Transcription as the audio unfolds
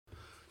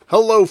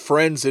Hello,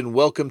 friends, and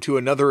welcome to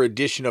another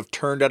edition of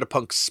Turned Out a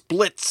Punk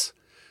Splits.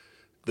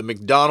 The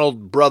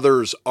McDonald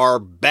brothers are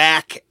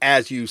back,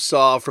 as you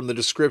saw from the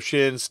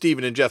description.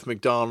 Steven and Jeff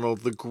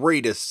McDonald, the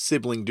greatest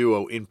sibling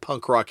duo in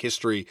punk rock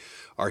history,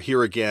 are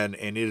here again,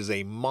 and it is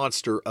a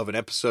monster of an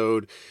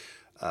episode.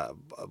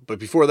 But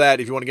before that,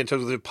 if you want to get in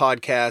touch with the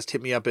podcast,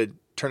 hit me up at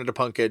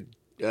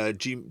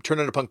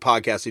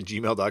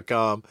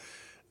turnoutapunkpodcast@gmail.com.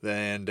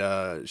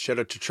 And shout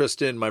out to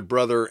Tristan, my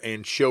brother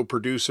and show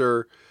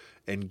producer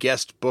and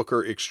guest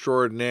booker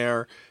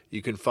extraordinaire.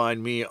 You can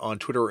find me on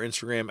Twitter or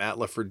Instagram at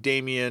Left for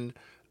Damian.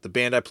 The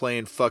band I play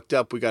in, Fucked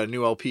Up, we got a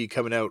new LP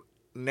coming out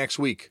next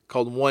week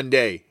called One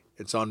Day.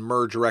 It's on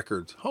Merge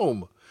Records,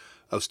 home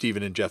of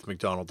Steven and Jeff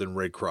McDonald and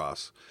Redd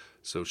Kross.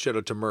 So shout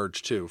out to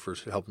Merge, too, for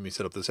helping me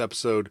set up this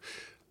episode.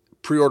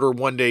 Pre-order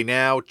One Day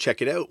now.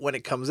 Check it out when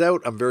it comes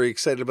out. I'm very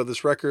excited about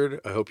this record.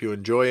 I hope you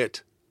enjoy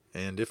it.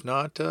 And if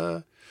not,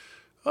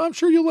 I'm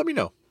sure you'll let me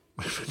know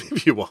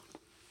if you want.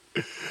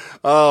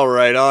 All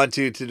right, on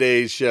to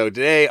today's show.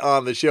 Today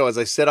on the show, as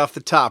I said off the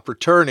top,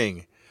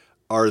 returning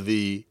are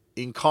the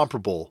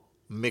incomparable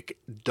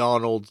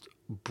McDonald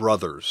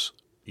brothers.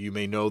 You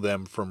may know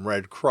them from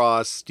Redd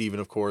Kross. Steven,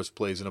 of course,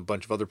 plays in a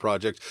bunch of other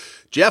projects.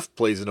 Jeff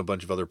plays in a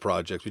bunch of other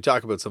projects. We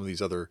talk about some of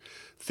these other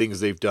things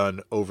they've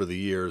done over the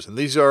years. And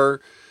these are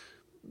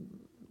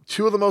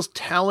two of the most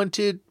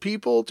talented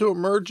people to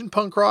emerge in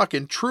punk rock,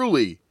 and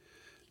truly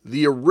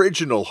the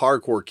original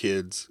hardcore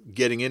kids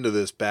getting into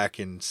this back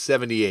in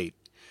 78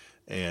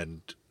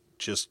 and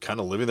just kind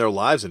of living their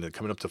lives in it,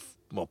 coming up to,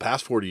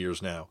 past 40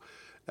 years now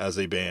as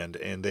a band.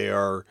 And they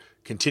are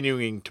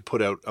continuing to put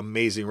out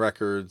amazing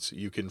records.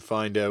 You can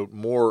find out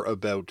more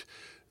about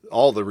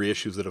all the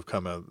reissues that have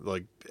come out.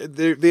 Like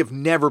they've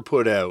never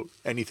put out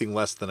anything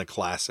less than a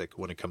classic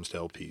when it comes to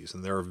LPs.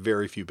 And there are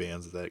very few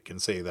bands that can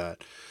say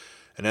that.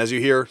 And as you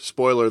hear,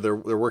 spoiler, they're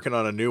working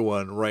on a new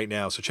one right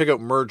now. So check out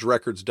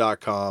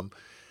mergerecords.com.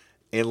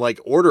 And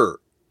order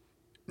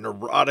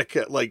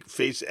Neurotica,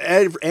 face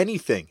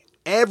anything.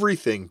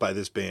 Everything by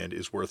this band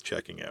is worth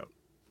checking out.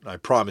 I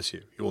promise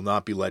you, you will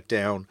not be let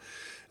down.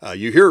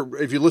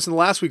 If you listen to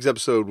last week's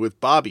episode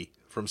with Bobby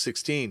from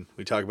 16,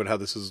 we talk about how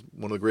this is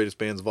one of the greatest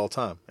bands of all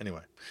time.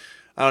 Anyway,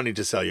 I don't need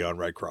to sell you on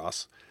Redd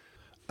Kross.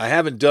 I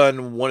haven't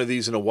done one of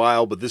these in a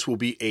while, but this will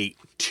be a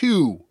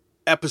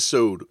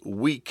 2-episode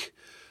week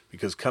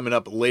because coming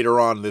up later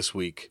on this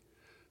week,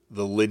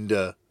 the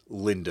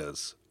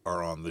Lindas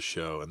are on the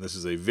show. And this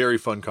is a very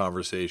fun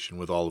conversation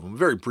with all of them.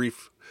 Very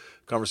brief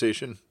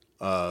conversation,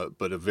 but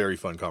a very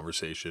fun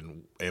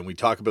conversation. And we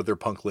talk about their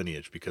punk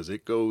lineage because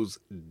it goes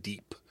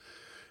deep.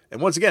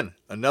 And once again,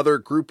 another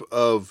group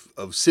of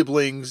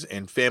siblings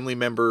and family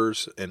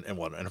members and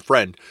a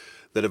friend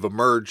that have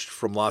emerged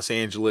from Los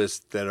Angeles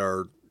that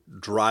are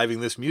driving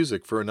this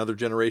music for another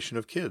generation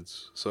of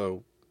kids.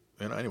 So,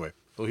 anyway,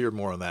 we'll hear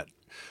more on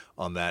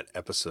that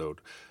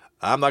episode.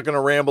 I'm not going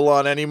to ramble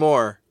on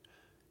anymore.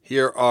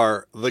 Here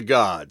are the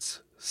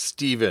gods,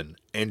 Steven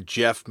and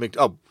Jeff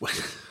McDonald.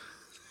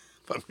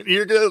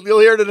 You'll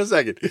hear it in a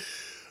second.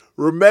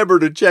 Remember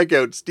to check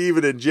out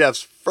Steven and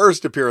Jeff's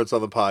first appearance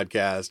on the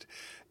podcast,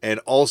 and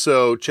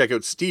also check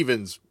out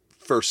Steven's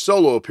first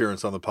solo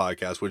appearance on the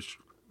podcast, which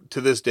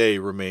to this day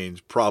remains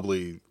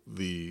probably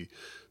the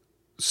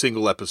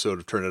single episode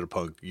of Turn Out a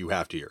Punk you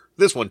have to hear.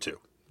 This one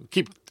too.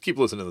 Keep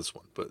listening to this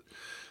one, but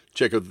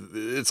check out.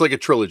 It's like a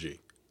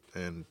trilogy,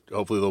 and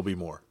hopefully there'll be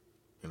more.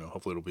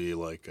 Hopefully it'll be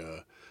like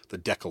the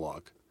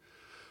Decalogue.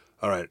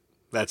 All right,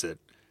 that's it.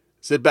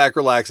 Sit back,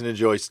 relax, and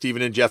enjoy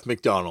Steven and Jeff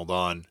McDonald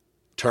on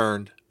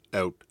Turned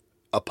Out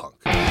a Punk.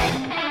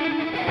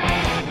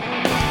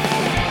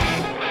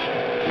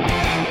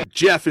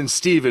 Jeff and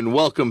Steven,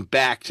 welcome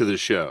back to the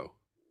show.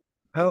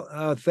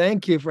 Oh,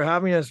 thank you for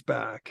having us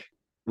back.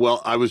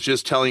 Well, I was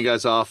just telling you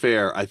guys off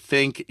air, I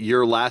think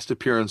your last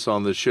appearance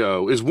on the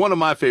show is one of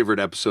my favorite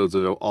episodes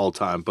of all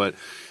time, but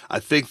I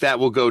think that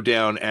will go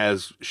down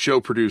as show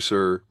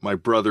producer, my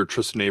brother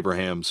Tristan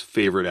Abraham's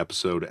favorite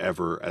episode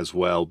ever as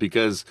well,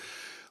 because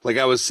like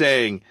I was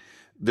saying,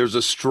 there's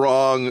a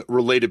strong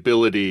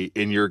relatability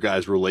in your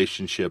guys'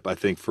 relationship, I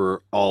think,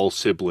 for all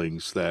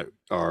siblings that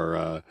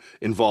are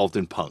involved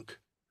in punk.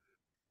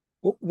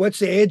 What's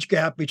the age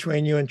gap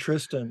between you and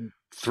Tristan?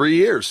 3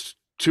 years.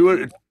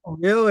 Oh,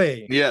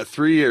 really? Yeah,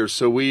 3 years.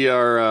 So we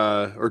are,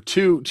 or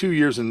two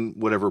years and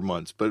whatever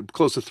months, but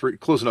close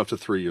enough to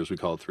 3 years. We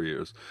call it 3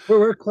 years.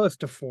 We're close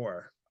to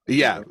 4.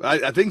 Yeah,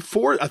 I think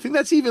 4. I think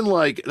that's even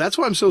that's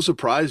why I'm so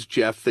surprised,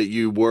 Jeff, that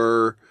you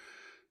were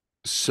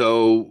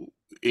so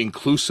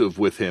inclusive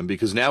with him,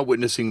 because now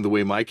witnessing the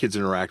way my kids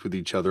interact with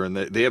each other, and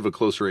they have a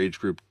closer age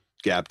group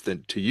gap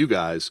than to you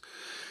guys,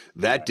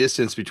 that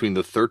distance between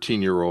the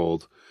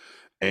 13-year-old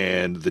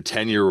and the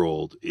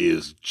 10-year-old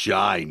is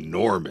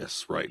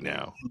ginormous right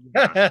now.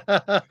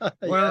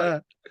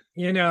 Well,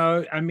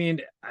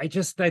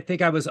 I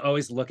think I was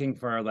always looking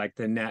for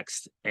the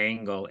next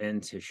angle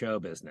into show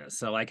business.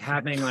 So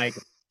having an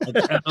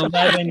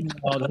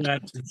 11-year-old who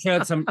had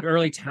showed some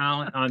early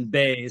talent on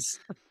bass,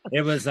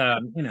 it was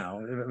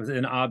it was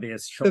an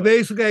obvious choice. So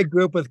basically I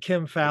grew up with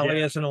Kim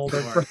Fowley as an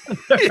older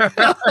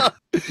brother.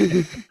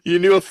 You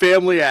knew a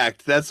family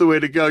act. That's the way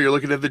to go. You're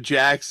looking at the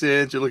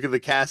Jacksons, you're looking at the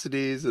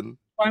Cassidys, and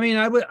I mean,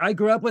 I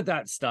grew up with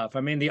that stuff.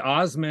 I mean, the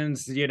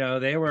Osmonds, you know,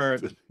 they were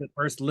the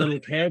first little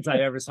kids I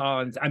ever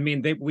saw. And I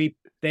mean, we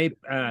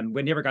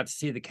never got to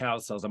see the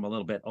Cowsills. I'm a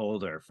little bit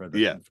older for the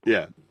yeah.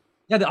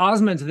 Yeah, the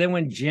Osmonds. Then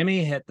when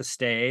Jimmy hit the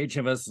stage,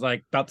 it was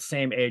like about the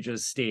same age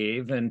as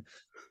Steve, and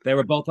they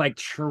were both like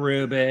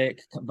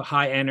cherubic,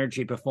 high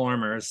energy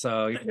performers.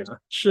 So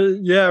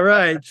yeah,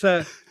 right.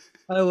 So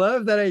I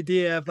love that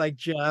idea of like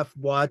Jeff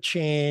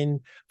watching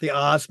the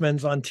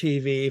Osmonds on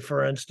TV,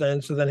 for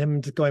instance, and then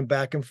him just going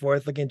back and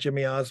forth, looking at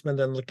Jimmy Osmond,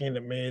 then looking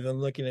at me, then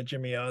looking at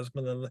Jimmy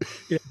Osmond, and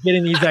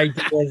getting these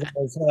ideas in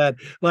his head,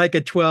 like a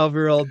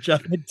 12-year-old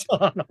Jeff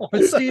McDonald.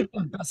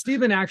 But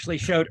Steven actually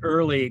showed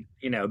early,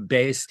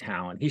 bass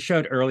talent. He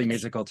showed early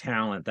musical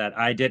talent that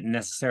I didn't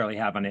necessarily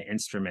have on an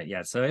instrument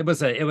yet. So it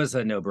was a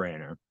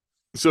no-brainer.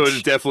 So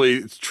it's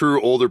definitely true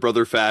older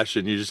brother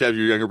fashion. You just have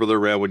your younger brother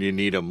around when you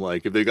need them.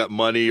 Like if they got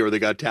money or they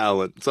got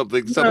talent,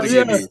 something Yeah.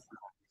 you need.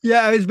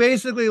 Yeah, it was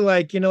basically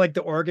like, like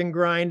the organ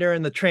grinder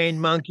and the trained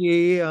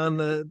monkey on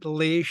the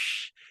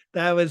leash.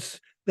 That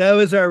was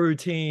our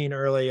routine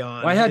early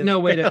on. Well, I had no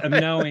way of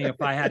knowing if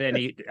I had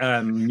any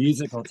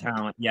musical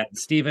talent yet.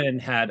 Steven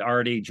had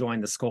already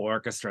joined the school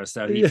orchestra,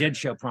 so he did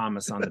show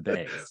promise on the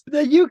bass.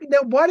 Now,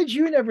 why did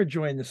you never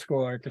join the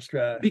school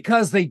orchestra?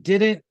 Because they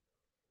didn't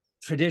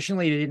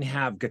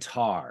have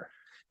guitar,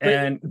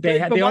 and they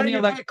only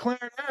had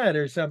clarinet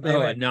or something.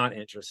 Oh, not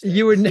interested.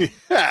 You were.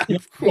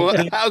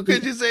 How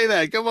could you say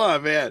that? Come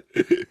on, man.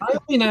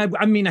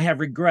 I mean, I have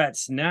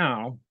regrets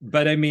now,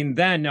 but I mean,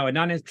 then no,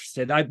 not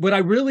interested. What I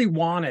really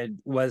wanted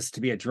was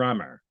to be a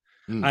drummer.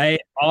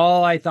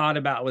 All I thought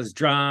about was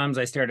drums.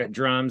 I stared at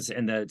drums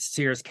in the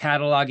Sears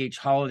catalog each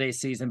holiday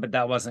season, but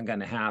that wasn't going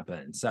to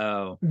happen.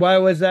 So why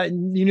was that?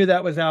 You knew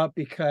that was out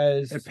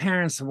because their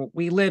parents.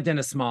 We lived in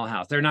a small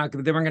house. They weren't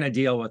going to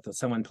deal with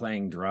someone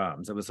playing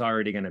drums. It was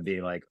already going to be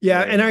like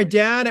and our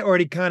dad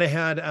already kind of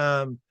had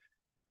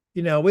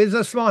it was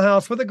a small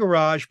house with a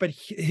garage, but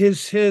his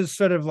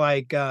sort of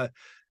like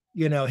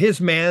his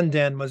man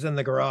den was in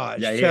the garage.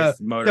 Yeah,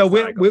 so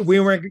we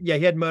weren't. Yeah,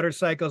 he had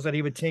motorcycles that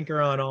he would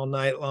tinker on all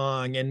night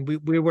long, and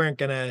we weren't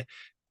gonna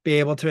be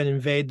able to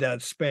invade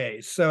that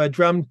space. So a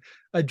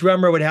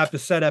drummer would have to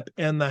set up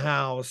in the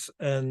house,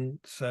 and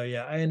so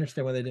yeah, I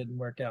understand why they didn't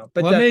work out.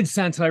 But it made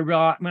sense.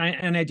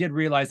 I did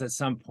realize at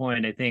some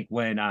point. I think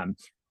when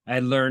I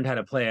learned how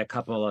to play a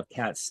couple of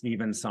Cat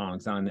Stevens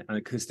songs on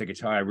acoustic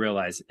guitar, I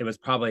realized it was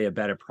probably a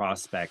better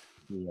prospect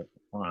to be at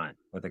the front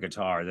with a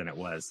guitar than it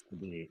was to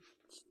be.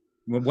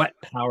 What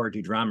power do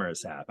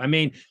drummers have? I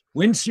mean,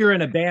 once you're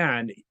in a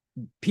band,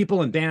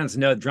 people in bands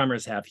know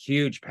drummers have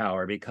huge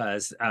power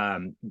because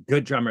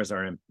good drummers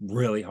are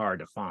really hard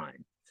to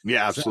find.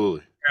 Yeah,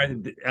 absolutely.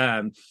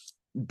 So,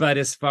 but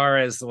as far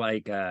as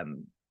like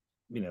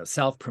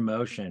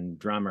self-promotion,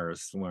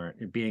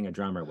 being a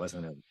drummer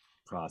wasn't a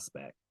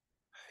prospect.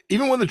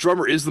 Even when the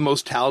drummer is the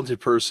most talented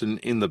person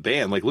in the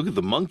band, like look at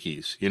the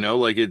Monkees,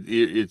 like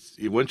it's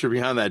once you're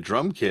behind that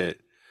drum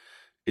kit.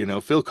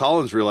 Phil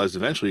Collins realized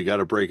eventually you got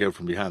to break out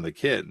from behind the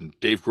kit, and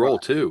Dave Grohl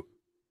too.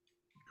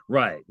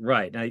 Right.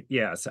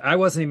 So I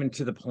wasn't even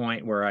to the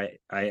point where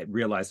I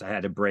realized I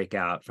had to break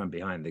out from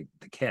behind the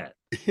kit.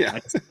 Yeah, I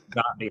just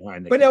got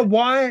behind the but kit. Now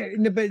why?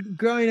 But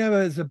growing up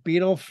as a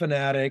Beatle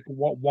fanatic,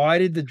 why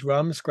did the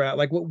drums scrap?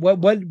 Like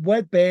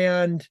what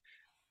band?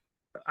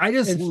 I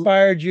just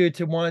inspired you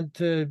to want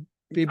to.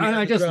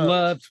 I just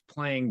loved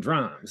playing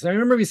drums. I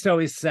remember we used to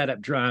always set up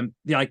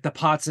like the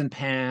pots and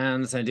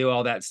pans and do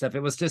all that stuff. It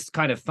was just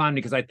kind of fun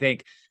because I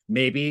think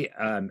maybe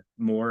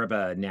more of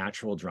a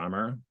natural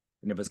drummer,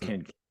 and it was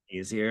kind of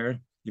easier,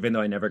 even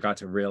though I never got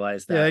to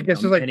realize that. Yeah, I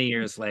guess it's many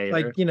years later.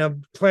 Like,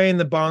 playing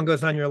the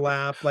bongos on your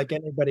lap, like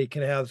anybody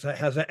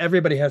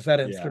everybody has that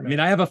instrument. I mean,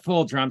 I have a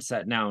full drum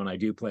set now and I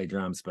do play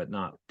drums, but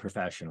not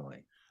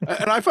professionally.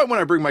 And I find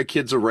when I bring my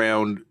kids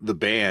around the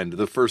band,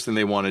 the first thing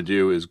they want to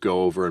do is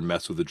go over and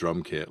mess with the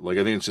drum kit. Like,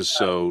 I think it's just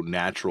so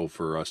natural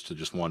for us to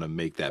just want to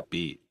make that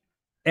beat.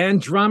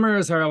 And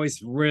drummers are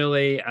always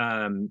really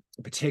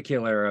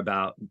particular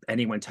about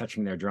anyone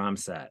touching their drum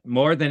set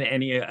more than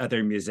any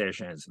other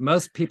musicians.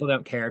 Most people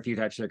don't care if you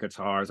touch their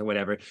guitars or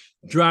whatever.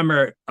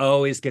 Drummer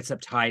always gets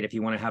uptight if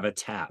you want to have a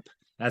tap,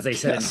 as they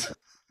said. Yes.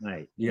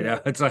 Night,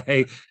 it's like,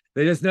 hey,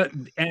 there's no.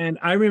 And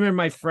I remember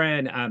my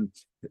friend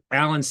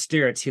Alan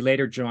Stirritz.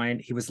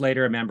 He was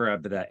later a member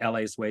of the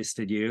LA's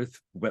Wasted Youth.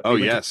 Oh,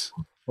 yes.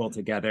 Pull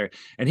together,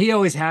 and he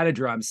always had a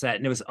drum set,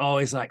 and it was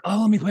always like,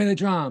 oh, let me play the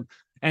drum,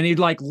 and he'd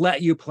like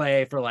let you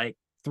play for like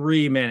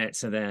 3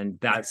 minutes, and then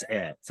that's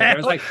it. So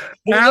there's like,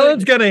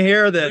 Alan's gonna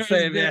hear this.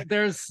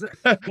 There's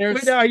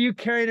Wait, now, are you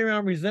carrying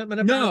around resentment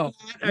about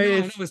that? No,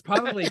 it was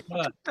probably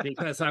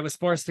because I was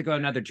forced to go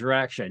another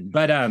direction.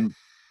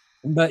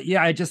 But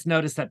yeah, I just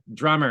noticed that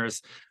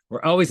drummers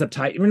were always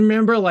uptight.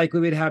 Remember, like we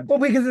would have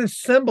because it's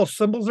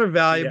cymbals are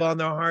valuable and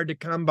they're hard to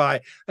come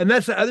by, and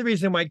that's the other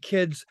reason why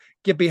kids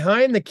get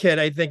behind the kit.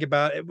 I think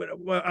about it.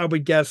 I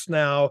would guess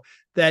now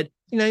that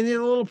you need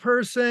a little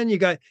person.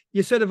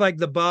 You sort of like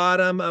the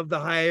bottom of the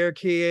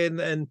hierarchy,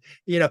 and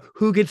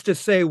who gets to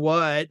say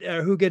what,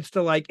 or who gets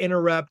to like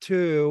interrupt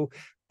who.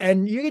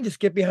 And you can just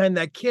get behind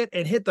that kit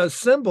and hit those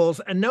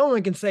cymbals, and no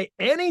one can say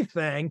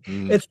anything.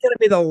 It's going to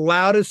be the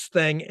loudest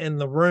thing in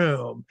the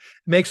room.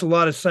 It makes a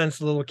lot of sense.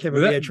 The little kid would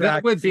be attracted.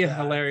 That would be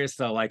hilarious,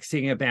 though. Like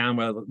seeing a band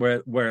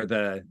where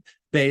the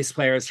bass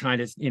player is trying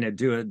to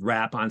do a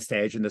rap on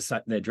stage, and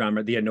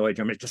the annoyed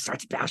drummer just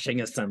starts bashing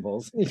his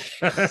cymbals.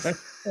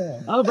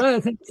 Oh,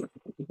 but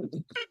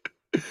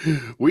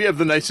we have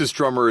the nicest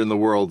drummer in the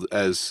world,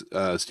 as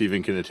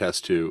Steven can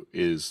attest to,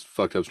 is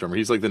Fucked Up's drummer.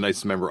 He's like the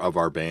nicest member of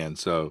our band,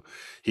 so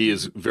he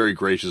is very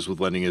gracious with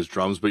lending his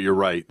drums. But you're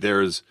right,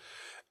 there's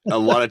a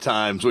lot of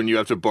times when you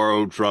have to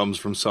borrow drums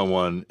from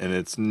someone, and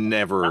it's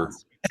never.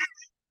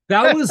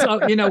 That was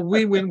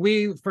when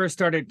we first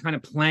started kind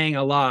of playing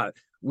a lot,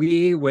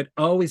 we would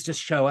always just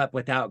show up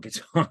without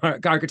guitar.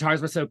 Our guitars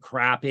were so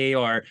crappy,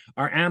 or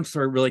our amps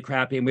were really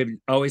crappy, and we'd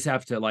always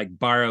have to like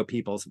borrow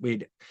people's.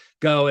 We'd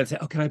go and say,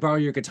 "Oh, can I borrow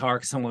your guitar?"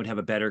 Because someone would have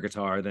a better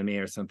guitar than me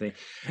or something.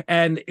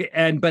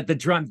 But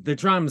the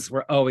drums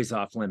were always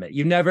off limit.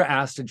 You never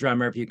asked a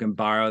drummer if you can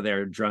borrow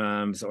their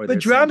drums or. The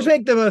drums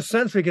make the most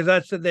sense because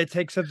that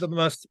takes up the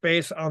most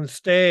space on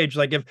stage.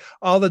 Like if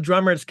all the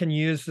drummers can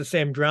use the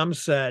same drum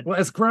set, well,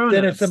 as grown-ups,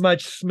 then it's a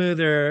much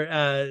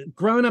smoother.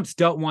 Grown-ups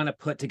don't want to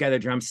put together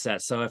drum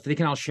sets, so if they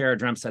can all share a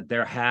drum set,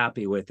 they're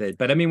happy with it.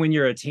 But I mean, when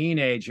you're a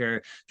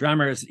teenager,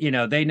 drummers,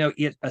 they know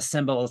a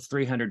cymbal is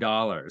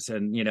 $300,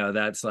 and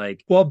that's like.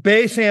 Well,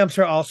 bass amps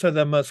are also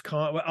the most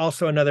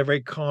also another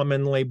very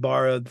commonly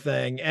borrowed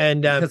thing,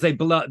 and because they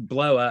blow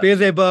up. Because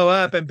they blow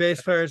up, and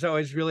bass players are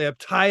always really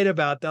uptight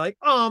about that. Like,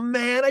 oh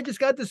man, I just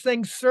got this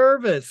thing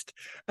serviced.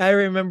 I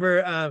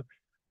remember,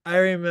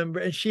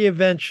 and she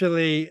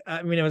eventually.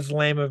 I mean, it was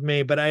lame of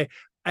me, but I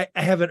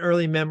have an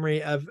early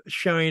memory of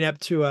showing up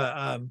to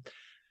a.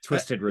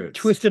 Twisted Roots.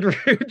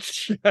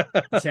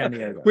 San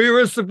Diego. We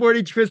were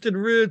supporting Twisted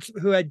Roots,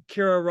 who had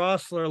Kira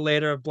Rossler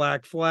later of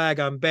Black Flag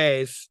on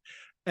bass.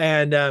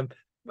 And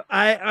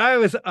I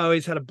was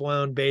always had a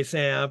blown bass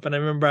amp, and I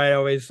remember I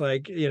always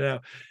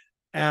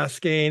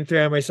asking,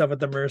 throwing myself at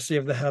the mercy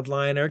of the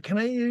headliner, "Can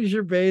I use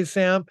your bass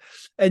amp?"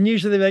 And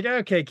usually they're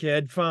like, "Okay,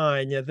 kid,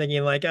 fine."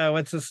 Thinking like, "Oh,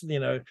 what's this?"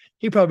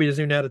 He probably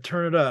doesn't even know how to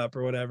turn it up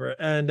or whatever.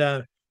 And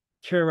Kira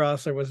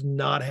Rossler was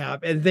not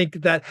happy, and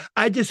think that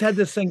I just had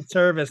this thing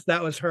serviced.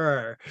 That was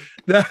her.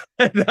 That's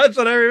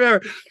what I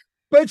remember.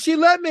 But she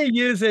let me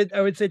use it.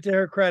 I would say to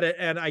her credit,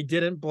 and I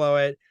didn't blow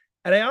it.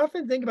 And I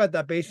often think about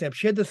that bass amp.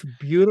 She had this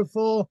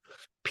beautiful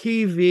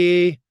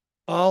PV,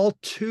 all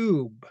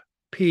tube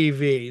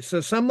PV.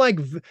 So some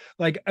like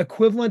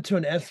equivalent to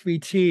an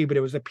SVT, but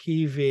it was a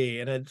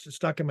PV, and it's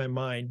stuck in my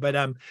mind. But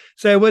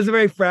so it was a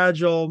very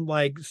fragile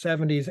like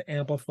 70s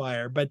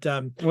amplifier. But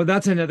well,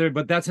 that's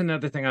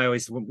another thing I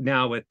always,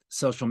 now with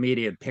social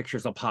media,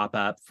 pictures will pop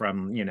up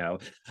from, and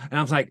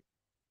I was like,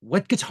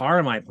 what guitar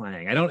am I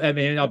playing?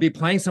 I'll be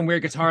playing some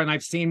weird guitar, and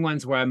I've seen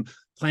ones where I'm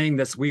playing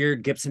this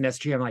weird Gibson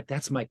SG. I'm like,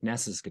 that's Mike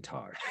Ness's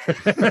guitar.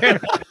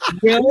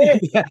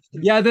 Really?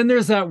 Yeah. Then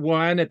there's that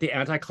one at the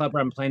Anti-Club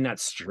where I'm playing that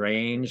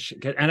strange,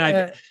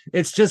 and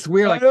it's just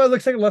weird. Like, it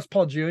looks like Les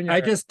Paul Jr.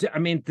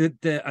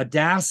 The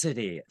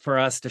audacity for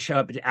us to show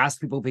up and ask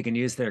people if we can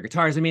use their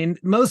guitars. I mean,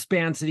 most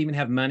bands didn't even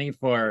have money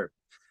for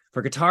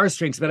guitar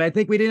strings, but I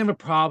think we didn't have a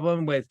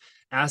problem with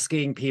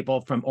asking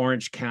people from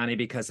Orange County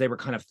because they were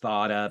kind of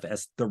thought of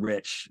as the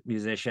rich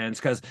musicians,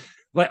 because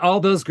like all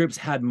those groups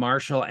had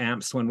Marshall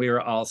amps when we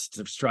were all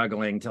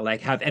struggling to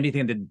like have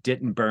anything that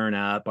didn't burn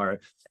up or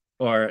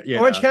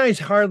Orange County's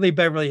hardly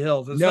Beverly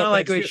Hills. It's not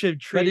like we should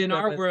treat. But in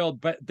our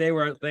world, they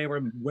were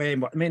way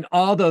more. I mean,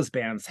 all those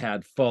bands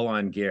had full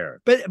on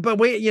gear. But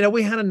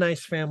we had a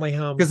nice family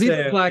home because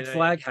even Black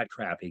Flag had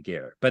crappy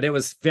gear, but it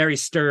was very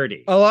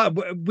sturdy. A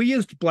lot. We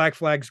used Black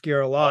Flag's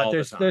gear a lot.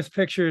 There's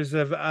pictures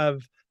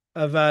of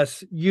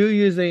us, you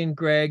using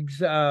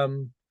Greg's.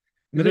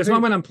 There's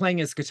one when I'm playing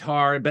his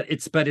guitar, but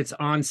it's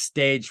on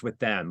stage with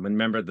them.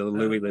 Remember the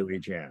Louie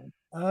jam?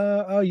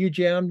 You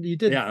jammed. You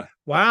did. Yeah.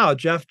 Wow,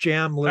 Jeff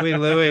jammed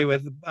Louie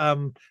with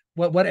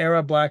what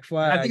era Black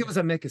Flag? I think it was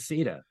a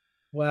Mikasita.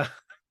 Wow.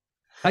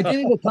 I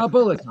did it a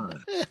couple of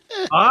times.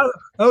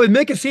 In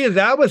Mikasita,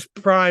 that was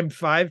prime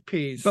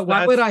 5-piece. But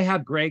why would I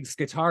have Greg's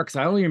guitar? Because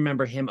I only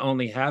remember him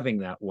only having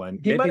that one.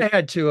 He might have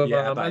had two of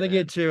them. I think he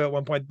had two at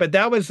one point. But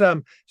that was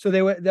that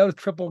was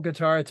triple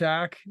guitar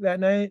attack that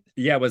night.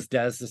 Yeah, was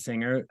Des the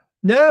singer?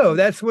 No,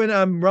 that's when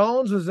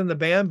Rollins was in the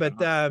band, but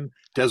Des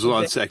was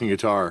on second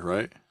guitar,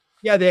 right?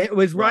 Yeah, it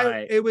was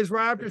right. It was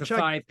right after the Chuck.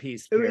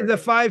 5-piece. The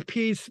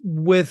 5-piece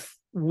with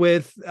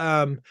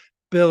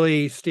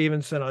Billy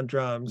Stevenson on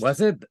drums.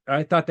 Was it?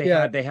 I thought they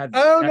had.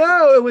 Oh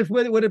no, it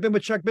would have been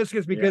with Chuck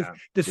Biscuits because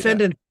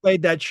Descendents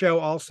played that show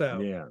also.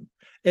 Yeah,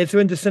 it's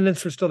when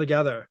Descendents were still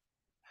together.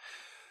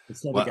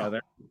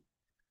 Together.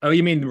 Oh,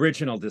 you mean the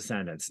original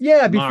Descendents?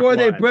 Yeah,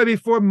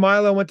 before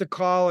Milo went to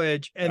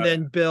college, and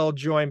then Bill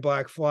joined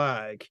Black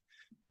Flag.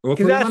 Well,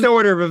 Because that's the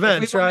order of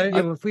events, right?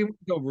 If we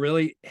go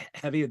really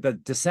heavy, the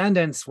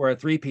Descendents were a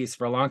three-piece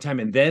for a long time,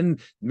 and then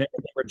they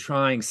were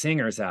trying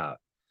singers out.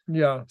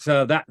 Yeah.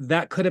 So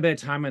that could have been a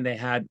time when they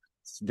had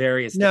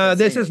various. No,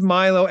 this singers. is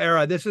Milo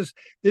era. This is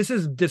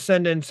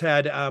Descendants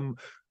had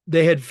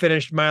they had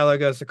finished Milo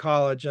Goes to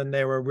College, and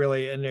they were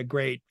really in a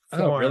great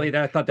form. Oh, really?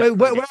 I thought that. Wait,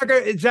 what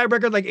record is that?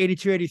 Record like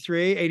 82,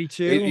 83,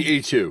 82?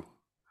 82.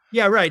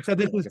 Yeah, right. So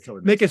this is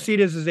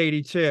Mikasitas is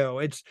 82.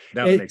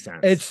 That would make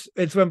sense.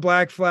 It's when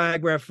Black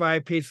Flag were a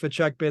 5-piece with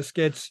Chuck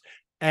Biscuits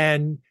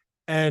and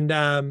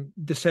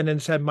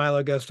Descendants had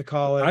Milo Goes to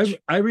College.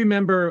 I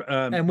remember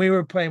and we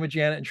were playing with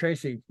Janet and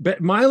Tracy. But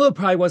Milo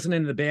probably wasn't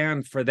in the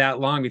band for that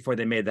long before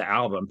they made the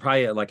album,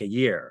 probably like a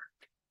year.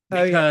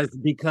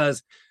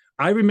 Because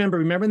I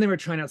remember when they were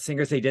trying out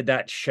singers, they did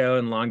that show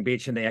in Long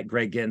Beach, and they had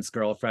Greg Ginn's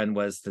girlfriend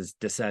was the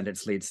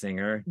Descendants lead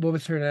singer. What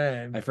was her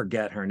name? I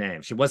forget her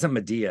name. She wasn't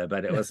Medea,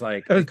 but it was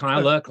like it kind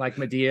of looked like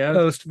Medea.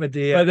 Post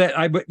Medea.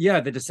 But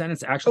the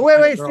Descendants actually.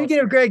 Oh, wait. Speaking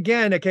of Greg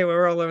Ginn, okay,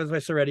 we're all over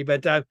this already,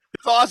 but it's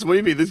awesome. What do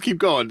you mean? Let's keep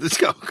going. Let's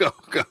go.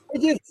 I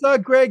just saw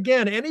Greg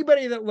Ginn.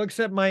 Anybody that looks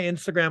at my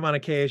Instagram on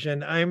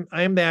occasion,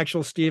 I'm the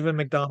actual Steven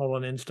McDonald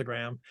on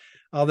Instagram.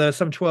 Although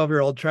some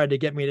 12-year-old tried to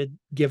get me to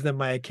give them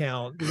my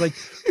account. It's like,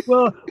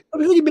 well, I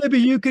was thinking maybe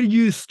you could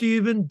use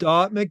Steven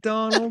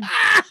McDonald.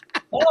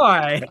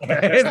 Why?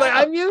 It's like,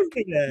 I'm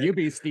using it. You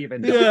be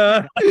Steven.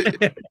 Yeah.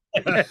 It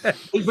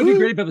would be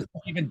great if it was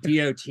Steven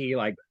DOT,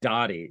 like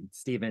Dottie,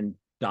 Steven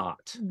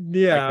Dot.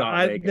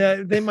 Yeah,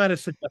 they might have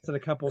suggested a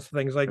couple of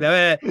things like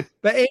that.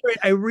 But anyway,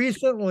 I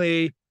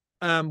recently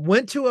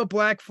went to a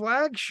Black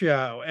Flag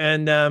show,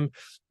 and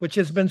which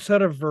has been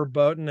sort of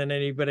verboten, and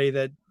anybody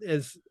that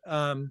is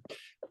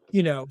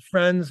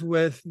friends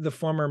with the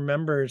former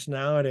members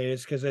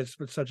nowadays, because it's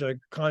such a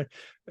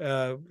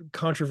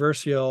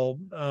controversial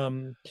a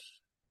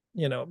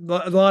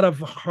lot of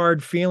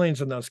hard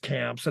feelings in those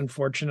camps,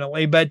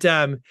 unfortunately. But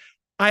I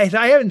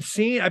haven't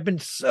seen, I've been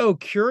so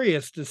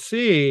curious to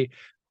see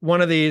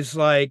one of these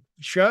like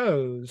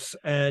shows,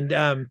 and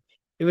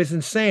it was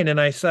insane.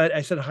 And I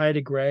said hi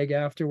to Greg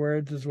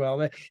afterwards as well.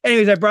 But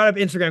anyways, I brought up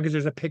Instagram because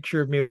there's a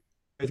picture of me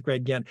with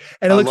Greg Ginn,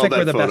 and it looks like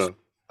we're the best.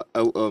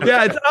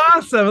 Yeah, it's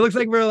awesome. It looks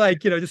like we're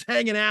like, just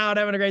hanging out,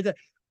 having a great time.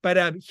 But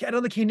I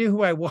don't think he knew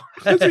who I was.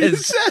 That's what you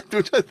said,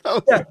 which I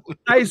thought. Yeah.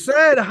 I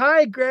said,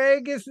 "Hi,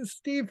 Greg. This is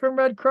Steve from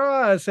Redd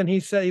Kross," and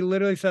he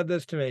literally said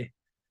this to me.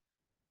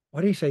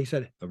 What did he say? He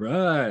said, "All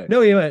right."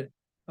 No, he went,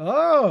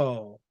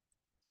 "Oh."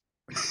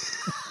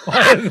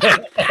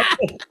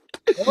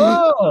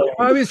 Oh,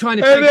 I was trying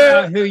to figure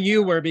out who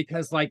you were,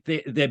 because like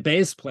the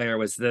bass player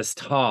was this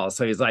tall,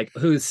 so he's like,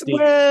 "Who's Steve?"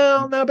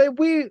 Well, no, but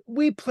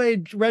we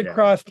played Redd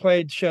Kross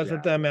played shows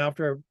with them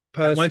after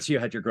post. Once you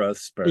had your growth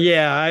spurt.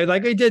 Yeah, I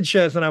did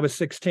shows when I was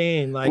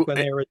 16, like when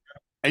they were.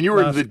 And you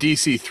were in the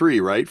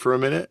DC3, right, for a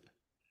minute?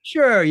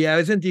 Sure, yeah, I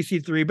was in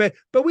DC3,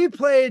 but we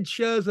played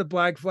shows with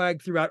Black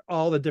Flag throughout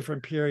all the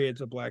different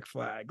periods of Black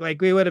Flag.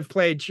 Like we would have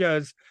played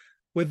shows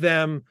with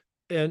them,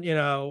 and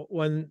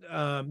when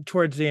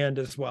towards the end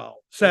as well.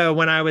 So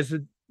when I was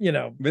with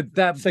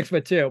that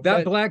 6'2",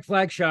 that Black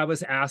Flag show, I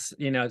was asked,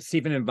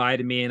 Stephen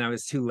invited me, and I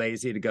was too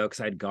lazy to go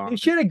because I'd gone. You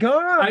should have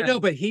gone. I know,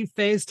 but he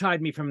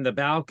FaceTimed me from the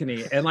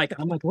balcony, and like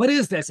I'm like, what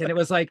is this? And it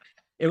was like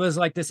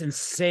this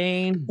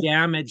insane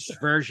damaged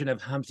version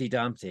of Humpty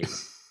Dumpty.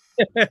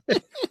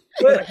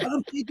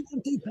 Humpty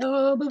Dumpty,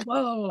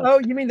 oh,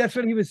 you mean that's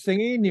what he was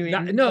singing? You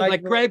mean no,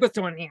 like Greg was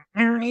doing,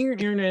 and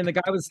the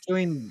guy was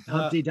doing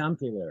Humpty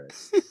Dumpty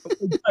lyrics.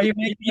 Are you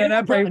making that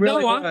up?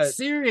 No, I'm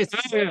serious.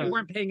 You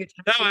weren't paying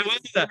attention. No, I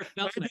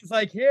wasn't. It's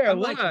like, here, I'm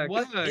look. Like,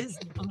 what is this?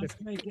 It's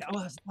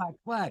Black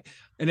Flag,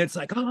 and it's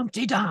like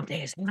Humpty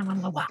Dumpty.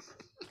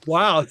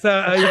 Wow. So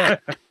yeah.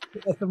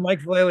 So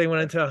Mike Vallely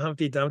went into a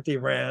Humpty Dumpty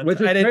rant,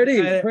 which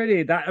is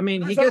pretty.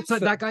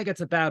 That guy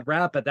gets a bad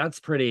rap, but that's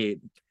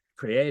pretty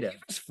creative.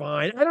 It's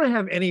fine. I don't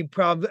have any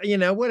problem.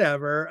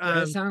 Whatever.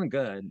 They sound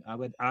good.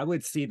 I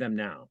would see them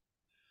now.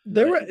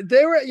 They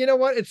were. You know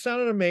what? It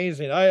sounded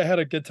amazing. I had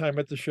a good time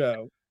at the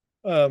show.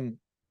 I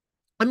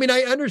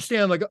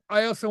understand. Like,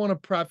 I also want to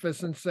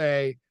preface and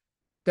say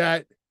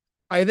that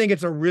I think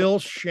it's a real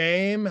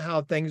shame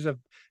how things have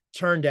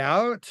turned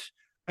out.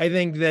 I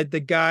think that the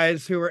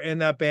guys who were in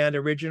that band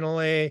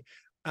originally,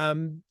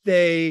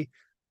 they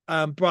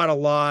brought a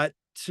lot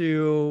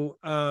to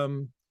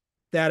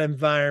that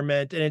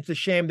environment, and it's a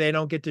shame they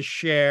don't get to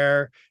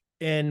share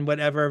in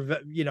whatever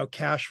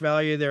cash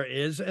value there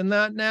is in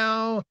that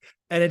now.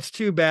 And it's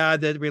too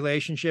bad that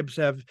relationships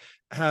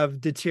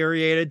have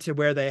deteriorated to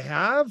where they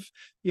have.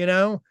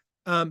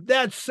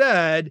 That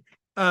said,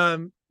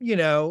 you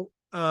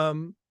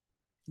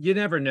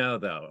never know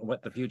though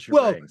what the future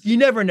brings. You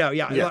never know.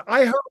 Yeah.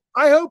 I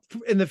hope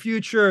in the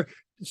future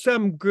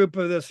some group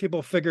of those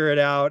people figure it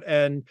out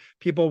and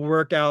people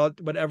work out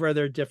whatever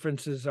their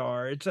differences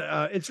are.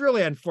 It's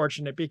really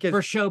unfortunate because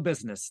for show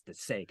business'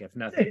 sake, if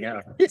nothing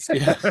else.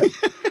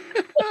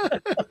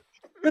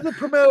 For the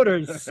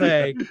promoter's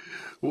sake,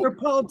 for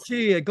Paul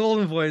T, a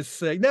Golden Voice's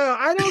sake. No,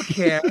 I don't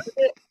care.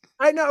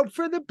 I know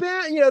for the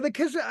band,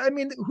 because I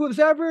mean, who's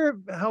ever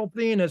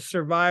healthy and has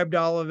survived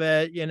all of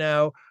it,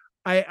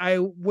 I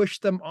wish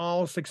them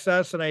all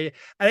success. And I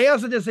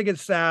also just think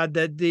it's sad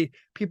that the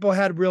people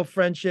had real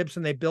friendships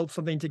and they built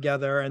something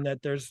together, and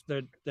that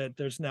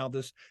there's now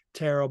this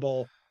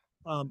terrible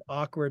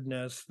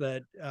awkwardness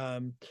that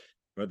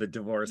Or the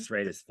divorce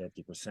rate is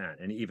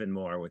 50%, and even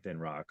more within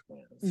rock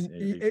bands.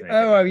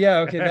 Oh yeah,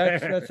 okay,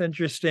 that's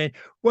interesting.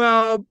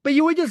 Well, but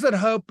you would just had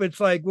hope. It's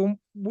like when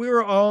we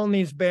were all in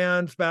these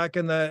bands back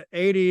in the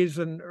 80s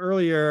and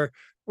earlier,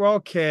 we're all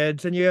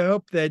kids, and you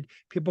hope that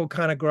people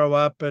kind of grow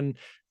up and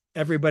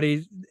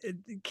everybody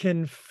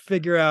can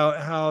figure out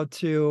how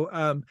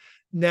to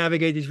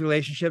navigate these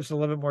relationships a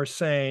little bit more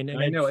sane. And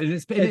I know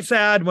it's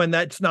sad when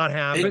that's not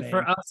happening. But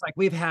for us, like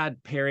we've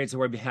had periods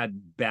where we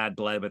had bad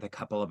blood with a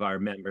couple of our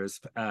members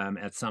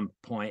at some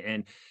point,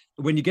 and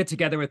when you get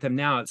together with them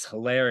now, it's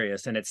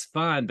hilarious and it's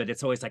fun. But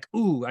it's always like,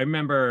 ooh, I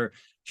remember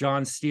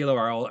John Stilo,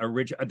 our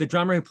original, the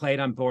drummer who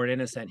played on Born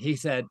Innocent. He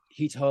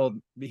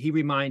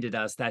reminded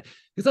us that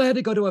because I had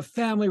to go to a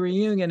family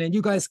reunion and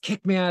you guys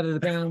kicked me out of the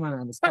band when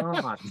I was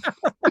gone.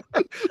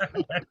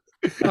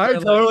 I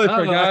totally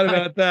forgot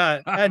about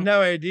that. I had no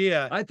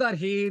idea. I thought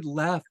he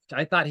left.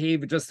 I thought he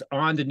was just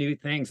on to new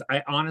things.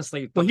 I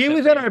honestly. Well, he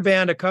was in our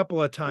band a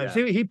couple of times.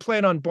 Yeah. He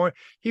played on Born.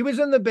 He was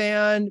in the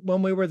band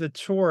when we were the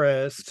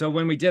Tourists. So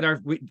when we did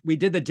we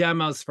did the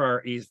demos for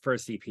our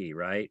first EP,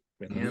 right?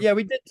 With him? Yeah,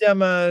 we did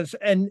demos,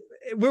 and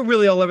we're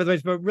really all over the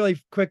place. But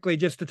really quickly,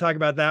 just to talk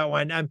about that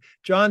one,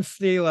 John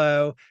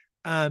Stilo.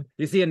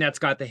 You see, Annette's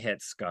Got the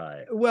Hits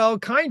guy. Well,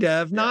 kind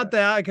of, not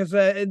that, because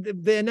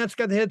the Annette's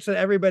Got the Hits that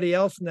everybody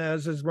else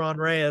knows is Ron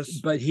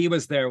Reyes. But he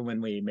was there when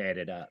we made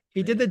it up.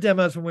 He did the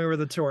demos when we were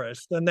the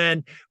Tourists. And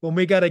then when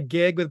we got a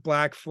gig with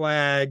Black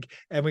Flag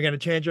and we're going to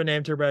change our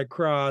name to Redd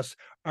Kross,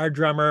 our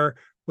drummer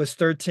was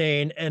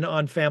 13 and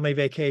on family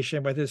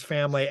vacation with his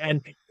family.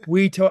 And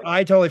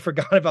I totally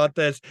forgot about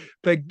this,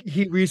 but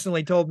he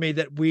recently told me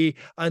that we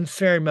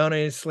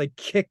unceremoniously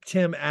kicked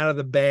him out of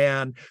the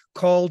band,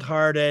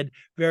 cold-hearted,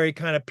 very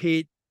kind of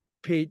Pete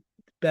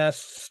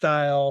Best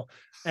style.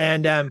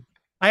 And I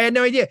had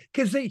no idea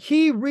because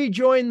he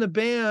rejoined the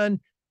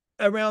band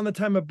around the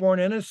time of Born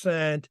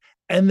Innocent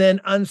and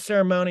then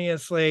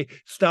unceremoniously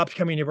stopped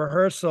coming to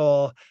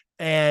rehearsal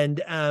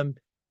and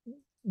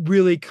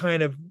really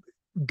kind of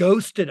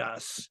ghosted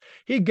us.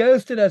 He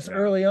ghosted us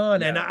early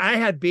on, and I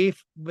had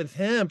beef with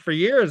him for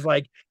years.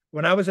 Like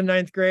when I was in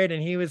 9th grade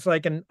and he was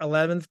like in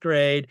 11th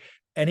grade,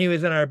 and he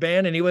was in our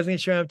band and he wasn't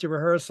showing up to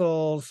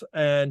rehearsals,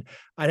 and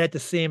I'd had to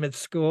see him at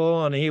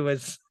school, and it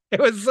was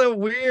so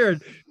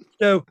weird.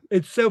 So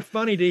it's so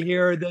funny to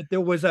hear that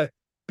there was a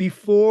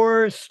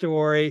before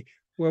story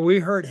where we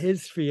hurt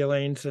his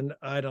feelings, and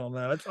I don't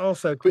know. It's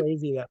also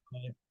crazy that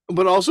way.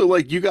 But also,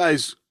 like, you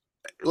guys,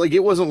 like, it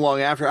wasn't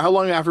long after. How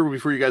long after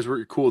before you guys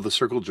were cool with the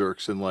Circle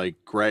Jerks and like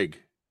Greg?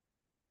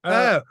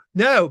 Oh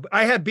no,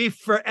 I had beef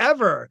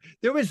forever.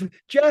 There was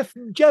Jeff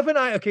and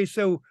I. Okay,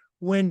 so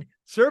when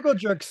Circle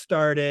Jerks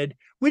started,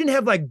 we didn't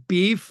have like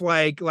beef.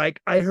 Like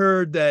I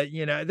heard that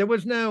there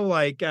was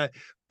no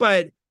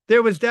but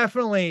there was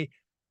definitely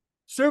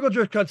Circle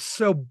Jerks got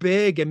so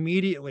big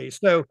immediately.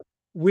 So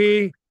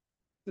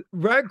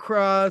Redd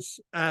Kross,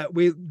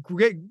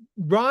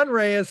 Ron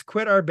Reyes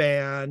quit our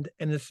band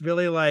in this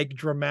really like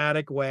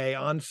dramatic way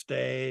on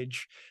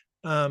stage.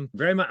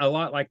 Very much a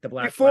lot like the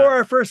Black before Flag.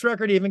 Our first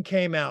record even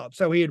came out.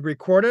 So he had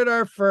recorded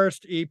our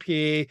first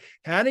EP,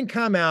 hadn't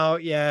come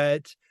out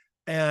yet.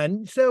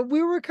 And so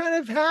we were kind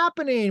of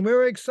happening. We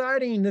were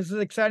exciting. This is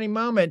an exciting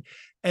moment.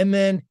 And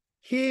then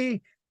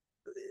he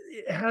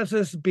has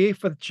this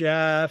beef with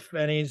Jeff,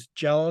 and he's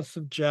jealous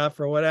of Jeff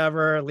or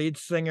whatever, lead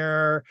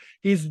singer.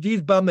 He's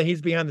bummed that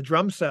he's behind the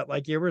drum set,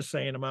 like you were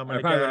saying a moment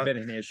ago. I probably would have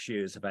been in his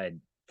shoes if I had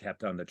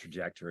kept on the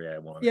trajectory I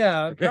wanted.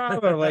 Yeah,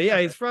 probably.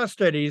 Yeah, he's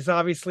frustrated. He's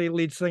obviously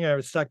lead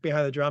singer, stuck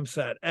behind the drum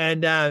set.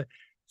 And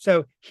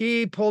so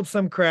he pulled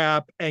some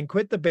crap and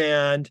quit the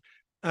band.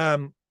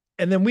 And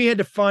then we had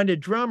to find a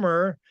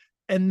drummer.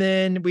 And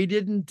then we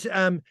didn't,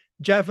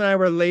 Jeff and I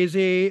were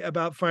lazy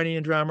about finding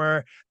a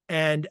drummer.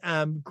 And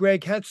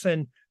Greg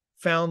Hetson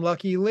found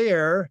Lucky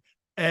Lear,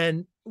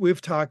 and we've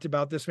talked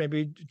about this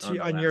maybe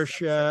on your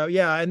show.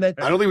 Yeah, and then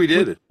I don't think we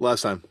did it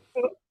last time.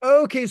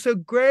 Okay, so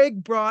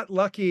Greg brought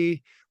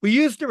Lucky. We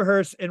used to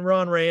rehearse in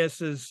Ron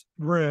Reyes's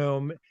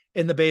room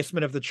in the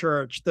basement of the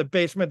church, the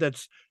basement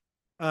that's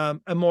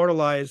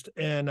immortalized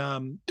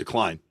in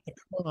Decline.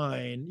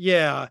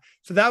 Yeah,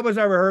 so that was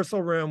our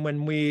rehearsal room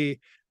when we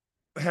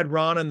had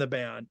Ron in the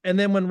band, and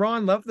then when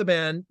Ron left the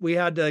band, we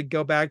had to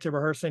go back to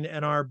rehearsing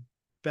in our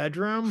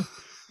bedroom.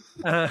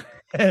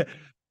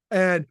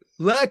 And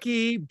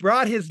Lucky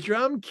brought his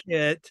drum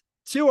kit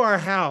to our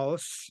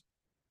house,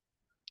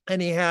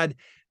 and he had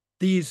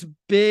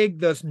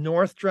those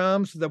North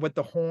drums with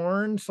the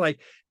horns. Like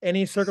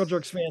any Circle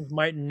Jerks fans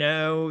might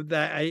know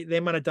that they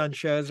might have done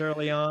shows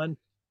early on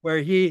where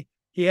he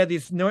had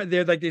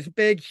they're like these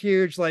big,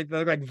 huge, like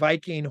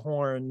Viking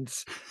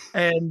horns.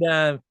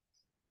 And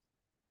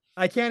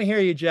I can't hear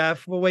you,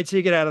 Jeff. We'll wait till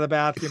you get out of the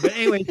bathroom. But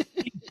anyway,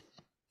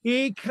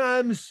 he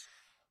comes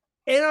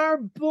in our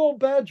little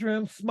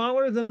bedroom,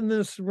 smaller than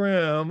this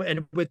room,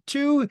 and with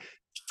 2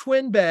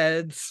 twin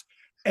beds.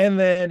 And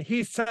then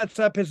he sets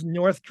up his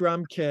North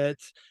drum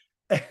kit,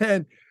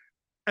 and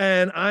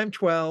I'm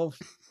 12,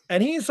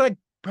 and he's like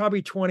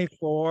probably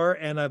 24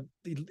 and a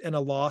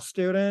law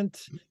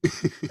student.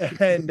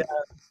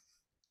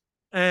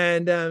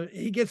 And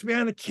he gets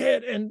behind the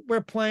kit, and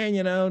we're playing,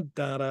 da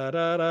da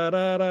da da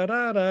da da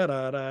da da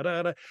da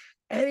da da,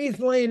 and he's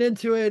laying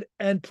into it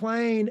and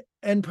playing,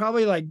 and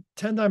probably like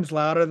 10 times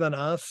louder than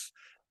us,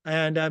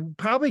 and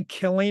probably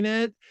killing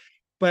it.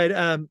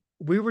 But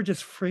we were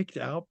just freaked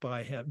out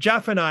by him.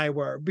 Jeff and I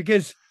were,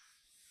 because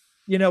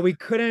we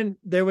couldn't.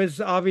 There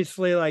was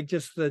obviously like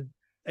just the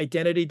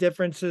identity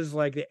differences,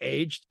 like the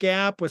age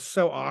gap was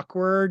so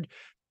awkward.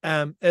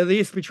 At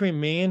least between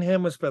me and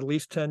him was at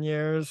least 10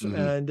 years.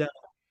 And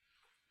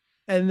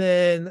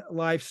then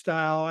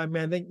lifestyle. I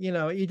mean, I think,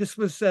 he just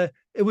was,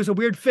 it was a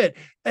weird fit.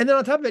 And then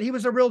on top of it, he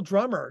was a real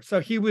drummer. So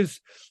he was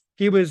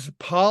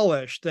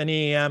polished,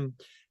 and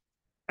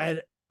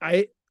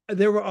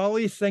there were all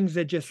these things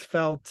that just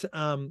felt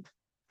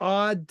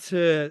odd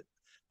to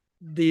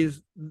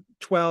these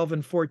 12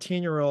 and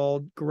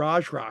 14-year-old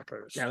garage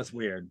rockers. That was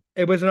weird.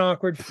 It was an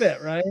awkward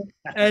fit, right?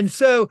 And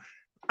so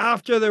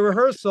after the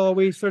rehearsal,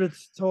 we sort of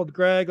told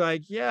Greg,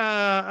 like,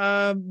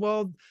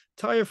 well,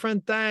 tell your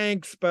friend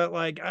thanks, but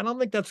like, I don't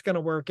think that's going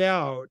to work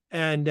out.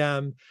 And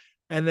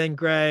then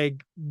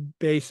Greg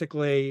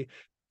basically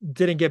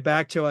didn't get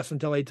back to us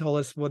until he told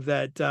us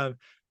that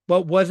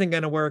what wasn't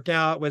going to work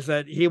out was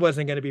that he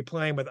wasn't going to be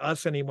playing with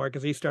us anymore,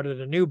 because he started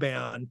a new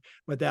band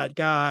with that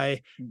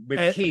guy,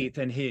 with Keith,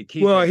 and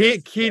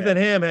Keith and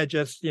him had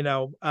just,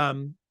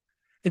 and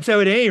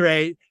so at any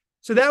rate,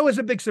 so that was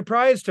a big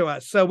surprise to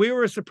us. So we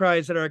were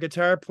surprised that our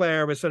guitar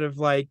player was sort of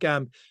like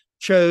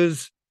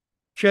chose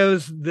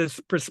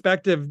this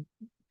prospective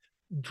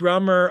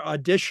drummer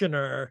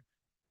auditioner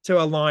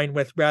to align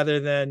with, rather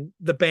than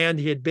the band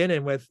he had been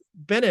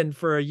in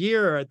for a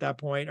year at that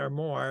point or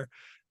more.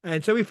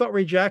 And so we felt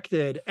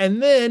rejected.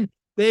 And then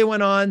they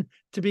went on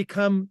to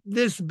become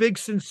this big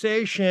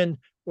sensation,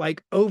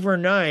 like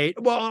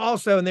overnight. Well,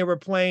 also, and they were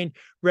playing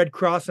Redd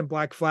Kross and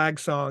Black Flag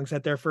songs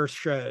at their first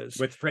shows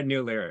with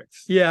new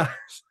lyrics. Yeah.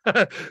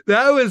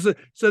 There was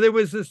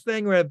this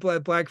thing where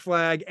Black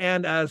Flag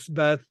and us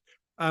both,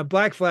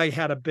 Black Flag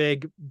had a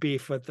big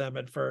beef with them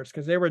at first,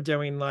 because they were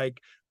doing like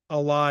a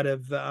lot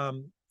of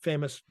the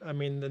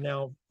the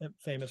now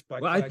famous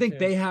Black Flag. I think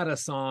they had a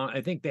song.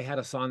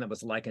 That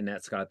was like a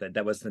Net Scott,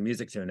 that was the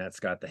music to a Net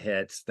Scott, the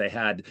hits. They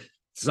had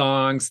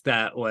songs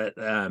that was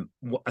a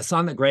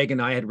song that Greg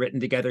and I had written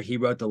together. He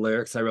wrote the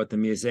lyrics, I wrote the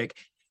music.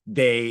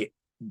 They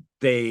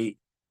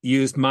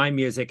used my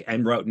music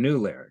and wrote new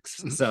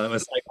lyrics. So it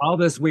was like all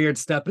this weird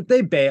stuff, but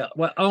they bailed.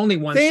 Well, only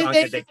one song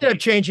they ended up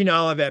changing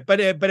all of it, but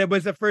it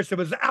was at first, it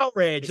was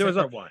outrage. There was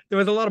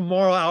a lot of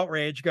moral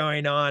outrage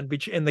going on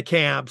in the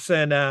camps,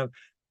 and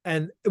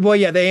well,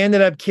 yeah, they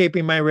ended up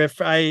keeping my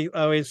riff. I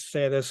always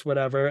say this,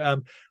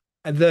 whatever.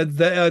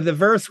 The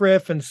verse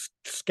riff and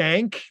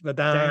Skank, the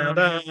da da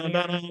da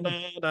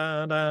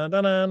da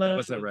da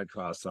was a Redd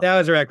Kross song. That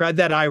was a Redd Kross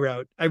that I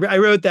wrote. I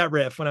wrote that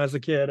riff when I was a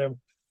kid.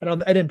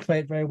 I didn't play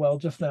it very well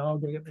just now. I'll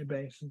go get my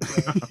bass.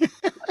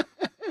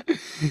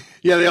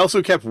 Yeah, they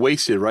also kept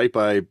Wasted, right,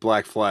 by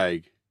Black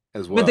Flag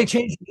as well. But they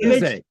changed the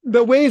music.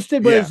 But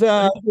Wasted was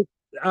Wasted.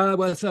 I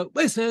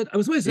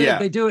was Wasted. Yeah.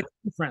 They do it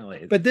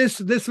differently. But this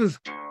was.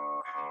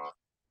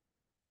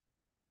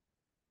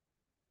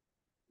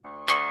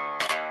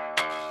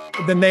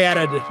 Then they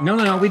added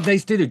they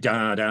still do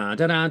da da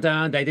da da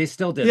da. They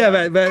still did.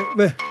 Yeah,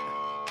 but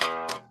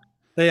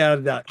they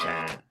added that.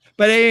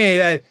 But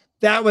anyway,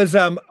 that was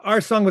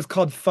our song was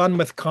called "Fun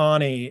with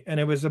Connie,"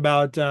 and it was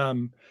about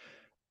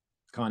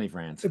Connie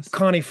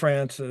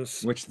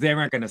Francis, which they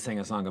weren't going to sing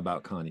a song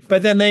about Connie Francis.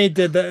 But then they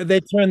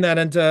turned that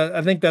into,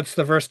 I think that's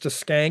the verse to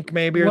Skank,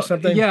 maybe, or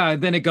something. Yeah,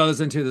 then it goes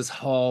into this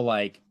whole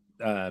like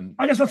I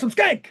just want some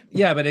Skank.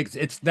 Yeah, but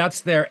it's that's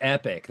their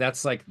epic.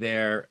 That's like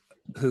their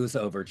Who's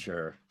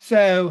overture.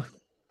 So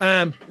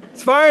as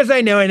far as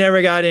I know, I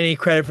never got any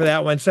credit for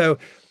that one. So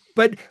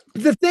but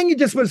the thing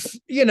just was,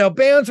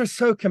 bands are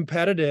so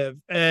competitive,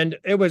 and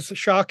it was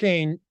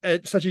shocking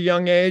at such a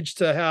young age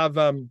to have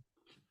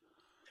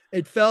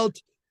it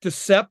felt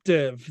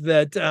deceptive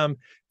that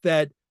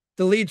that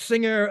the lead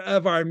singer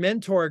of our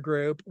mentor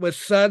group was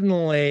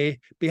suddenly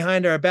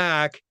behind our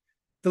back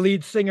the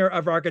lead singer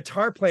of our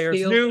guitar player's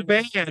new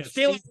band,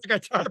 stealing the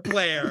guitar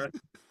player.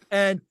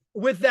 And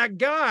with that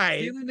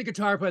guy, stealing the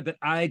guitar player that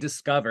I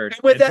discovered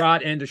and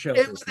brought into show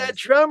business. With that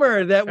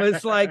drummer that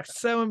was like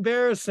so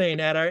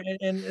embarrassing at our,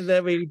 and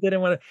that we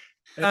didn't want to.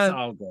 It's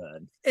all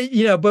good,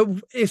 but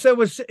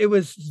so it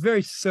was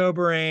very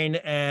sobering,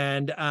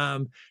 and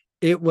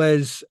it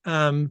was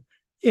and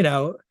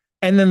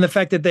then the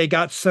fact that they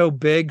got so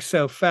big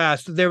so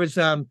fast. There was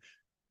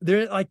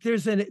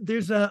there's an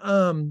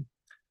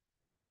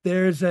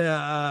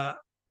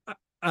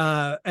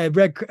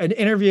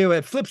interview,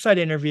 a Flipside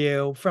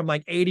interview from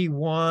like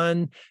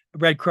 81,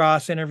 Redd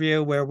Kross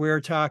interview, where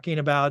we're talking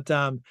about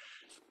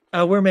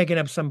we're making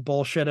up some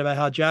bullshit about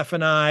how Jeff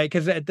and I,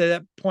 because at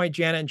that point,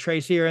 Janet and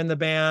Tracy are in the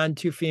band,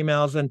 2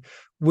 females, and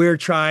we're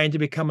trying to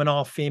become an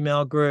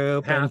all-female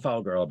group, half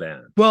all-girl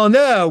band. Well,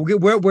 no,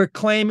 we're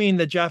claiming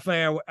that Jeff and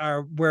I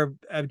are we're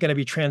going to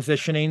be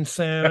transitioning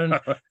soon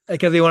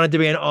because we wanted to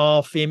be an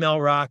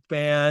all-female rock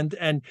band,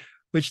 and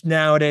which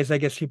nowadays I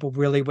guess people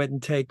really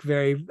wouldn't take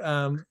very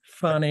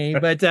funny,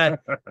 but Jeff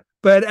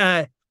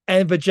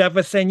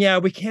was saying, yeah,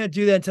 we can't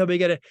do that until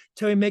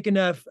we make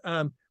enough.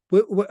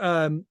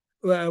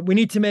 We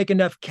need to make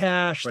enough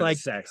cash, for like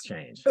sex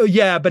change. Oh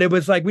yeah, but it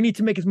was like we need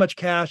to make as much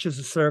cash as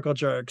the Circle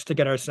Jerks to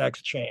get our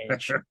sex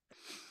change.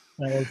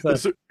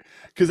 Because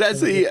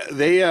that's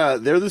they're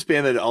this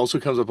band that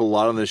also comes up a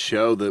lot on this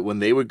show. That when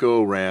they would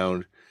go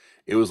around,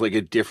 it was like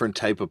a different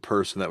type of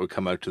person that would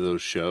come out to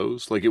those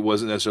shows. Like it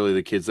wasn't necessarily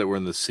the kids that were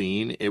in the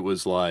scene. It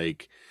was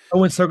like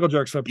when Circle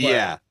Jerks would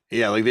play.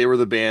 Yeah, like they were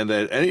the band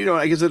that, and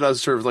I guess it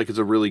does serve like it's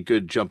a really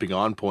good jumping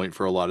on point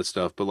for a lot of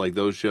stuff. But like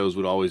those shows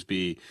would always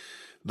be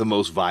the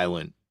most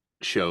violent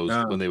shows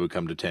when they would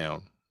come to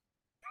town.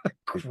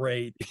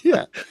 Great.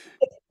 Yeah.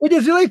 It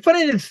is really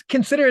funny to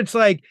consider. It's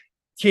like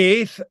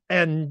Keith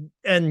and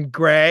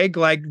Greg,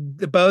 like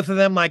both of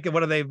them, like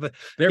what are they?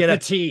 They're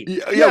petite.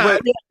 Yeah,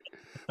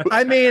 but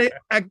I mean,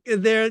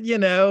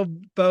 they're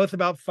both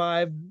about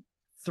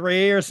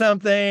 5'3" or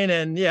something,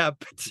 and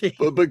petite.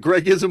 But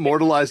Greg is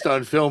immortalized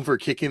on film for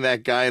kicking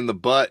that guy in the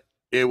butt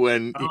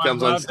when he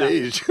comes on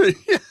stage.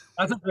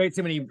 That's a great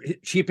scene when he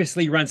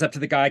sheepishly runs up to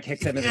the guy,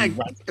 kicks him, and he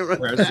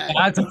runs.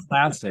 That's a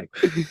classic.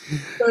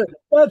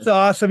 That's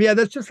awesome. Yeah,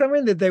 that's just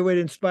something that they would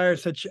inspire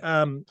such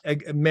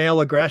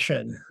male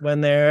aggression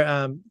when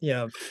they're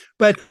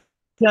But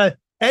at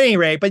any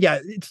rate,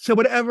 so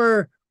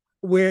whatever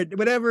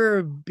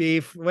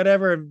beef,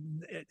 whatever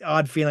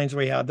odd feelings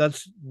we have,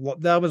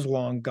 that was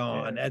long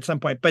gone at some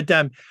point. But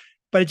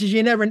it's just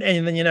you never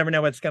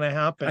know what's going to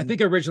happen. I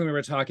think originally we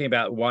were talking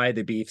about why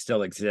the beef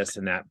still exists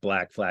in that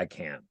Black Flag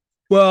camp.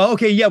 Well,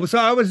 okay, yeah. So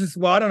I was just,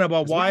 I don't know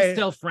about why. We're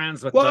still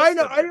friends with. Well, I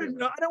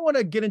don't want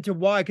to get into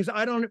why because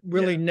I don't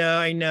really know.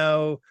 I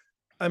know,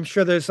 I'm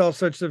sure there's all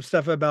sorts of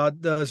stuff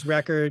about those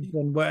records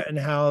and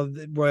how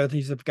the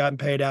royalties have gotten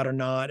paid out or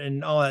not,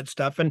 and all that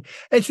stuff. And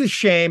it's a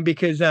shame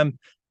because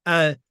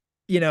it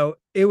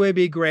would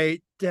be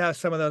great to have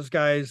some of those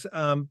guys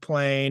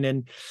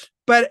playing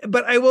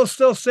but I will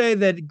still say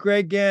that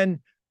Greg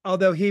Ginn,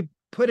 although he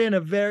put in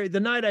the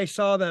night I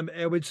saw them,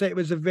 I would say it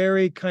was a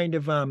very kind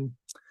of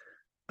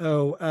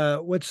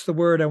what's the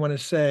word I want to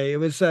say? It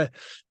was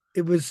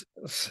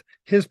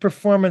his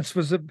performance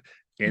was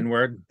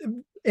inward.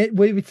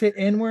 We would say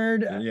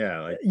inward.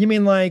 Yeah. You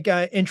mean like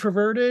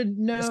introverted?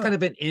 No, it's kind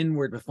of an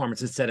inward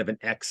performance instead of an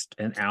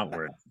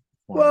outward.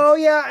 Well,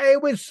 yeah,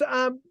 it was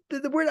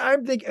the word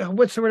I'm thinking.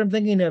 What's the word I'm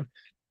thinking of?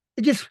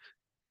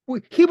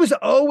 He was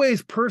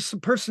always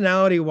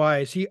personality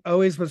wise. He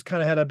always was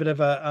kind of had a bit of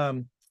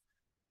a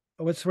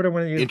what's the word I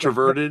want to use?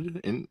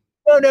 Introverted.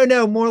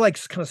 No, more like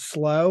kind of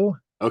slow.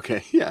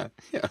 Okay, yeah.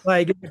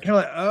 Like kind of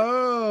like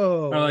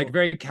or like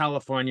very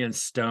Californian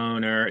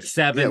stoner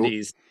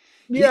 70s.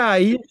 Yeah,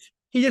 he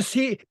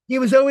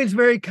was always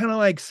very kind of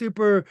like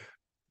super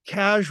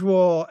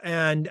casual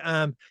and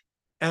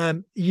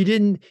he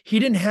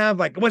didn't have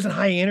like, it wasn't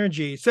high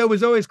energy. So it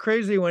was always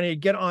crazy when he'd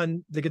get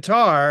on the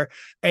guitar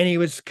and he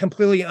was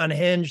completely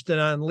unhinged and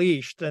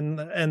unleashed and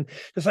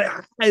it's like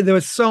there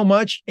was so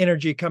much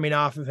energy coming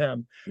off of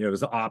him. Yeah, it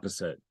was the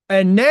opposite.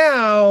 And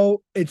now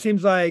it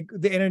seems like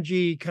the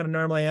energy kind of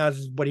normally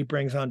has what he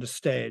brings onto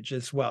stage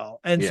as well.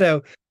 And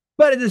so,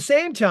 but at the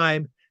same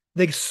time,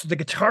 the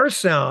guitar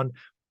sound,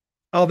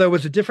 although it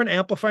was a different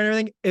amplifier and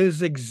everything, it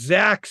was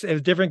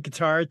a different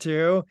guitar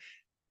too.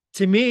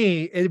 To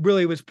me, it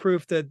really was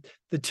proof that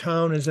the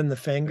tone is in the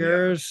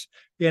fingers,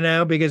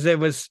 because it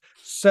was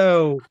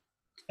so.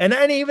 And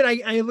even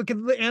I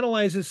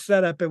analyze his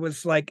setup, it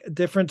was like a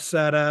different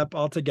setup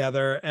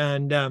altogether,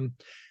 and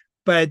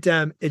but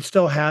it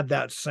still had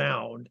that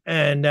sound,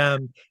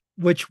 and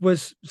which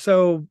was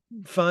so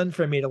fun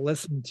for me to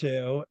listen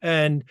to,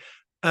 and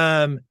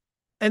then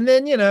and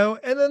then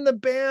the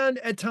band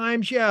at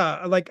times,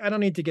 like I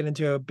don't need to get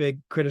into a big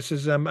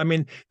criticism. I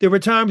mean, there were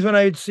times when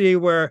I would see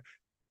where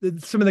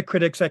some of the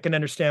critics, I can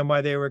understand why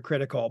they were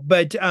critical,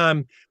 but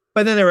then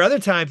there were other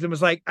times it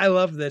was like, I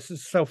love this.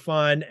 It's so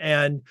fun.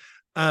 And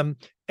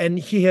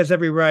he has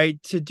every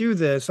right to do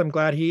this. I'm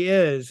glad he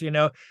is,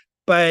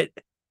 but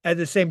at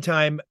the same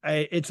time,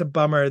 it's a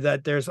bummer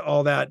that there's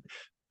all that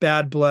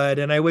bad blood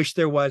and I wish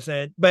there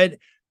wasn't. But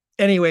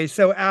anyway,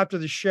 so after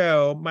the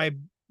show,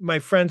 my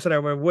friends that I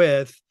were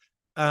with,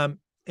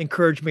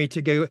 encouraged me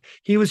to go.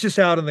 He was just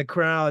out in the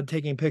crowd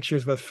taking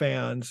pictures with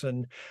fans.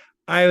 And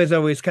I was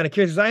always kind of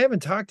curious. I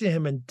haven't talked to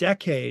him in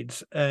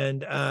decades,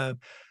 and I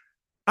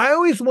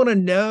always want to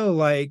know,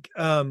 like,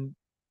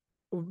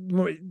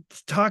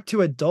 talk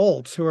to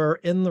adults who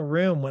are in the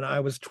room when I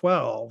was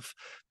 12,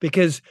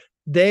 because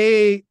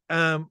they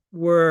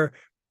were.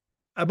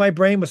 My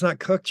brain was not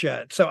cooked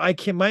yet, so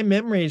my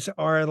memories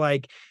are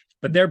like.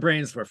 But their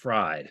brains were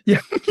fried. Yeah.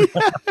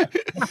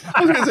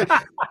 I was gonna say.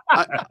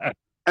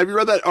 Have you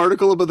read that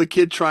article about the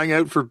kid trying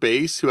out for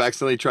bass who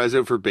accidentally tries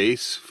out for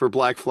bass for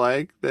Black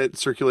Flag that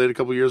circulated a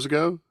couple years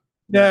ago?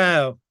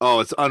 No. Oh,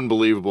 it's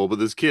unbelievable. But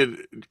this kid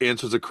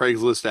answers a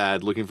Craigslist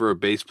ad looking for a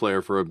bass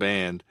player for a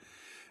band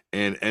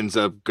and ends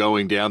up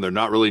going down there,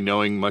 not really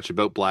knowing much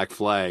about Black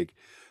Flag,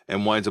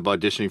 and winds up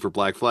auditioning for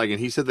Black Flag.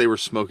 And he said they were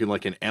smoking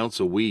like an ounce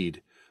of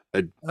weed.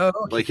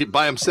 Like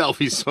by himself,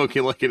 he's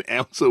smoking like an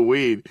ounce of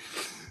weed.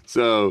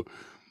 So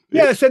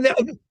yeah, so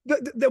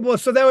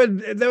so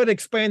that would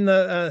explain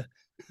the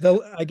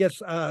I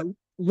guess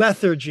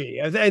lethargy.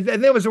 And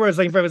that was the word I was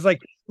looking for. It was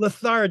like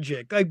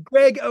lethargic. Like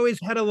Greg always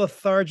had a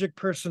lethargic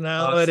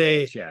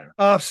personality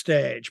off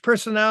stage.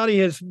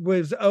 Personality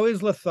was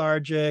always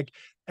lethargic,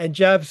 and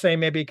Jeff saying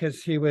maybe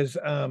because he was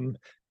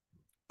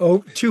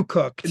too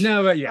cooked.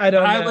 No, but yeah,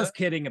 I was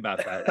kidding about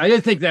that. I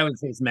didn't think that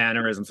was his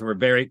mannerisms were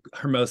very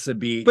Hermosa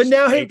Beach. But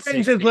now he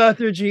brings his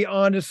lethargy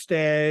onto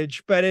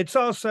stage. But it's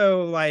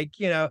also like,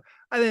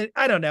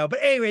 I don't know. But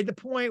anyway, the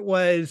point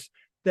was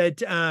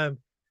that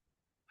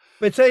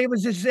but so it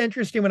was just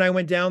interesting when I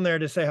went down there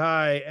to say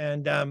hi,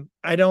 and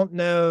I don't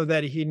know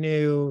that he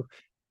knew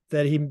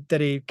that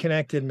he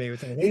connected me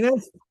with anything.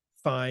 That's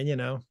fine,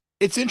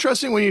 It's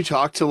interesting when you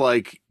talk to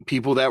like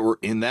people that were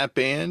in that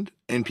band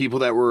and people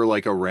that were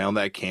like around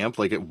that camp,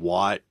 like at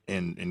Watt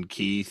and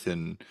Keith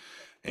and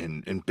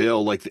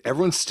Bill, like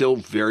everyone's still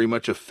very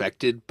much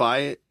affected by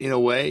it in a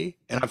way.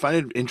 And I find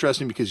it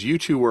interesting because you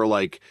two were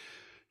like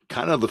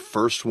kind of the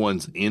first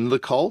ones in the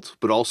cult,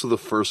 but also the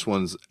first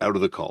ones out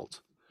of the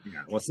cult.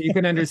 Yeah, well, so you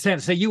can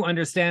understand. So you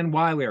understand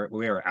why we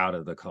were out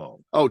of the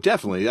cult. Oh,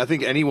 definitely. I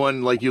think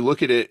anyone, like, you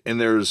look at it and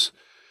there's,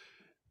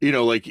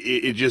 like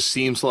it just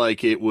seems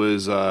like it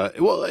was,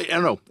 well, I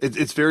don't know.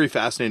 It's very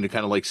fascinating to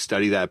kind of like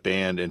study that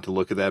band and to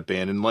look at that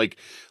band. And like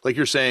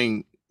you're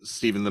saying,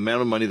 Steven, the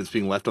amount of money that's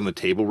being left on the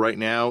table right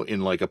now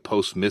in like a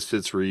post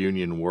Misfits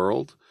reunion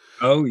world.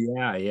 Oh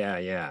yeah.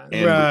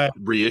 And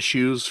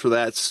reissues for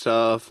that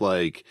stuff.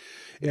 Like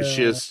it's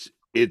just,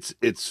 it's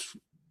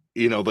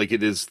like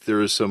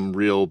there is some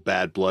real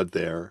bad blood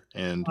there.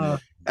 And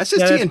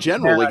SST in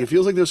general, like it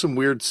feels like there's some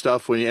weird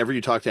stuff whenever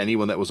you talk to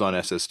anyone that was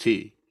on SST.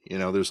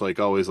 There's like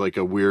always like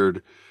a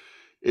weird,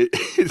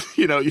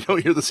 you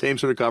don't hear the same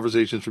sort of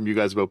conversations from you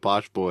guys about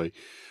Posh Boy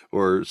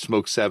or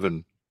Smoke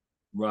 7.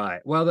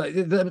 Right. Well,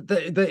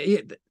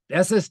 the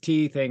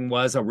SST thing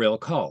was a real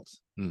cult.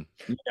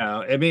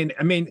 I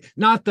mean,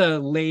 not the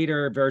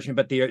later version,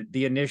 but the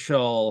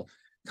initial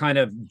kind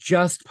of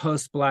just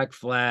post Black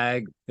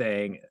Flag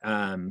thing.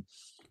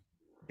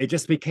 It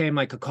just became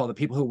like a cult. The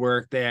people who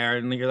worked there,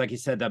 and you're like you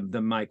said,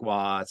 the Mike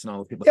Watts and all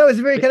the people. Yeah, it was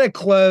a very kind of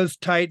closed,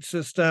 tight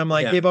system.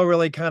 Like people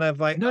really kind of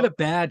like not a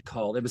bad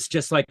cult. It was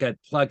just like a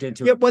plugged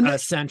into a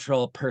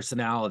central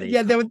personality.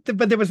 Yeah,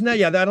 but there was no.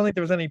 Yeah, I don't think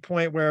there was any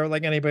point where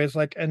like anybody's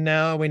like, and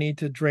now we need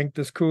to drink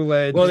this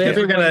Kool-Aid. Well,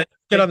 they're gonna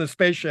get on the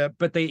spaceship.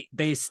 But they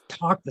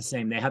talk the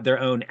same. They have their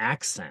own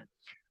accent.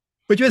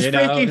 Which was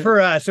freaky for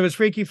us. It was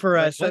freaky for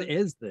us. What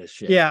is this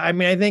shit? Yeah, I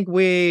mean, I think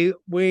we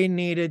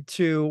needed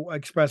to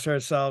express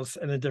ourselves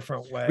in a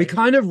different way. We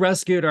kind of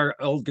rescued our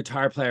old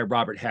guitar player,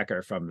 Robert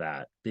Hecker, from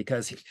that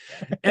because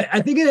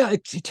I think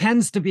it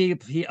tends to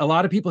be a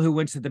lot of people who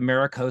went to the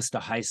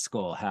Maricosta High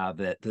School have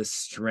this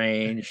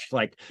strange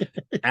like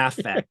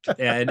affect.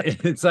 And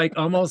it's like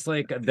almost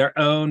like their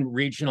own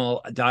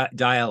regional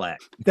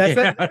dialect.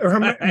 That's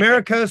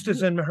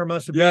Maricosta's in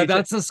Hermosa Beach. Yeah,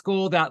 that's a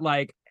school that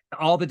like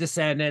all the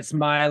Descendents,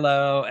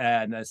 Milo,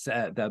 and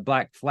the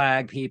Black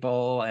Flag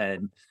people,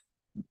 and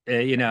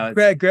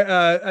Greg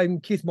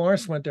and Keith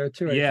Morris went there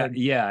too.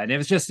 Yeah, and it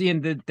was just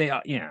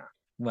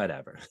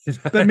whatever.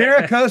 But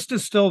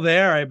Maricosta's still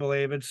there, I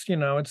believe. It's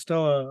it's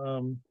still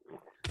a.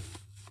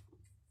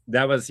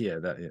 That was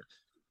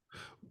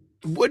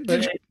What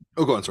did you?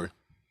 Oh, go on. Sorry.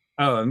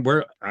 Oh, and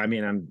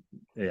I'm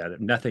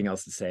nothing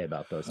else to say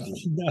about those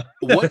people.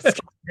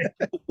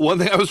 One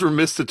thing I was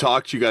remiss to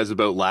talk to you guys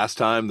about last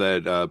time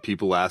that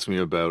people asked me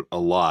about a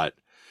lot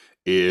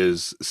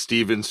is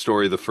Steven's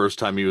story the first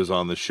time he was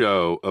on the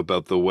show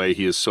about the way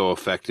he is so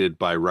affected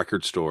by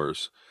record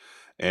stores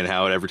and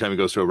how every time he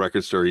goes to a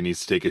record store, he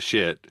needs to take a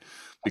shit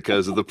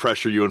because of the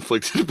pressure you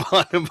inflicted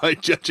upon him by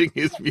judging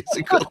his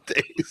musical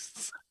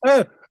tastes.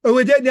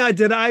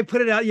 Did I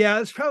put it out? Yeah,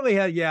 it's probably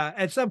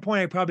at some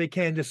point I probably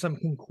came to some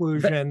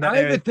conclusion.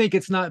 I would think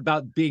it's not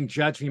about being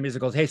judged for your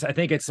musical taste. I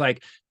think it's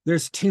like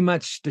there's too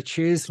much to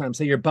choose from.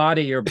 So your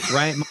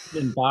brain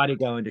and body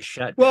going to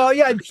shut. Well,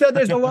 yeah. So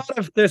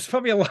there's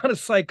probably a lot of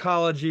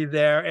psychology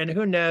there, and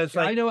who knows?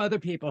 I know other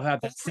people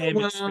have the same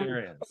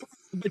experience.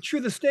 But true,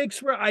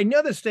 I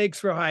know the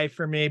stakes were high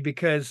for me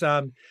because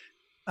of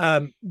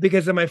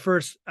my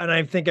first, and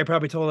I think I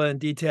probably told it in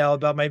detail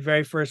about my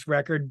very first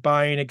record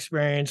buying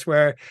experience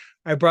where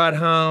I brought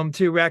home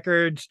 2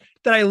 records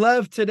that I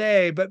love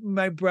today, but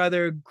my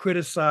brother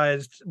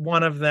criticized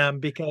one of them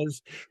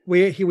because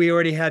we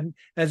already had,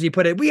 as he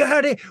put it, we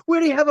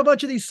already have a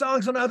bunch of these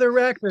songs on other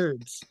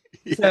records.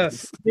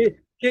 Yes.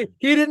 So He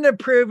didn't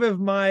approve of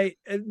my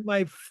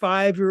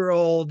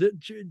 5-year-old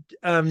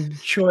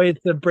choice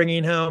of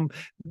bringing home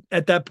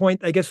at that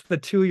point, I guess, the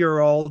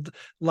 2-year-old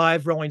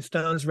live Rolling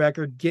Stones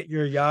record, "Get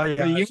Your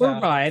Ya-Ya's You were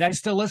Out." right. I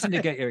still listen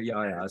to Get Your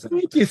Ya-Ya's.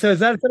 Thank you. So is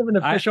that sort of an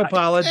official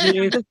apology?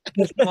 Yeah, 50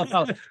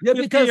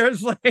 because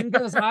years later.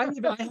 because I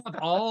have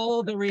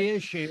all the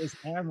reissues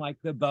and like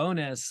the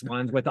bonus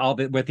ones with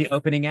the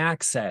opening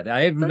act set.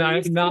 I have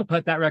not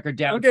put that record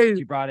down. Okay,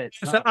 You brought it.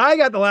 so I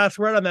got the last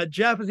word on that.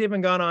 Jeff has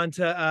even gone on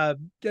to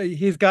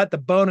he's got the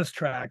bonus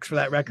tracks for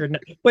that record.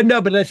 But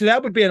no, but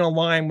that would be in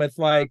line with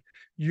like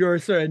your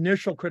sort of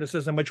initial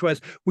criticism, which was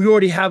we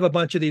already have a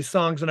bunch of these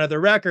songs on other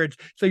records.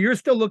 So you're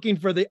still looking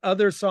for the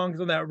other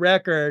songs on that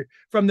record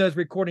from those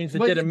recordings that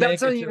didn't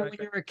make it. When you were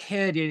a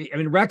kid, I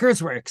mean,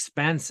 records were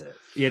expensive,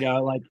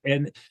 like,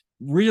 and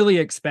really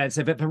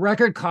expensive. If a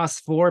record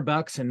costs $4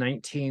 in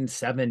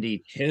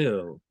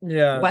 1972,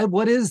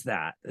 what is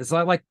that? Is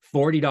that like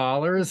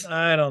 $40?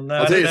 I don't know.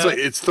 I'll tell you,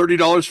 it's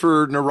 $30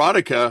 for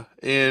Neurotica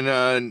in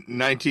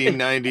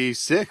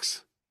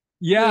 1996.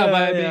 Yeah,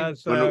 but I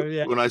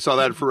mean, when I saw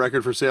that for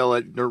record for sale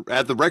at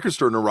the record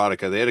store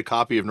Neurotica, they had a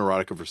copy of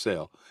Neurotica for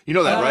sale. You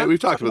know that, right? We've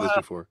talked about this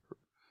before.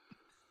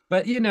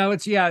 But it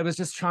was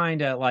just trying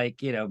to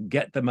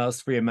get the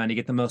most for your money,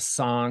 get the most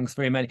songs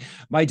for your money.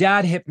 My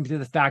dad hit me to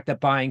the fact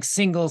that buying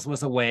singles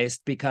was a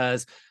waste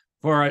because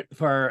for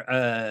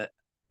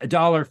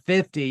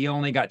 $1.50 you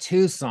only got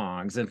 2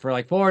 songs, and for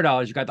like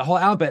 $4 you got the whole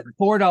album.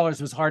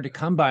 $4 was hard to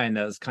come by in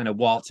those kind of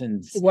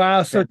Waltons.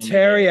 Wow, so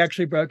Terry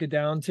actually broke it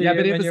down to you. Yeah,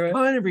 but it was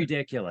kind of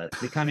ridiculous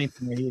becoming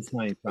from where he was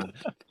coming from.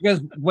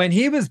 Because when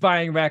he was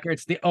buying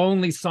records, the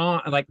only song,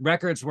 like,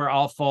 records were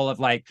all full of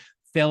like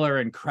filler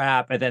and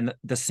crap, and then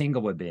the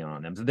single would be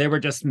on them. So they were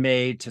just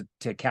made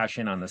to cash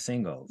in on the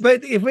singles.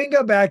 But if we can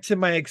go back to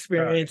my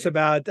experience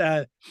about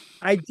that's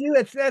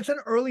an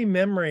early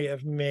memory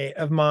of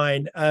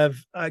mine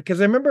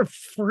because I remember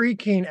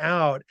freaking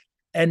out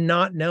and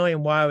not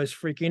knowing why I was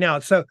freaking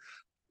out. So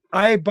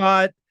my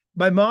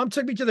mom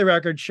took me to the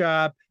record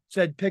shop,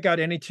 said pick out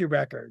any 2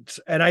 records,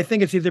 and I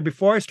think it's either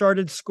before I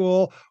started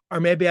school or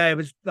maybe I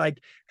was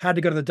like had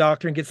to go to the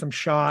doctor and get some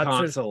shots.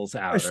 Tonsils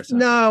out or something.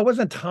 No, it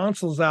wasn't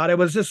tonsils out. It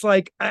was just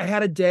like I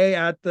had a day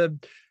at the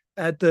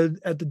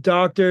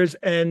doctor's,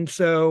 and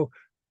so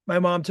my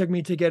mom took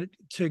me to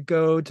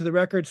go to the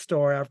record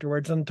store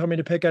afterwards and told me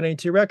to pick out any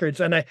 2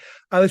 records, and I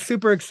was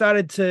super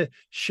excited to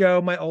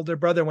show my older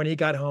brother when he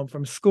got home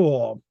from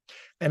school.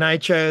 And I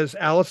chose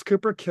Alice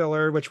Cooper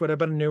Killer, which would have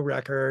been a new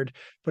record,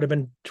 would have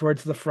been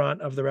towards the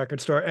front of the record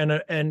store,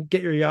 and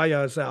Get Your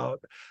Ya-Ya's Out.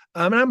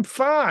 And I'm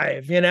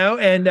 5,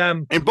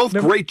 and both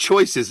great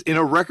choices in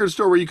a record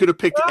store where you could have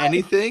picked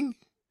anything.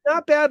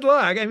 Not bad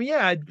luck. I mean,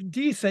 yeah,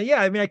 decent.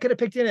 Yeah, I mean, I could have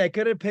picked any. I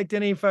could have picked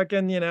any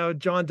fucking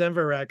John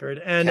Denver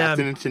record, and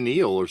Captain and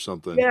Tennille or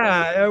something.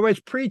 Yeah, it was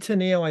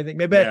pre-Tennille, I think.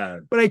 Maybe,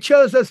 but I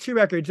chose those 2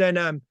 records,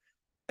 and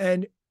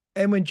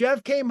when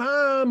Jeff came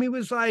home, he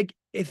was like,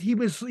 he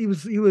was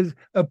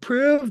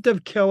approved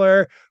of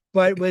Killer,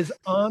 but was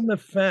on the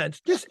fence.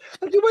 Just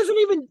like he wasn't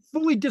even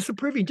fully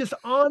disapproving, just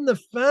on the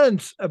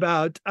fence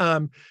about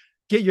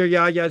Get Your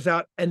Ya-Ya's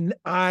Out, and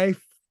I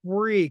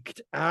freaked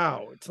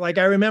out. Like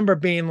I remember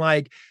being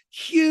like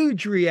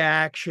huge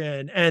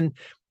reaction, and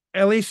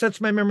at least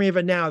that's my memory of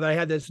it now, that I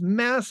had this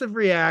massive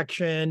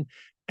reaction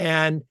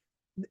and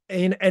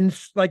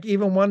like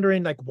even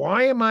wondering like,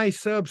 why am I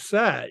so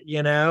upset,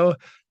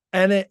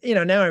 and it,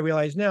 now I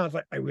realize now it's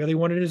like I really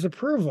wanted his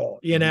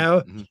approval,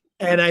 Mm-hmm.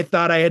 and I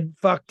thought I had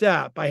fucked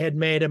up, I had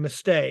made a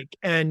mistake,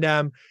 and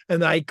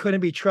I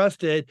couldn't be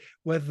trusted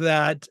with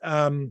that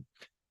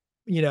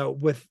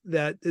with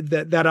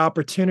that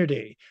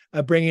opportunity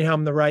of bringing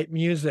home the right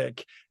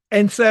music.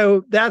 And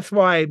so that's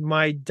why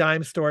my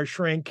dime store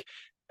shrink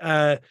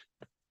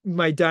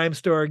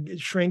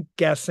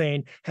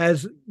guessing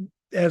has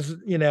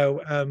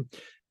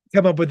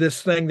come up with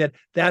this thing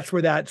that's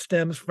where that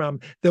stems from.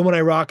 Then when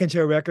I rock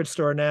into a record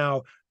store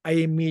now, I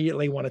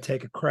immediately want to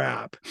take a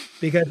crap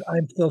because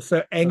I'm still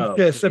so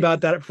anxious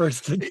about that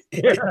first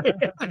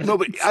experience. No,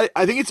 but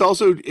I think it's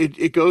also,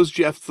 it goes,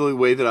 Jeff, the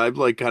way that I've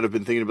like kind of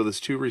been thinking about this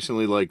too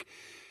recently. Like,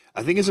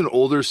 I think as an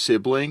older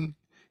sibling,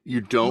 you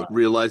don't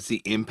realize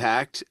the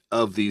impact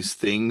of these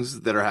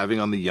things that are having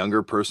on the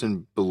younger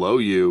person below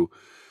you,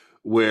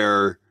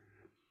 where,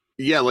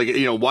 yeah, like,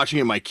 watching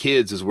it, my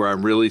kids is where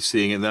I'm really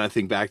seeing it. And then I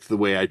think back to the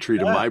way I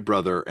treated my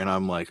brother, and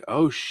I'm like,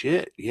 oh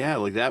shit. Yeah.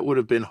 Like that would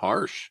have been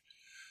harsh.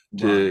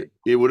 It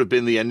would have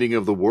been the ending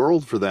of the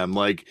world for them.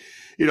 Like,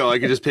 I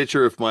could just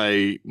picture if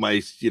my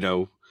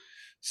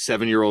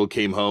 7-year-old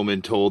came home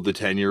and told the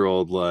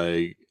 10-year-old,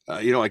 like,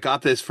 I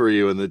got this for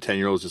you. And the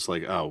 10-year-old's just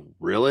like, oh,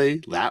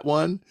 really? That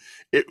one?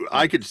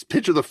 I could just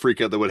picture the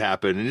freak out that would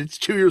happen. And it's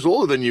 2 years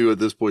older than you at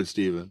this point,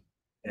 Steven.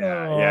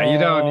 Yeah. You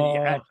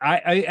don't,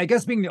 I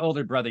guess being the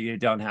older brother, you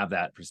don't have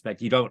that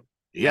perspective. You don't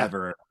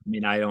ever, I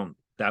mean,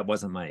 that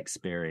wasn't my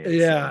experience.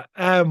 Yeah.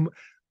 So.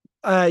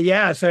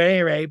 Yeah, so at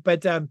any rate,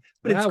 but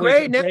it's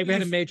great now. We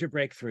had a major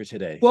breakthrough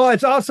today. Well,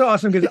 it's also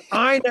awesome because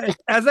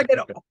as I get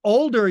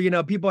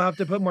older, people have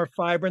to put more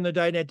fiber in their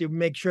diet. They have to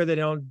make sure they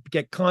don't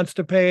get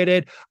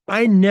constipated.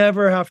 I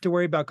never have to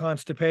worry about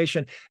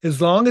constipation.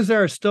 As long as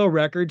there are still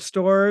record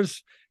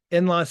stores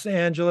in Los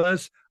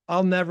Angeles,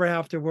 I'll never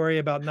have to worry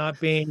about not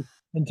being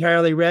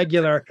entirely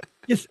regular.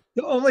 Just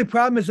the only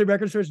problem is the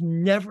record stores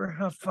never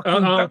have fucking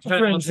I'll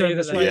tell you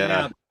this right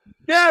now.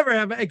 Never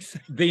have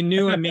the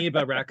new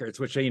Amoeba records,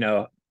 which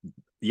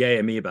yay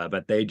Amoeba,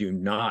 but they do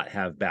not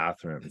have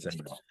bathrooms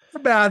anymore.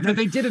 No,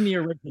 they did in the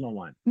original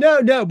one.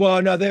 No,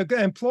 they're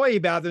employee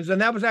bathrooms, and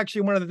that was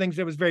actually one of the things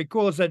that was very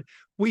cool. Is that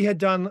we had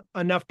done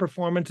enough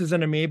performances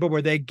in Amoeba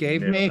where they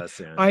gave me,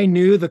 I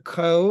knew the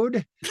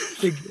code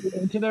to get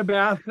into their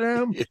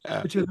bathroom,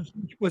 which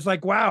was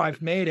like, wow,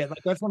 I've made it.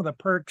 Like that's one of the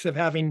perks of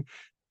having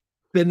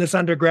been this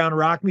underground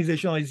rock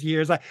musician all these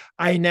years.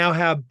 I now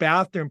have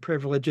bathroom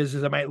privileges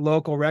at my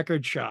local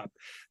record shop.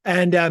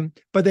 And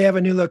but they have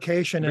a new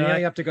location. And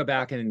you have to go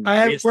back and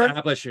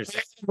establish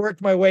yourself.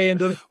 Worked my way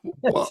into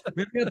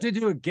we have to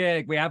do a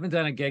gig. We haven't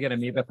done a gig at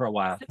Amoeba for a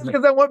while.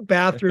 Because I want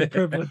bathroom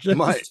privileges.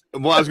 I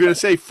was gonna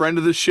say, friend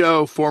of the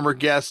show, former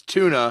guest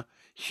Tuna,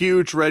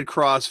 huge Redd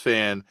Kross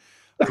fan.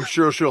 I'm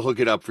sure she'll hook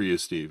it up for you,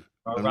 Steve.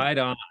 Right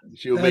on.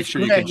 She'll make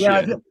sure you can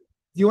shit.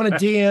 Do you want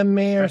to DM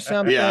me or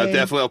something? Yeah,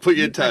 definitely. I'll put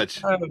you in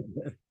touch.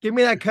 Give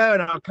me that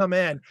code and I'll come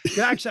in.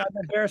 Actually,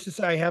 I'm embarrassed to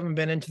say I haven't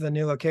been into the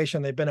new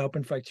location. They've been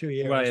open for like 2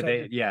 years. Right.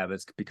 But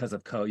it's because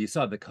of COVID. You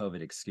saw the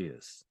COVID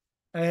excuse.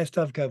 I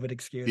still have COVID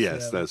excuse.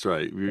 Yes, that's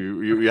right.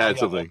 You had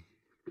something.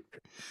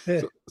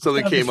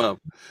 Something came up.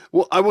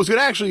 Well, I was going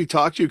to actually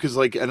talk to you because,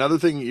 like, another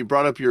thing, you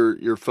brought up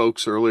your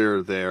folks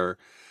earlier there.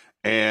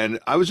 And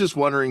I was just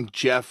wondering,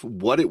 Jeff,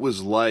 what it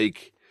was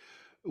like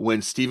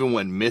when Steven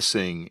went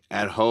missing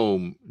at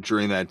home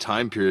during that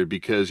time period,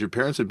 because your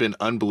parents had been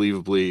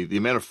unbelievably, the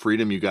amount of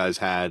freedom you guys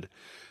had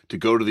to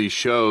go to these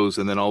shows,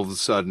 and then all of a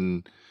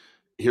sudden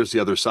here's the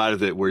other side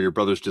of it where your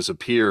brothers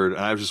disappeared.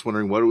 And I was just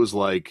wondering what it was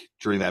like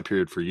during that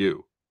period for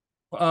you.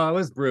 It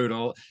was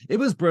brutal. It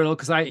was brutal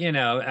because I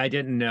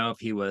didn't know if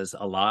he was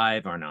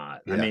alive or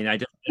not. Yeah. I mean,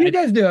 you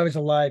guys knew I was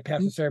alive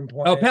past a certain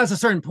point. Oh, past a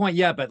certain point,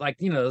 yeah. But like,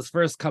 those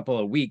first couple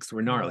of weeks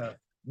were gnarly. Yeah.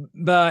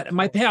 But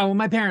my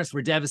parents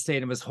were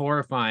devastated. It was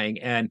horrifying.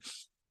 And,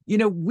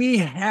 we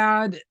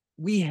had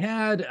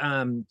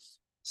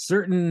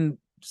certain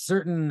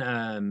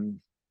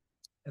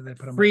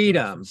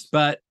freedoms,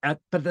 but at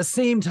the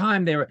same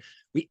time,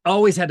 we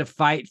always had to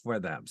fight for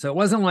them. So it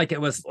wasn't like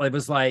it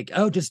was like,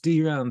 oh, just do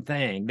your own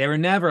thing. They were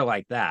never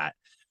like that.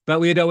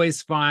 But we'd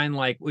always find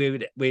like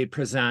we'd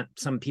present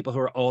some people who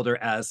are older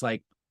as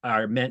like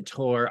our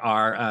mentor,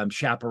 our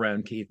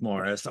chaperone Keith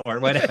Morris, or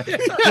whatever. They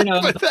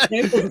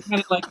would kind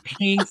of like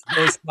paint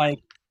this like,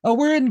 oh,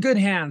 we're in good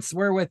hands.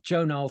 We're with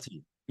Joe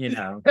Nolte,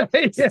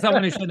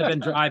 someone who shouldn't have been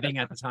driving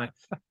at the time.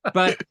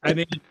 But I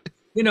mean,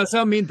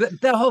 so I mean,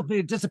 the whole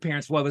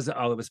disappearance it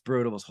was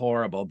brutal, it was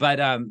horrible, but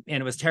and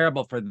it was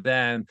terrible for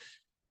them.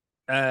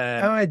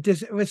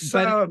 It was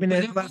so. I mean,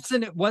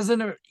 it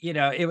wasn't.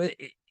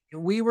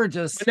 We were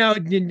just. No,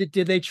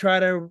 did they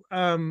try to?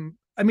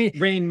 I mean,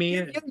 rein me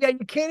in. Yeah,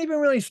 you can't even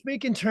really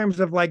speak in terms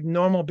of like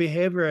normal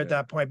behavior at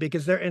that point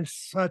because they're in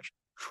such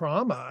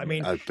trauma. I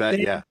mean, I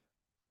bet,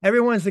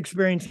 everyone's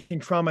experiencing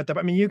trauma at that.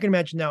 I mean, you can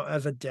imagine now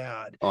as a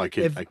dad. Oh, I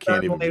can't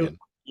even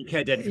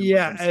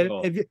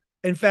begin.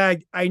 In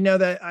fact, I know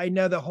that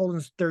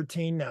Holden's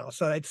 13 now,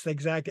 so it's the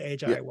exact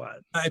age I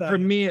was. So. For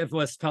me, it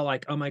felt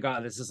like, oh my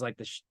god, this is like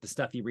the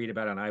stuff you read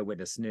about on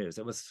Eyewitness News.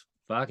 It was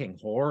fucking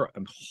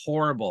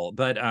horrible,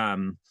 but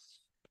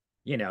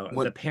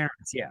the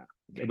parents, yeah.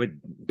 It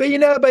would,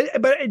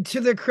 but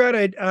to their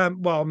credit,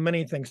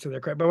 many things to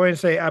their credit. But when I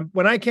say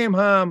when I came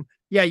home,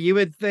 yeah, you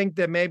would think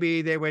that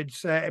maybe they would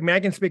say. I mean, I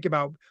can speak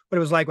about what it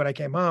was like when I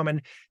came home,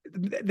 and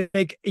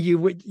you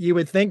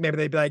would think maybe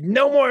they'd be like,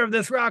 no more of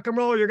this rock and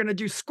roll. You're going to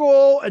do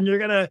school, and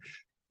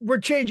we're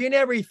changing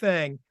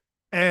everything,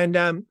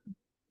 and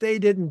they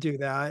didn't do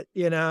that.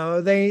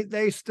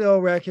 They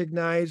still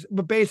recognize,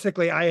 but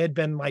basically I had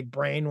been like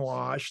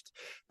brainwashed,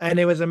 and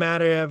it was a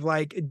matter of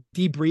like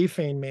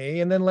debriefing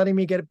me and then letting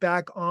me get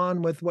back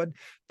on with what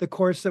the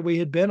course that we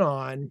had been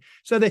on.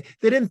 So they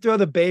didn't throw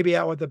the baby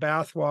out with the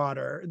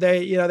bathwater.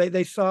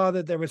 They saw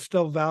that there was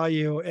still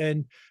value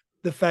in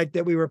the fact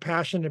that we were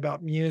passionate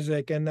about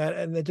music, and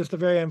that just a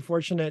very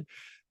unfortunate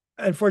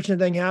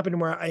thing happened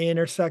where I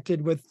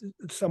intersected with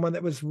someone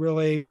that was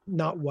really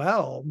not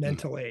well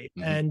mentally,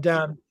 and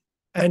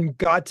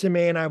got to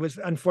me, and I was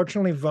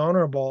unfortunately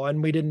vulnerable,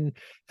 and we didn't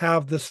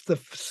have the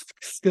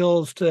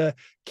skills to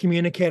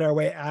communicate our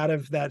way out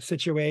of that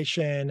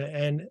situation.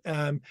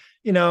 And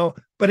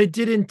but it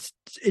didn't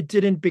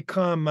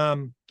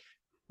become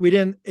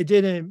it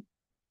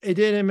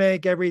didn't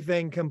make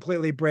everything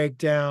completely break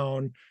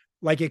down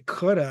like it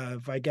could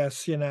have, I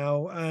guess.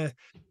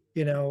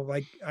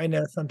 Like I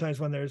know sometimes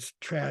when there's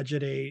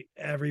tragedy,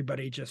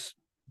 everybody just,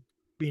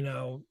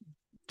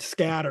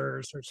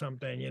 scatters or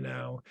something,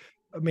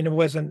 I mean, it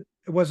wasn't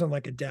wasn't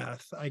like a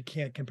death. I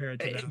can't compare it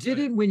to that.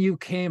 Didn't when you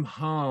came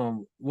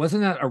home,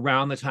 wasn't that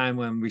around the time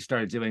when we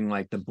started doing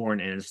like the Born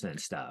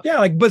Innocent stuff? Yeah,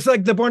 like was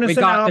like the Born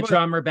Innocent album. We got the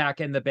drummer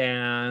back in the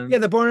band. Yeah,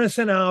 the Born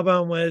Innocent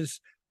album was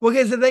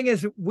because the thing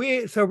is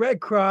Redd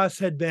Kross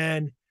had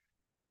been.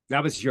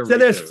 That was your. So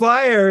there's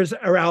flyers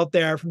are out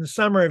there from the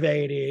summer of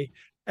 '80,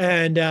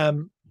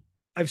 and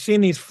I've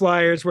seen these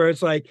flyers where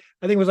it's like,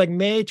 I think it was like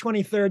May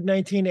 23rd,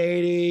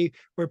 1980.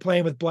 We're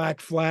playing with Black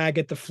Flag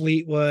at the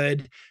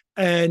Fleetwood.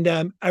 And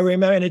I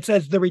remember, and it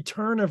says the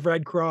return of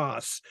Redd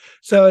Kross.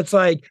 So it's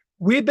like,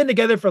 we've been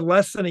together for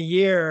less than a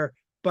year,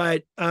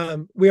 but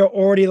we are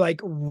already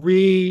like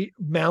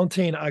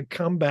remounting a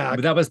comeback.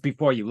 But that was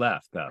before you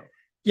left, though.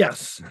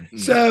 Yes.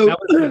 So,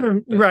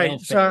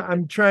 right. So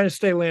I'm trying to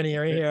stay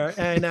linear here.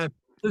 And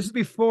this is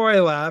before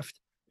I left.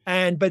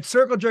 But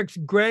Circle Jerks,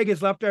 Greg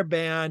has left our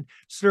band.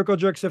 Circle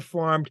Jerks have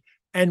formed,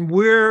 and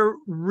we're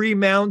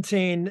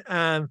remounting.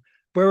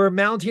 We're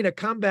mounting a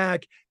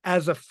comeback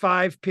as a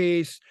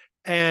 5-piece,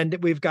 and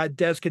we've got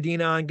Des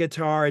Cadena on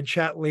guitar and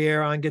Chet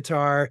Lear on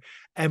guitar,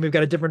 and we've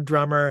got a different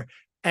drummer,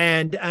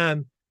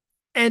 and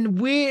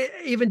we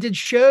even did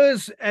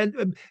shows,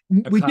 and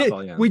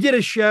we did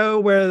a show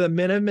where the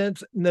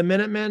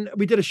Minutemen,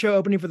 we did a show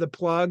opening for the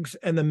Plugs,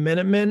 and the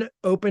Minutemen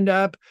opened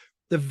up.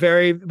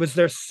 Was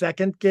their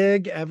second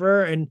gig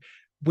ever, and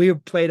we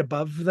played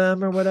above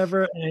them or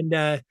whatever, and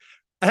that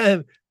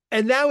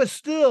was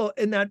still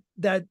in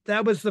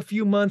that was the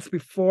few months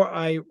before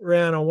I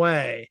ran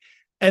away,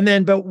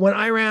 but when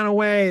I ran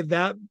away,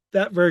 that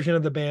version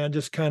of the band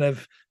just kind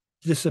of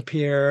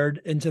disappeared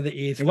into the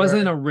ether. It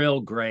wasn't a real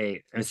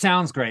great. It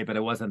sounds great, but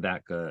it wasn't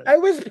that good. It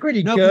was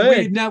pretty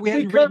good.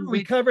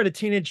 We covered a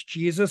Teenage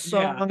Jesus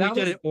song. Yeah, we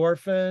did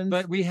Orphans,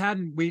 but we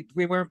hadn't. We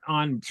weren't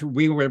on.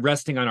 We were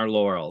resting on our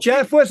laurels.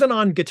 Jeff wasn't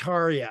on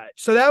guitar yet,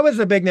 so that was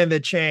a big thing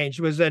that changed.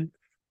 Was that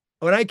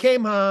when I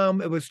came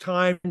home, it was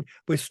time.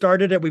 We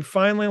started it. We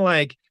finally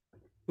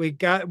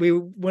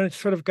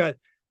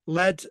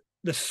let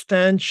the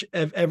stench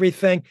of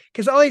everything,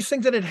 because all these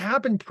things that had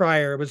happened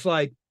prior was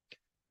like,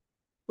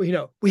 we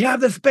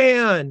have this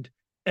band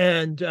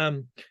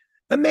and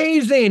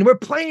amazing. We're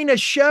playing a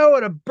show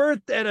at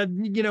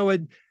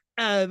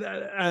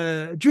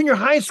a junior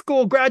high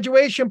school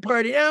graduation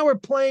party. Now we're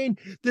playing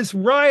this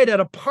riot at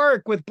a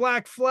park with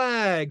Black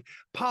Flag,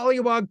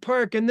 Pollywog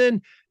Park, and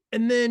then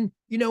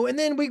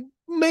we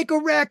make a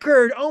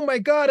record. Oh my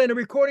God, in a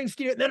recording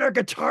studio. And then our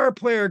guitar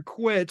player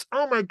quits.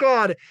 Oh my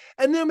God.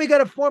 And then we got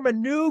to form a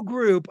new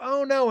group.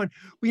 Oh no. And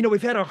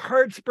we've had our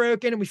hearts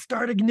broken and we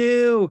started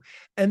new.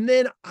 And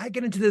then I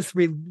get into this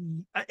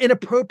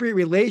inappropriate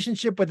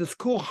relationship with this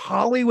cool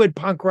Hollywood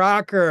punk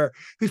rocker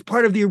who's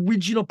part of the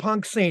original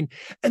punk scene.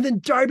 And then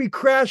Darby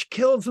Crash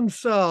kills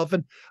himself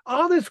and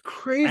all this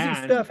crazy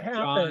stuff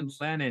happens.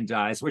 John Lennon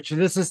dies, which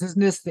isn't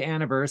this the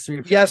anniversary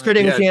of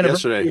yesterday was the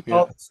anniversary. Yesterday,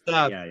 all this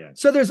stuff. Yeah.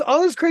 So there's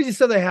all this crazy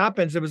stuff that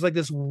happens. It was like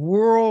this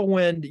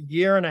whirlwind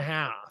year and a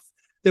half.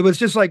 It was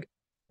just like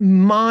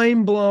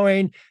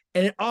mind-blowing,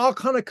 and it all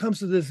kind of comes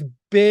to this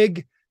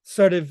big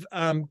sort of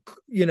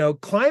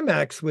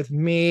climax with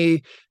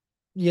me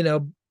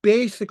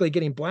basically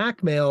getting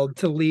blackmailed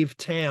to leave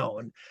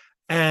town.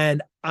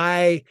 And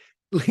I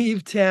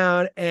leave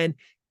town, and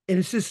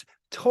it's just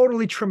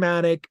totally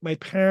traumatic.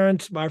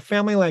 Our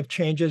family life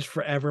changes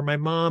forever. My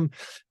mom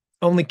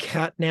only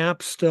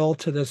catnaps still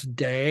to this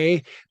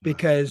day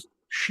because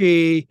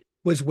she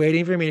was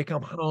waiting for me to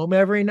come home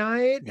every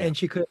night, and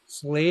she couldn't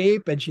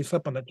sleep, and she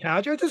slept on the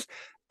couch. It was just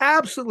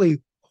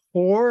absolutely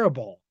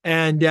horrible.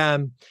 And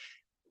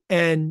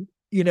so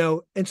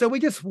we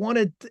just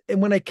wanted,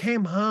 and when I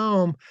came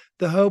home,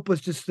 the hope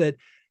was just that,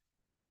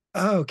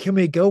 how do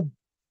we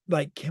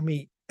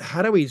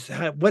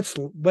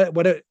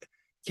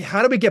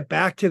get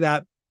back to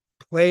that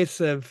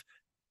place of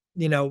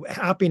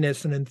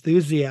happiness and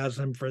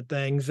enthusiasm for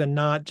things, and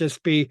not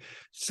just be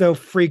so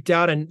freaked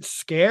out and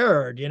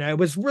scared. It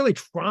was really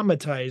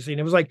traumatizing.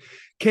 It was like,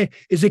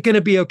 is it going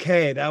to be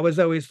okay? That was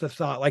always the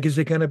thought. Like, is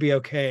it going to be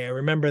okay? I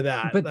remember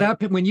that.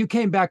 But when you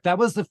came back, that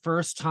was the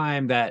first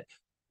time that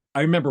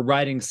I remember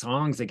writing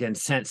songs again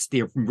since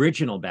the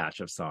original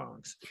batch of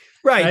songs.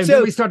 Right.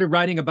 So we started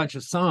writing a bunch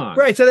of songs.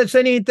 Right. So that's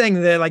the neat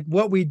thing, that like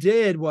what we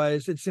did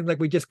was, it seemed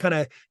like we just kind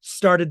of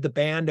started the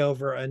band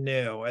over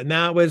anew. And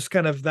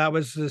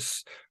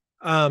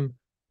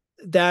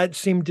that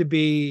seemed to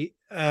be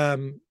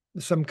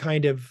some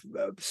kind of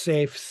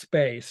safe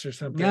space or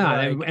something.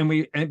 Yeah,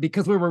 and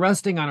because we were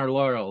resting on our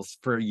laurels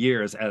for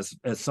years as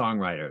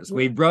songwriters,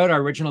 we wrote our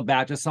original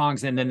batch of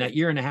songs, and then that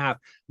year and a half,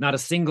 not a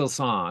single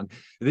song.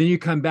 Then you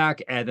come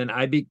back, and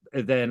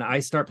then I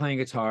start playing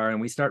guitar,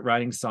 and we start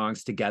writing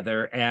songs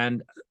together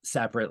and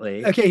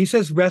separatally. Okay, he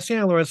says resting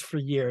on our laurels for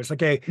years.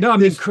 Okay, no, I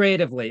mean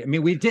creatively. I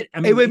mean, we did.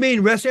 It would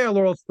mean resting on our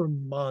laurels for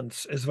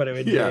months, is what it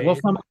would mean. Well,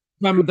 from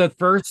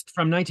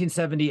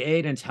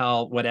 1978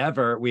 until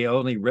whatever, we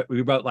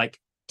wrote like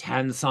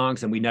 10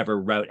 songs, and we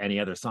never wrote any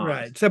other songs.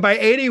 Right. So by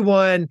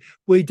 81,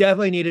 we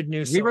definitely needed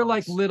new songs. We were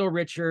like Little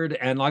Richard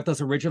and like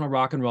those original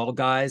rock and roll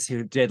guys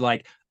who did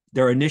like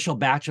their initial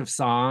batch of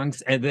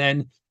songs, and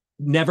then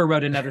never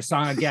wrote another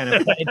song again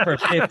and played for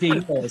 50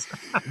 years.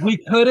 We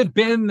could have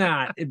been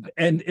that.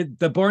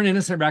 The Born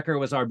Innocent record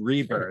was our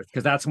rebirth,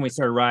 because that's when we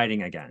started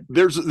writing again.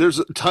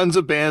 There's tons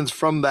of bands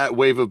from that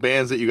wave of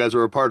bands that you guys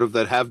were a part of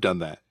that have done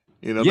that.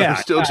 They're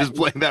still just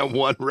playing that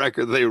one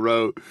record they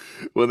wrote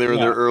when they were in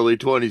their early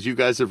 20s. You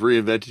guys have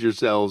reinvented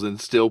yourselves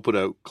and still put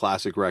out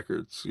classic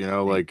records.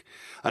 Like,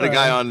 I had a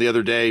guy on the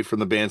other day from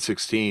the band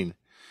 16,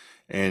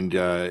 and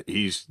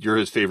you're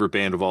his favorite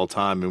band of all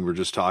time, and we're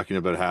just talking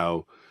about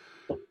how,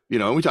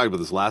 and we talked about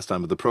this last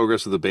time, but the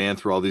progress of the band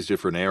through all these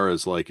different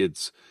eras, like you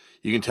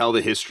can tell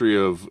the history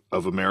of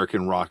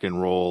American rock and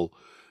roll,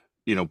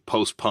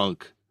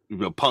 post-punk,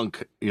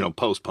 punk,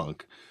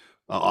 post-punk,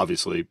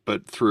 obviously,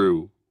 but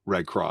through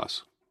Redd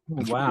Kross.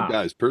 Wow.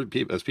 Guys,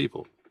 as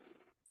people.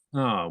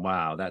 Oh,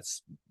 wow.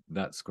 That's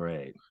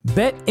great.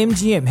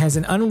 BetMGM has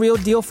an unreal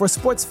deal for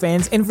sports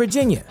fans in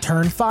Virginia.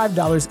 Turn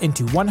 $5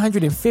 into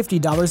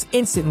 $150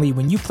 instantly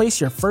when you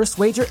place your first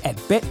wager at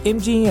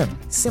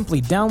BetMGM. Simply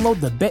download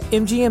the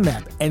BetMGM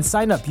app and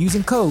sign up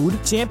using code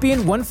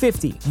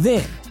Champion150.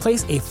 Then,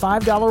 place a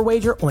 $5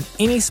 wager on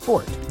any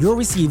sport. You'll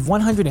receive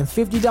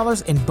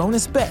 $150 in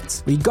bonus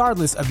bets,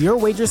 regardless of your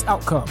wager's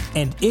outcome.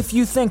 And if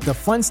you think the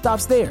fun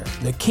stops there,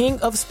 the king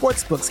of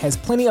sportsbooks has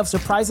plenty of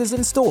surprises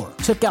in store.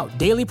 Check out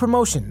daily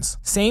promotions,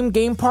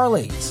 same-game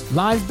parlays,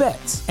 live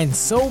bets, and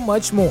so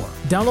much more.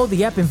 Download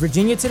the app in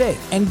Virginia today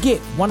and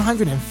get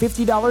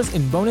 $150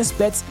 in bonus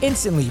bets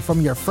instantly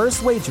from your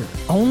first wager.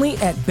 Only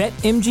at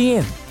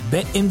BetMGM.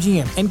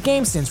 BetMGM and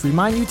GameSense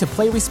remind you to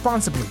play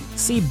responsibly.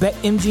 See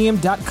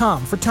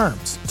BetMGM.com for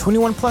terms.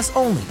 21 plus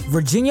only.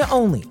 Virginia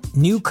only.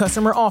 New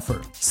customer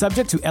offer.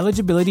 Subject to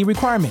eligibility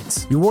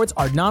requirements. Rewards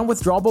are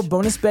non-withdrawable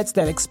bonus bets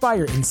that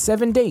expire in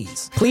 7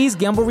 days. Please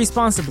gamble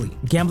responsibly.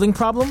 Gambling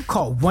problem?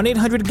 Call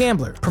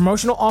 1-800-GAMBLER.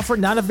 Promotional offer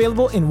not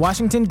available in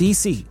Washington,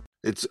 D.C.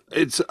 It's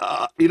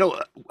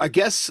I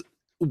guess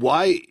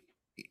why,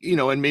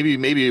 and maybe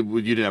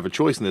you didn't have a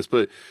choice in this,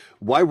 but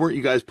why weren't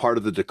you guys part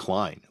of the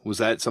decline? Was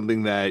that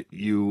something that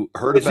you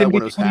heard about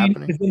when it was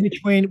happening? It was in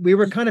between. We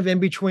were kind of in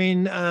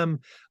between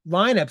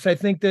lineups. I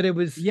think that it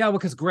was. Yeah,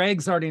 because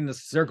Greg's already in the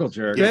Circle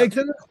Jerks. Greg's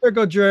in the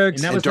Circle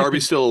Jerks. And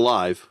Darby's still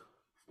alive.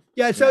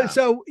 Yeah,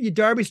 so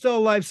Darby's still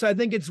alive. So I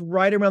think it's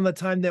right around the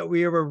time that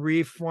we were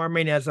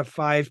reforming as a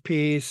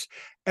 5-piece.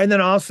 And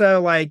then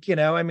also, we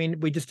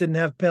just didn't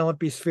have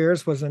Penelope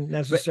Spheres, wasn't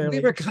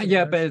necessarily. But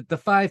the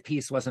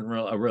 5-piece wasn't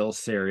a real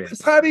serious. We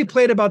probably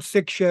played about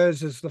 6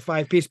 shows as the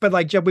 5-piece, but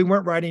we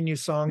weren't writing new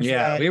songs.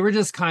 Yeah, we were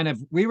just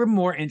we were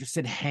more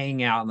interested in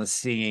hanging out in the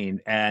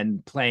scene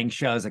and playing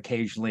shows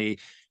occasionally.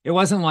 It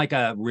wasn't like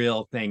a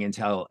real thing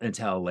until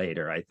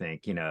later, I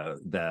think.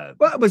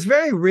 Well, it was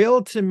very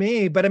real to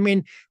me, but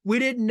we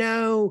didn't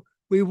know.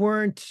 We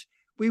weren't.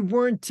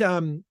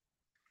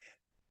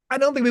 I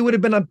don't think we would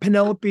have been on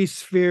Penelope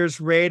Spheres'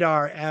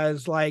 radar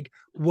as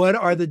what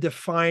are the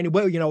defined,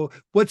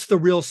 what's the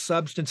real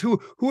substance?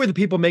 Who are the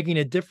people making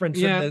a difference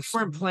in this?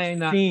 We weren't playing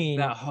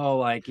that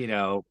whole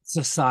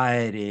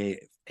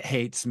society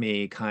hates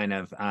me kind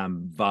of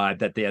vibe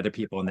that the other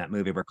people in that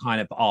movie were kind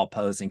of all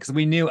posing, because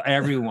we knew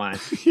everyone.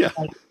 Yeah.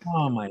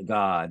 Oh my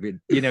God.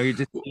 You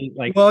just we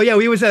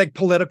was at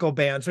political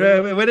bands.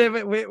 Jennifer,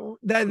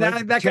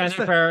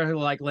 who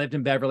lived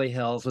in Beverly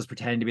Hills, was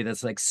pretending to be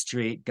this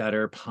street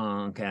gutter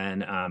punk,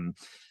 and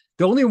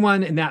the only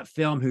one in that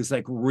film who's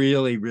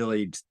really,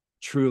 really,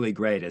 truly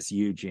great is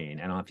Eugene.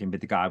 I don't know if you remember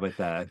the guy with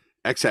the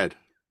X-Head.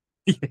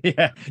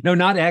 Yeah, no,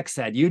 not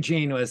X-Head.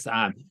 Eugene was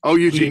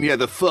Eugene,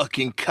 the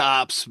fucking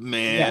cops,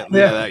 man.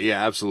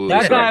 Yeah, absolutely.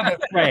 That guy was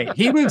great.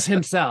 He was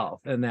himself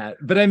in that.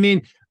 But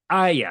we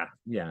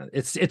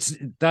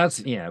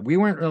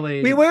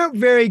weren't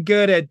very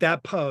good at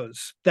that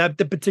pose,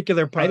 the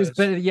particular pose.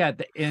 I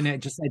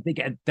think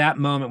at that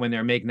moment when they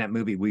were making that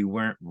movie, we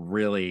weren't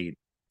really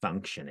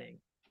functioning.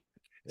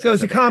 So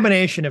it's a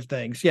combination of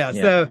things. Yeah.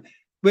 So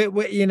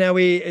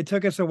it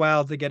took us a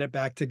while to get it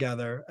back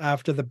together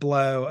after the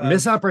blow.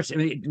 Missed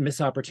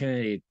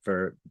opportunity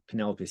for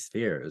Penelope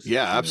Spheres.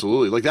 Yeah,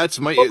 absolutely. That's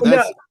my.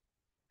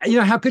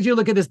 How could you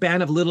look at this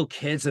band of little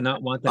kids and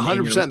not want them?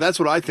 100%. That's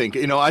what I think.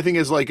 I think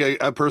as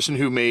a person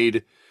who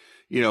made,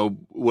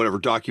 whatever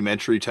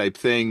documentary type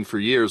thing for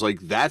years,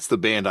 that's the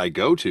band I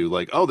go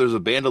to. There's a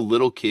band of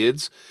little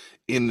kids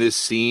in this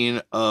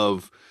scene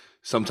of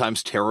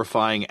sometimes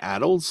terrifying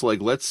adults.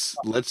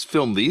 Let's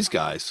film these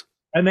guys.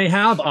 And they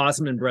have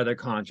Osmond Brother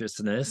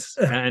consciousness,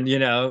 and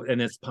in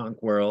this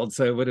punk world,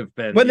 so it would have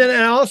been. But then,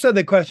 and also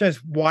the question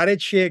is, why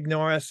did she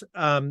ignore us?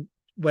 10,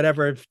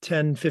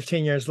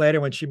 15 years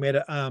later when she made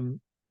a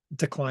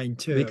Decline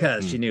too?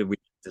 Because she knew we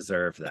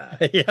deserved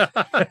that. Yeah,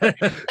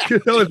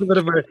 that was a bit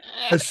of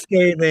a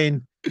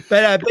scathing.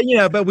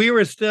 But we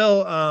were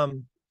still,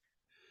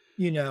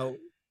 we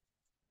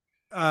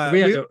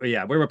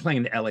were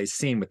playing the LA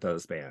scene with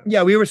those bands.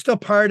 Yeah, we were still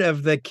part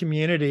of the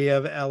community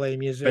of LA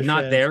musicians, but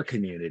not their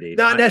community.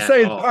 Not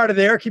necessarily part of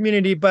their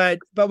community, but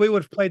we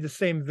would have played the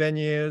same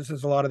venues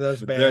as a lot of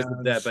those bands.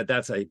 But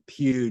that's a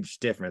huge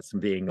difference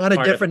from being not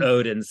part of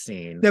Odin's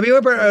scene. Yeah, we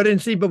were part of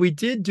Odin's scene, but we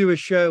did do a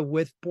show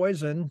with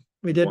Poison.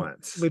 We did.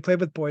 once. We played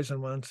with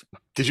Poison once.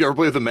 Did you ever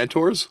play with the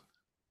Mentors?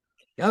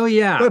 Oh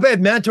yeah, We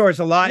played Mentors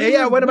a lot.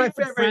 Yeah, one of my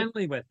favorite.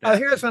 Friendly with them. Oh,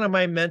 here's one of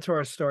my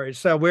mentor stories.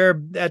 So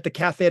we're at the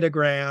Cafe de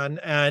Grand,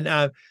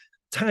 and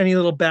tiny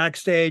little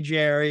backstage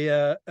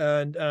area,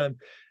 and it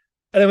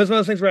was one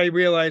of those things where I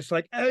realized,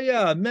 like, oh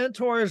yeah,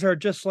 mentors are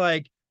just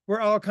like, we're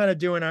all kind of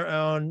doing our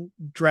own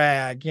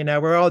drag,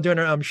 we're all doing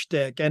our own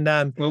shtick. And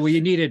well,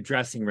 we needed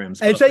dressing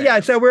rooms. and so yeah,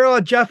 so we're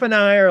all, Jeff and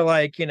I are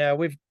like,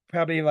 we've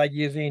probably like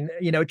using,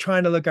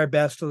 trying to look our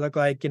best to look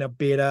like,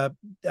 beat up,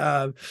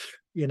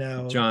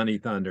 Johnny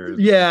Thunder.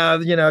 Yeah,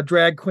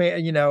 drag queen,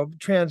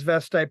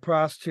 transvestite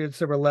prostitutes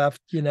that were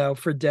left,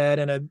 for dead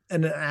in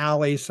an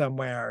alley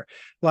somewhere,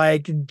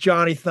 like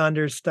Johnny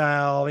Thunder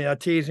style,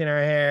 teasing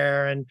her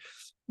hair and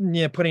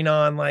putting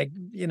on like,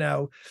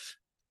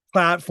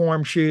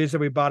 platform shoes that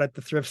we bought at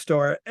the thrift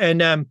store.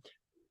 And then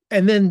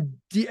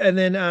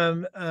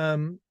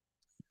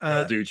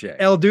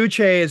El Duce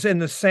is in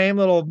the same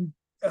little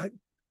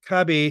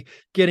cubby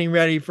getting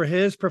ready for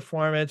his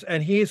performance,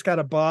 and he's got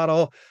a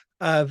bottle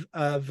of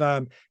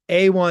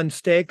A1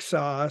 steak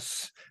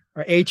sauce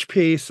or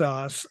HP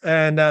sauce,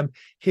 and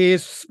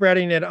he's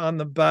spreading it on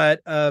the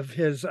butt of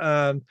his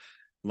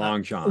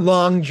Long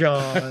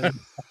John.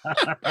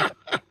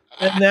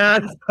 And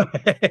that's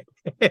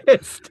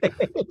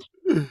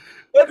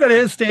what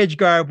his stage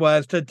garb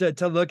was,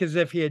 to look as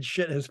if he had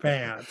shit his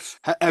pants.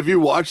 Have you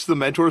watched the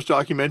Mentors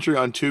documentary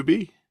on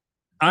Tubi?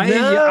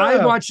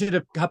 I watched it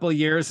a couple of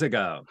years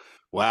ago.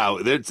 Wow,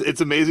 it's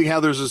amazing how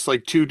there's just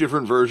like two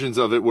different versions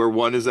of it, where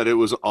one is that it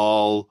was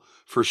all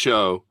for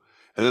show,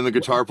 and then the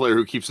guitar player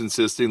who keeps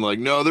insisting like,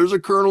 no, there's a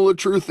kernel of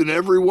truth in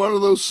every one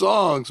of those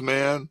songs,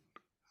 man.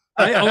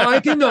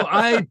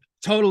 I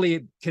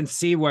totally can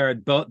see where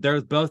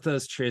both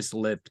those truths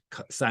lived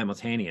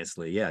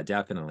simultaneously. Yeah,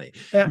 definitely.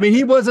 Yeah. I mean,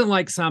 he wasn't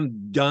like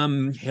some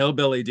dumb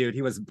hillbilly dude.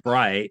 He was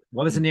bright.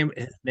 What was his name?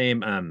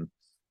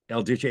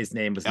 El Duce's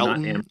name was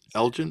Elton.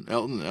 Was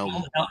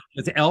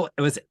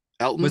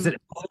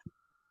it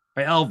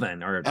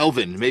Elvin or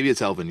Elvin? Maybe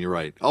it's Elvin. You're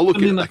right. I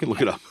can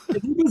look it up.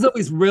 He was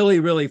always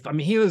really. I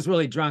mean, he was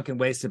really drunk and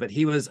wasted, but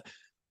he was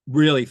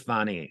really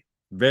funny.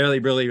 Really,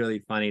 really, really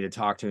funny to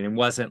talk to, and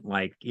wasn't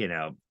like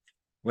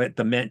with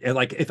the men.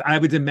 Like if I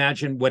would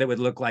imagine what it would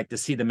look like to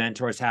see the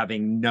Mentors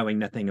knowing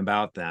nothing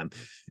about them,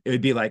 it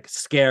would be like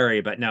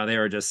scary. But no, they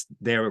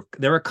were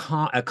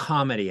a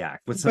comedy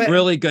act with some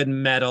really good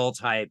metal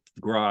type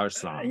garage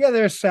songs. Yeah,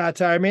 there's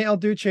satire. I mean, El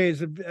Duce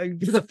is he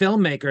was a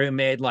filmmaker who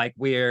made like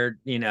weird,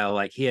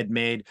 like he had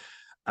made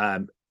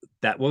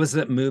what was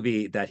the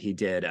movie that he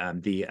did?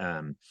 The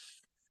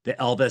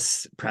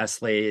Elvis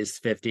Presley's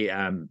 50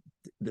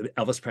 the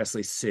Elvis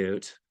Presley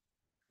suit.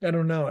 I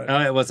don't know it.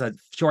 It was a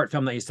short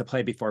film that used to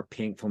play before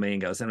Pink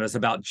Flamingos, and it was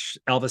about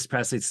Elvis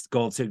Presley's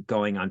gold suit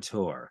going on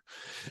tour,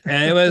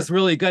 and it was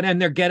really good.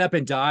 And their Get Up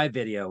and Die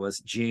video was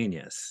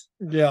genius.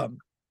 Yeah,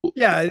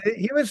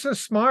 he was so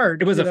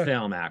smart. It was a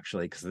film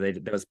actually, because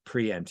that was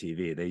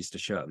pre-MTV. They used to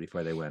show it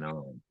before they went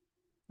on.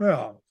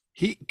 Well,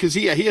 he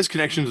has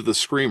connections with the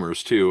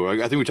Screamers too.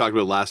 I think we talked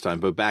about it last time,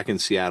 but back in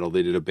Seattle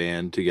they did a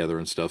band together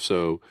and stuff.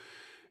 So,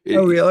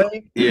 oh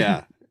really?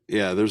 Yeah.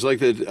 Yeah, there's like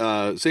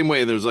the same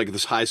way. There's like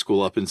this high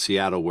school up in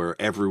Seattle where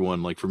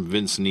everyone, like from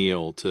Vince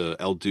Neil to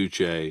El Duce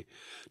to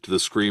the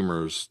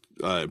Screamers,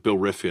 Bill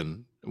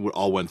Riffin,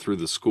 all went through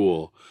the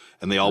school,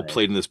 and they all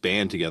played in this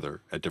band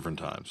together at different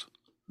times.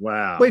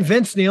 Wow! Wait,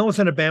 Vince Neil was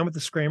in a band with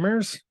the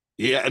Screamers?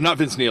 Yeah, not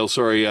Vince Neil.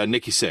 Sorry,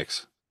 Nikki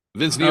Sixx.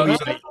 Vince Neil.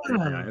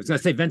 I was gonna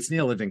say Vince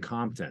Neil lived in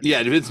Compton.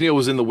 Yeah, Vince Neil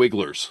was in the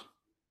Wigglers.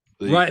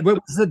 Right. What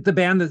was it? The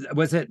band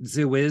was it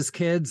The Whiz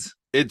Kids?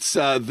 It's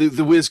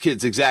the Whiz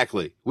Kids,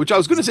 exactly. Which I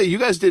was going to say, you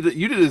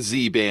did a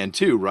Z band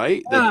too,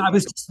 right? Yeah, I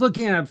was just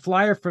looking at a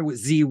flyer for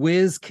Z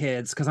Whiz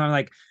Kids because I'm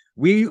like,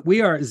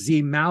 we are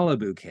Z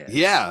Malibu Kids.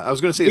 Yeah, I was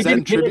going to say, is that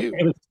in tribute?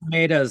 It was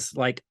made as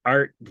like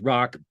art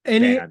rock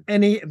band.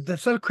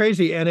 That's so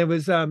crazy. And it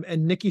was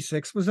and Nikki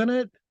Sixx was in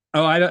it.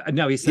 Oh, I don't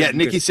know.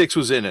 Nikki Sixx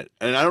was in it,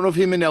 and I don't know if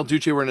him and El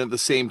Duce were in it at the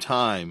same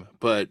time,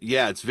 but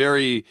yeah, it's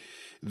very,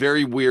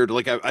 very weird.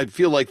 Like I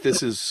feel like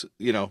this is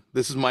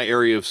my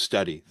area of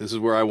study. This is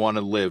where I want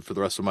to live for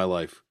the rest of my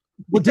life.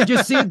 Well, did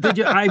you see?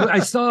 I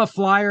saw a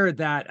flyer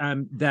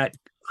that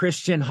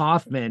Christian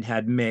Hoffman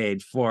had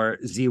made for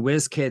Z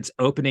Whiz Kids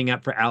opening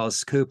up for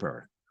Alice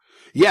Cooper.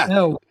 Yeah.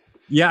 No.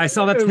 Yeah, I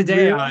saw that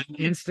today on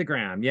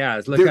Instagram.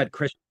 Yeah, look at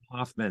Christian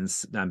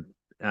Hoffman's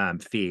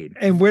feed.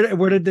 And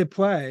where did they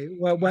play?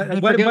 What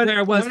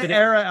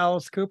era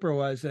Alice Cooper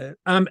was it?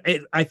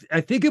 I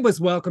think it was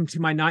Welcome to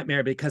My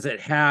Nightmare, because it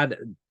had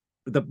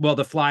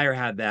the flyer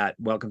had that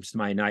Welcome to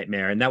My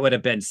Nightmare, and that would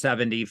have been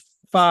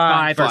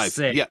 75 or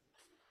 6.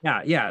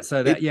 Yeah.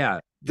 So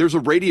there's a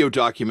radio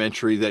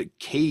documentary that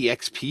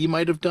KEXP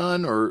might have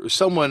done, or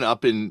someone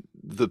up in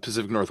the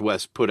Pacific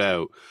Northwest put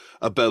out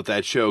about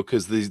that show,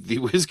 because the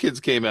Whiz Kids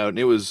came out and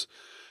it was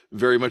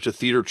very much a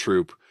theater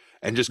troupe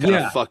and just kind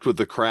of fucked with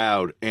the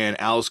crowd, and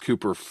Alice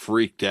Cooper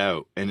freaked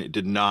out and it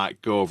did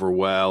not go over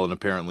well, and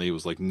apparently it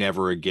was like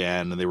never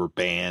again, and they were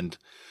banned.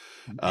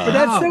 But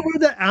that's so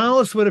weird that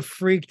Alice would have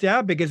freaked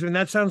out, because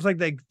that sounds like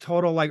the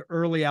total like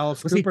early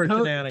Alice Cooper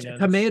shenanigans.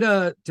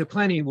 Tomato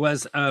DePlenty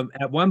was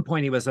at one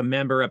point he was a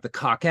member of the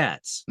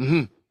Cockettes.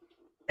 Mm-hmm.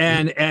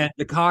 And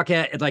the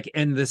Cockette, like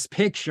in this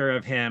picture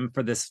of him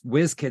for this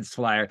Whiz Kids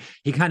flyer,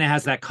 he kind of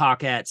has that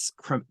Cockettes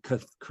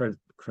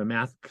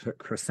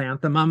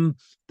chrysanthemum,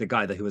 the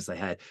guy who was the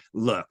head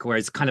look, where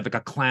it's kind of like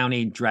a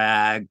clowny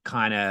drag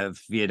kind of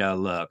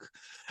look.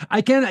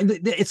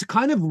 It's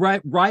kind of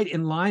right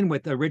in line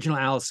with the original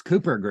Alice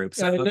Cooper group.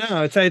 So I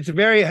know it's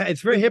very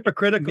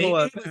hypocritical. Maybe he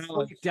was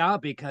freaked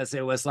out because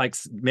it was like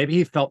maybe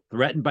he felt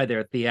threatened by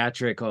their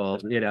theatrical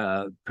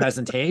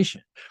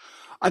presentation.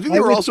 I think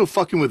they were also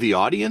fucking with the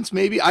audience.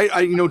 Maybe I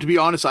to be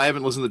honest, I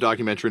haven't listened to the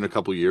documentary in a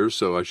couple of years,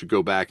 so I should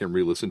go back and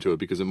re-listen to it,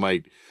 because it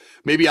might.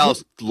 Maybe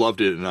Alice loved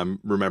it, and I'm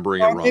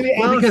remembering it wrong.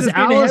 Because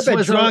Alice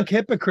was a drunk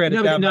hypocrite.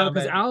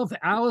 Because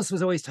Alice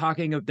was always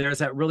talking of. There's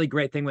that really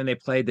great thing when they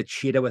played the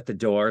Cheetah with the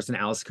Doors, and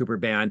Alice Cooper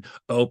band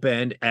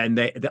opened, and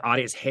the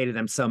audience hated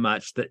them so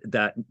much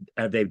that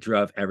they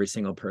drove every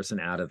single person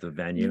out of the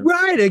venue.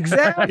 Right,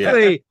 exactly.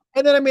 Yeah.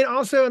 And then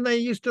also, and they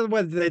used to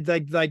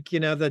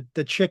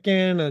the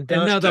chicken and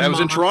that was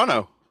in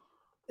Toronto.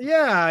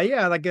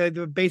 Yeah, like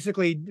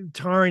basically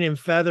tarring and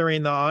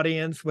feathering the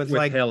audience with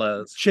like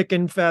pillows,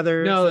 chicken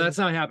feathers. No, that's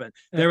not happened.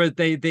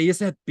 They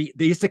used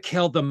to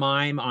kill the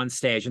mime on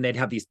stage, and they'd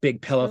have these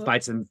big pillow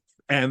fights, and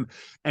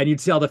you'd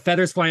see all the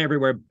feathers flying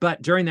everywhere.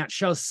 But during that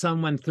show,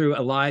 someone threw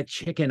a live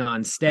chicken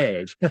on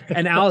stage,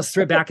 and Alice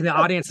threw it back in the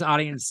audience. The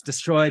audience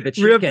destroyed the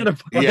chicken, and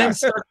then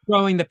started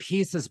throwing the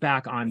pieces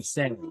back on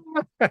stage.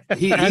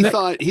 He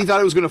thought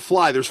it was going to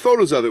fly. There's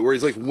photos of it where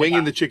he's like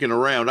winging the chicken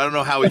around. I don't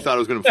know how he thought it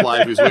was going to fly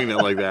if he was winging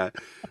it like that.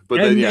 But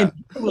then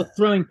people were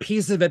throwing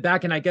pieces of it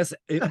back, and I guess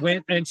it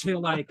went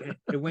into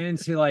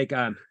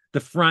the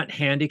front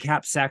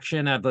handicap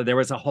section of there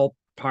was a whole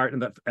part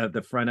of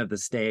the front of the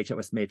stage that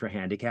was made for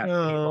handicapped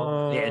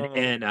people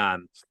in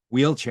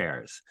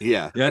wheelchairs.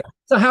 Yeah.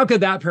 So how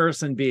could that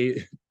person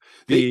be?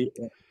 And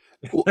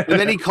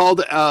then he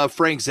called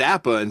Frank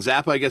Zappa, and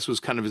Zappa, I guess, was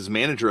kind of his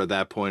manager at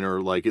that point,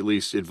 or like at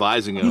least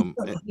advising him.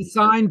 He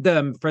signed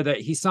them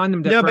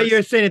to but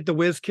you're saying at the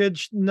Whiz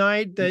Kids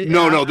night?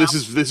 No, this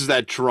is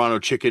that Toronto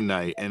chicken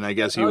night, and I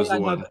guess he was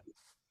the one.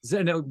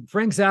 So, no,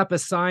 Frank Zappa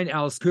signed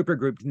Alice Cooper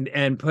Group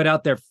and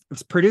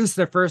produced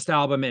their first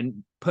album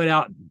and put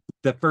out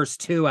the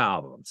first two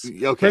albums.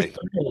 Okay.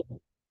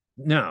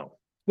 No.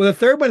 Well, the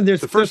third one,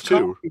 there's the first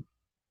two.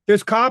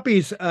 There's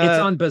copies. It's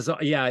on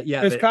Bizarre. Yeah.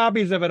 There's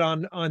copies of it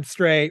on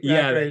Straight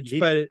Records,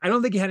 but I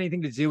don't think it had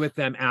anything to do with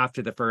them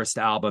after the first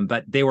album,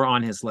 but they were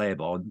on his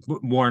label,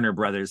 Warner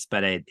Brothers,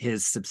 but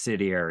his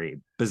subsidiary.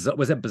 Was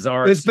it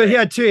Bizarre? But he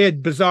had two. He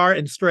had Bizarre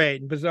and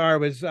Straight. And Bizarre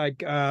was like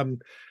Captain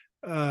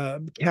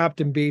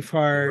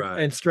Beefheart, right.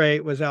 And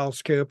Straight was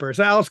Alice Cooper.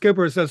 So Alice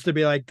Cooper was supposed to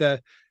be like I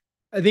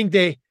think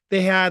they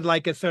had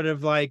like a sort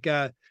of like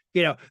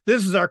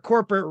this is our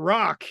corporate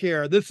rock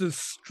here. This is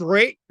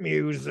straight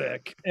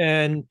music.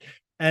 And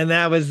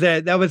that was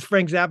it. That was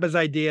Frank Zappa's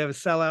idea of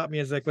sellout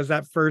music, was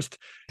that first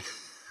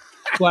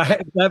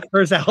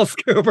Alice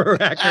Cooper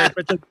record,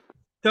 which is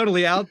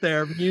totally out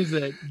there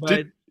music.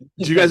 But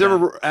did you guys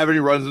ever have any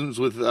run-ins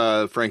with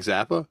Frank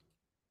Zappa?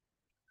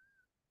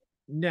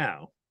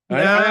 No.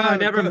 I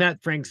never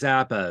met Frank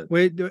Zappa.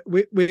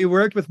 We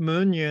worked with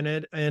Moon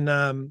Unit, and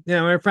we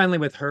were friendly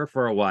with her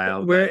for a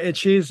while.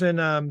 She's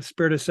in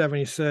Spirit of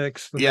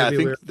 76. Yeah, I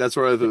think that's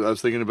where I was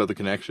thinking about the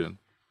connection.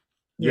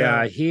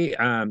 Yeah, he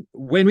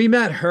when we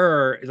met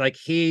her, like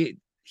he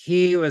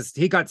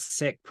got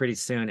sick pretty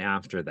soon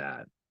after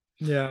that.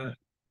 Yeah,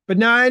 but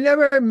no, I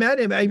never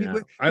met him.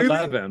 I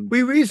love him.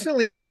 We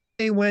recently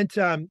went,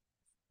 but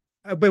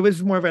it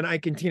was more of an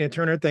Ike and Tina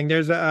Turner thing.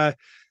 There's a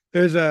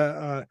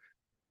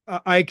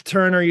Ike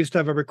Turner used to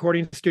have a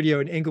recording studio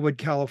in Inglewood,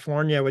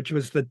 California, which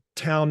was the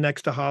town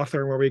next to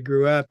Hawthorne where we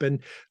grew up. And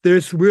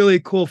there's really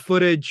cool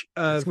footage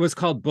of it was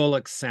called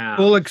Bullock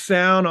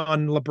Sound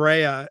on La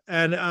Brea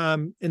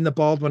and in the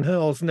Baldwin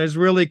Hills. And there's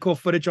really cool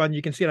footage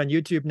you can see it on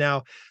YouTube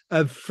now,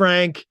 of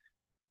Frank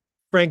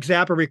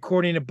Zappa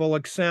recording at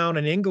Bullock Sound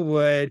in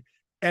Inglewood.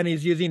 And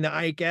he's using the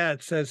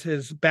Ikeettes as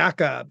his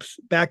backup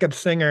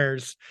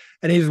singers,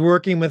 and he's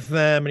working with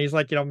them, and he's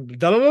like, doing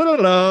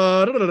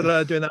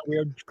that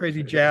weird,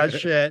 crazy jazz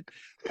shit,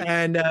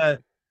 and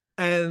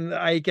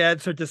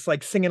Ikeettes are just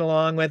like singing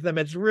along with them.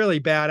 It's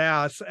really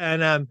badass,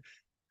 and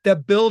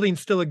that building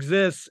still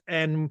exists,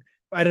 and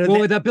I don't know.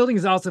 Well, that building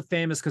is also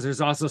famous because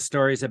there's also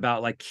stories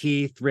about like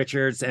Keith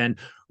Richards and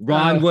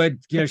Ron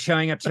Wood,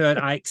 showing up to an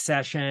Ike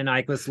session.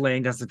 Ike was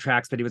laying down the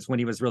tracks, but when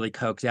he was really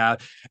coked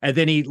out. And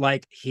then he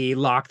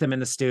locked them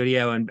in the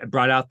studio and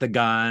brought out the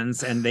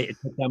guns, and it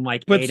took them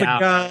like puts 8 a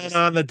hours. gun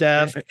on the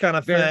desk kind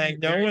of thing.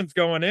 No one's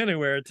going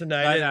anywhere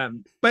tonight.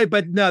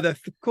 But no, the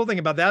cool thing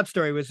about that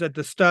story was that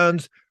the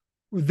Stones,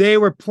 they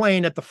were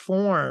playing at the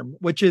Forum,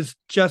 which is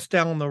just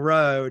down the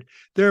road.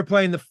 They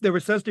were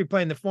supposed to be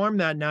playing the Forum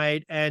that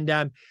night, and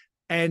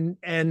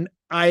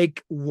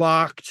Ike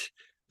locked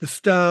the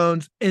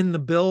Stones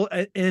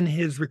in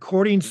his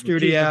recording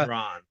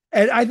studio,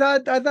 And I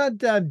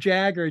thought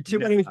Jagger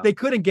too. I mean, they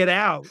couldn't get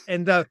out,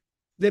 and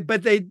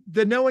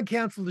no one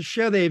canceled the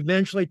show. They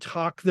eventually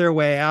talked their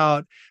way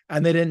out,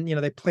 and they didn't.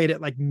 They played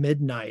it like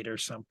midnight or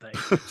something.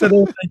 So there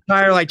was an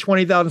entire like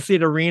 20,000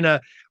 seat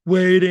arena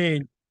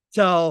waiting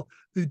till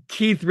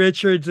Keith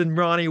Richards and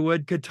Ronnie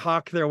Wood could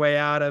talk their way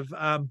out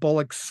of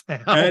Bullock's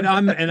sound.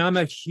 And I'm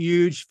a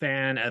huge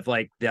fan of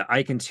like the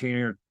Ike and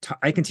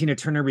Tina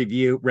Turner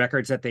review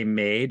records that they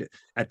made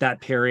at that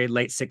period,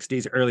 late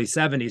 60s, early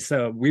 70s.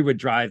 So we would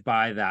drive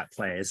by that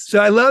place. So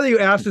I love that you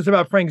asked us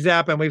about Frank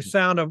Zappa, and we've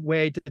found a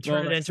way to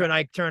turn it into an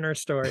Ike Turner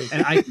story.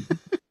 And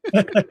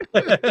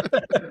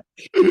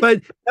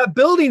but that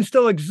building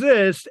still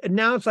exists, and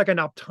now it's like an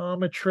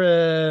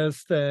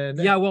optometrist. And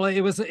yeah, well,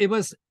 it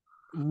was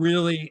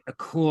really a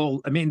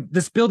cool. I mean,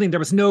 this building, there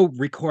was no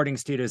recording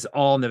studios at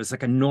all, and there was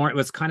like it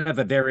was kind of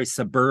a very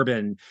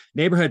suburban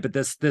neighborhood, but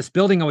this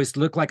building always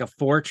looked like a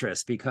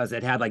fortress because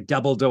it had like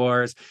double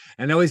doors,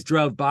 and I always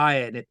drove by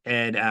it,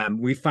 and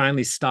we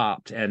finally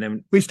stopped, and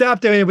then we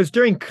stopped there, and it was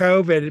during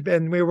COVID,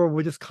 and we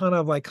were just kind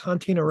of like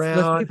hunting around.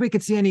 Let's see if we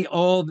could see any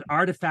old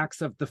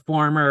artifacts of the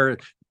former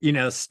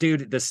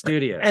the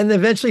studio. And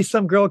eventually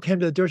some girl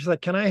came to the door. She's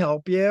like, "Can I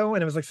help you?"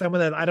 And it was like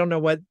someone that I don't know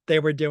what they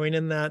were doing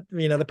in that,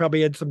 they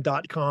probably had some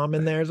 .com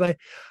in there. I'm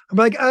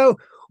like, "Oh,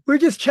 we're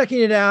just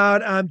checking it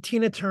out.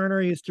 Tina Turner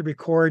used to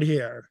record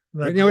here."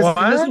 Like, this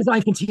was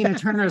like Tina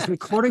Turner's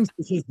recording.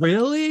 She's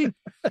really?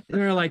 And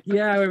they're like,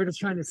 "Yeah, we were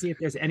just trying to see if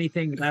there's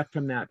anything left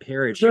from that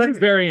period." She was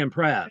very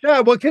impressed.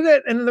 Yeah, well,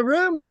 and the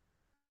room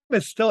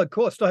is still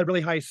cool. It still had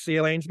really high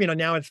ceilings.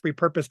 Now it's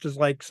repurposed as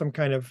like some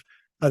kind of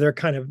other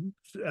kind of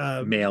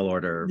mail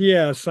order.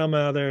 Yeah, some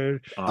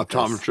other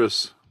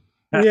optometrist.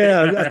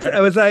 Yeah,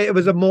 it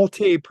was a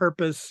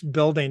multi-purpose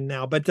building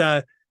now.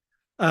 But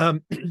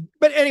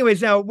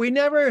anyways, now we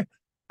never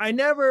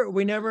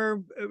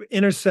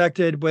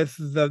intersected with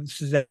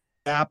the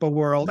Zappa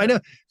world. I know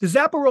the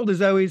Zappa world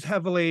is always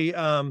heavily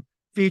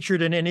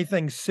featured in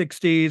anything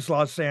 60s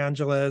Los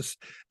Angeles.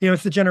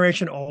 It's the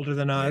generation older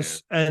than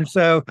us. Yeah. And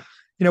so,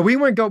 we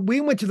went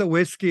to the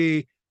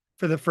Whiskey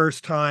for the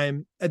first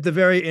time at the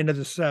very end of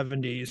the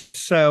 70s.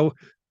 So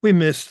we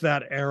missed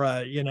that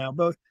era,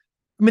 but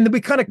we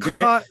kind of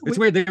caught. It's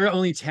weird. They were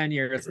only 10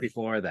 years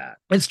before that.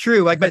 It's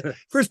true. But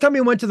first time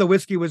we went to the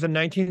Whiskey was in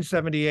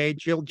 1978,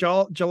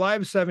 July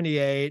of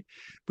 78.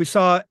 We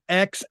saw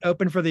X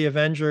open for the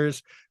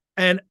Avengers.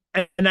 And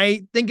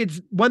I think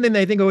it's one thing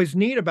I think always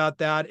neat about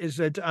that is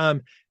that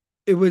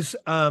it was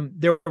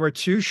there were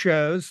two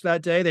shows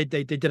that day.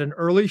 They did an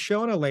early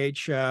show and a late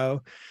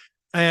show.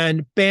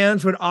 And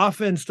bands would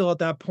often still at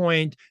that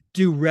point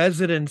do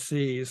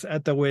residencies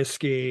at the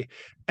Whiskey,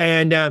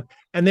 and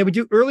they would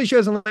do early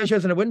shows and late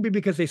shows, and it wouldn't be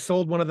because they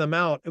sold one of them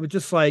out. It was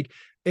just like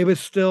they were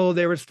still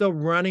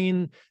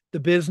running the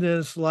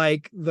business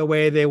like the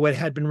way they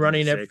had been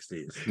running it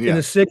in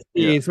the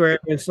 60s, where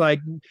it was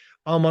like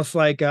almost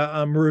like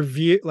a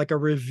review,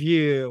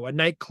 a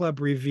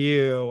nightclub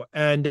review,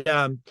 and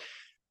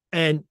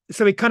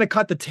so we kind of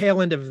caught the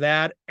tail end of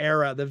that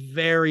era, the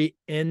very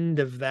end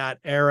of that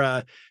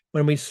era,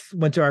 when we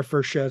went to our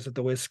first shows at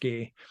the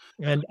Whiskey.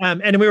 And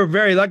we were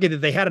very lucky that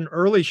they had an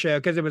early show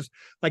because it was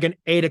like an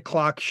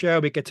 8:00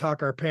 show. We could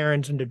talk our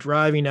parents into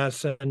driving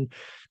us. And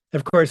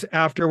of course,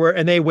 afterward,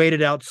 and they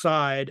waited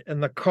outside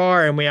in the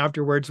car, and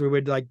afterwards we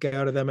would like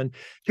go to them and,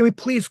 "Can we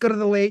please go to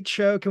the late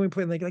show? Can we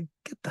play?" And like, get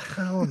the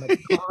hell in the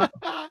car.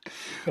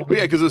 Well,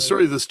 yeah, because the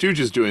story of the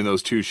Stooges doing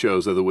those two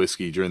shows at the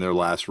Whiskey during their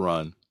last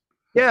run.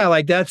 Yeah,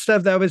 like that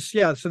stuff. That was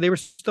so they were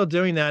still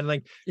doing that, and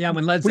like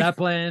when Led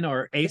Zeppelin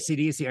or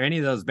AC/DC or any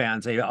of those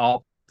bands, they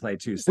all played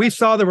two sets. We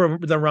saw the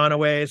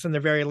Runaways and the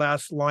very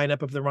last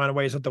lineup of the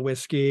Runaways at the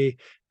Whiskey,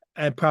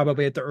 and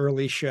probably at the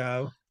early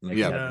show.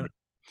 Yeah.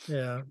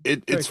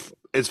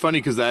 It's funny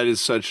because that is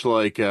such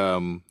like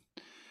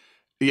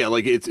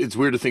like it's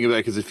weird to think of that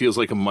because it feels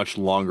like a much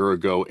longer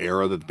ago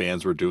era that the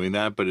bands were doing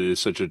that, but it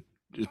is such a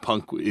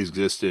punk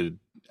existed.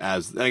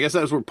 I guess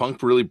that's where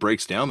punk really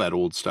breaks down that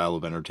old style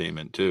of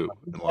entertainment too.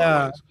 In a lot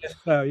of ways.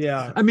 So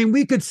yeah. I mean,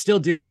 we could still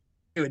do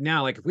it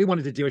now. Like if we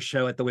wanted to do a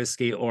show at the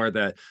Whiskey or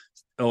the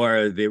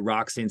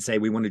Roxy and say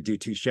we want to do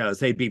two shows,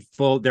 they'd be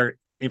full. Their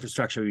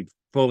infrastructure would be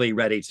fully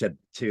ready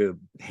to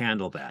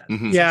handle that.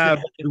 Mm-hmm.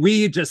 Yeah.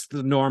 We would just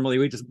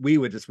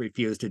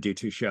refuse to do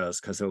two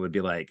shows because it would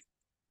be like.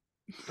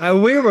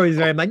 We were always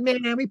like,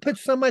 man, we put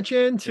so much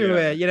into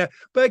it,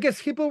 But I guess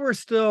people were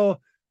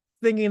still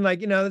thinking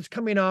like, it's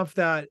coming off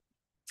that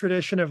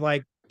tradition of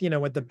like,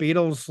 with the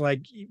Beatles,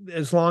 like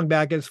as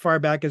far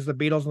back as the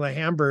Beatles and the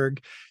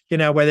Hamburg,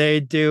 where they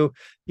do,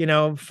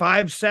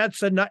 5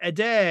 sets a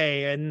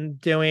day and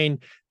doing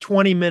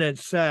 20-minute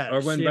sets.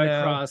 Or when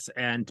Redd Kross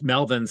and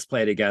Melvins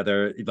play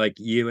together, like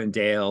you and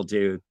Dale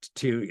do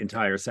 2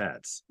 entire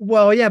sets.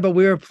 Well, yeah, but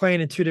we were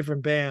playing in 2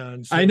 different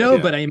bands. I know,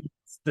 but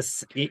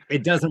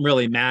it doesn't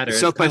really matter.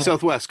 South by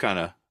Southwest kind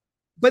of.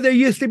 But there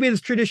used to be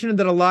this tradition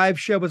that a live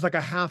show was like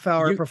a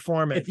half-hour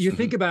performance. If you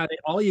think about it,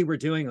 all you were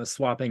doing was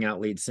swapping out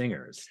lead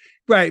singers.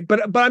 Right.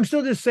 But I'm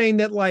still just saying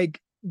that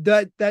like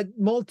that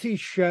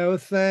multi-show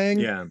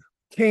thing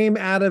came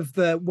out of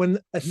when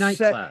a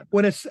Nightclub.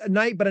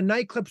 but a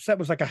nightclub set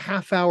was like a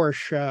half-hour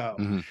show.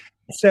 Mhm.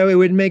 So it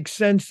would make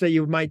sense that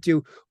you might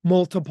do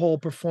multiple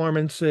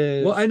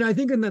performances. Well, and I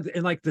think in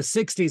like the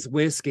 60s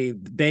whiskey,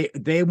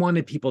 they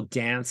wanted people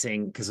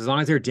dancing, because as long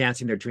as they're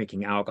dancing, they're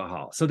drinking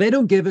alcohol. So they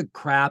don't give a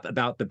crap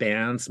about the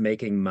bands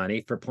making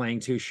money for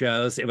playing 2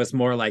 shows. It was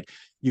more like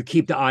you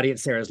keep the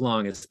audience there as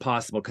long as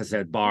possible because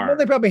they're bar. Well,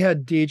 they probably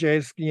had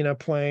DJs,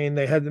 playing.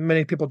 They had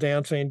many people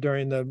dancing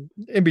during the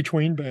in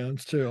between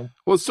bands too.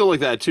 Well, it's still like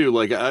that too.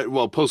 Like,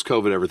 post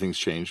COVID, everything's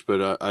changed.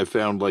 But I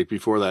found like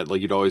before that,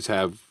 like you'd always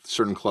have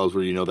certain clubs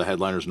where the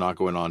headliner's not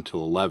going on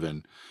till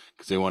 11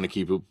 because they want to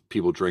keep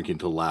people drinking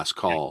till last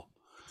call.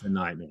 It's a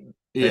nightmare.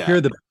 Yeah. If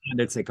you're the band,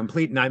 it's a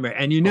complete nightmare.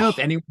 And if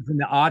anyone's in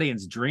the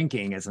audience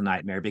drinking, it's a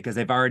nightmare because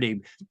they've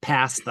already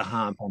passed the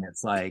hump, and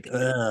it's like,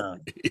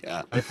 ugh.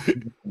 Yeah.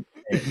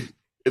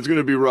 It's going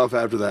to be rough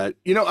after that.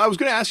 I was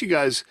going to ask you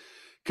guys,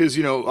 because,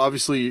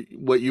 obviously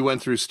what you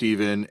went through,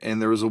 Steven,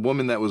 and there was a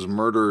woman that was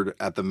murdered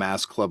at the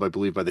Mass Club, I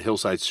believe, by the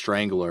Hillside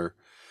Strangler,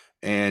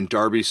 and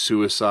Darby's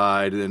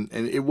suicide. And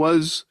it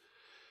was,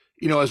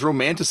 as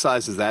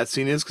romanticized as that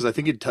scene is, because I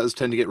think it does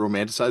tend to get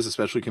romanticized,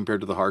 especially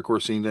compared to the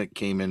hardcore scene that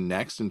came in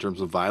next in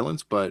terms of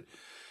violence. But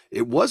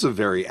it was a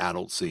very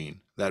adult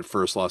scene, that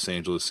first Los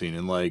Angeles scene.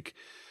 And like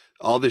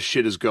all this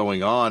shit is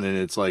going on, and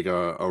it's like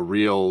a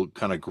real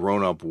kind of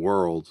grown up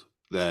world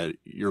that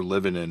you're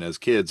living in as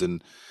kids.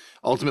 And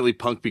ultimately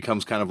punk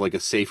becomes kind of like a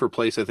safer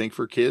place, I think,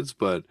 for kids.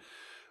 But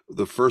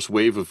the first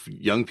wave of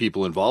young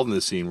people involved in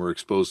this scene were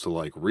exposed to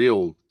like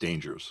real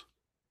dangers.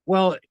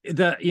 Well,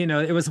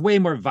 it was way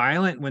more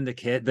violent when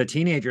the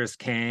teenagers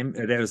came.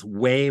 It was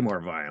way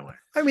more violent.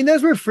 I mean,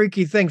 those were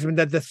freaky things. I mean,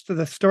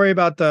 the story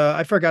about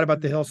I forgot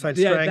about the Hillside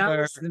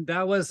Strangler.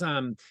 That was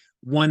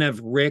one of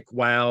Rick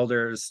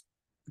Wilder's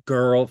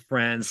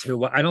girlfriends,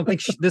 who I don't think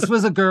this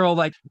was a girl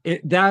like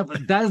it, that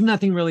has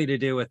nothing really to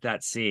do with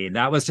that scene.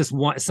 That was just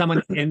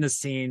someone in the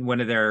scene, one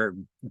of their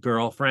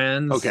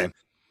girlfriends. Okay.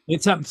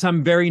 It's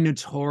some very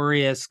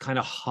notorious kind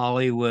of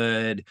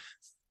Hollywood,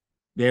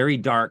 very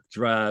dark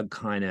drug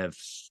kind of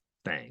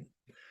thing.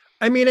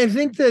 I mean, I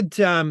think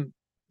that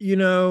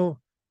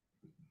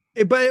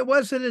but it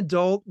was an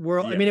adult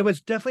world. Yeah. I mean, it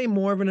was definitely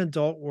more of an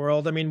adult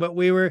world. I mean, but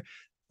we were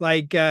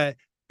like it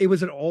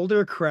was an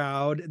older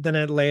crowd than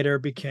it later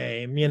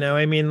became.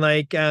 I mean,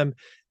 like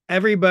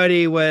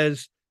everybody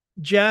was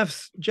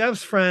Jeff's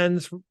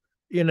friends,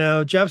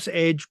 Jeff's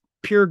age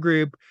peer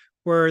group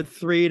were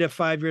 3 to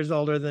 5 years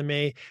older than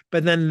me.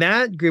 But then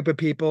that group of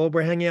people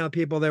were hanging out with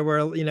people that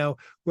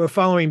were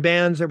following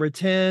bands that were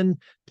 10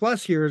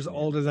 plus years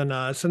older than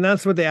us. And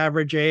that's what the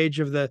average age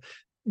of the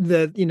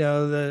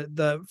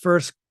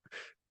first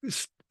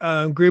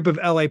group of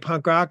LA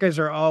punk rockers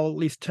are all at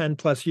least 10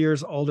 plus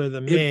years older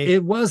than me.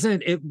 It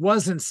wasn't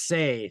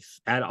safe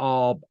at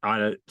all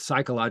on a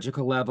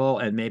psychological level,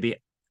 and maybe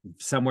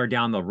somewhere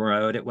down the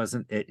road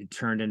it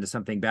turned into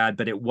something bad,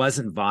 but it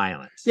wasn't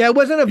violent. Yeah, it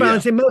wasn't a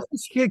violence. Yeah.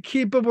 Most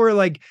people were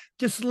like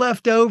just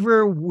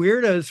leftover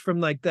weirdos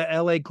from like the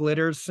LA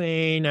glitter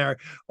scene, or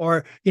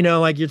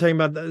like you're talking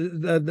about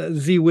the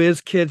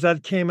Z-Wiz kids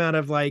that came out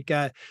of like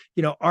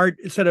art,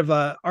 instead of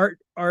art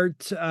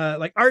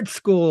like art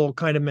school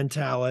kind of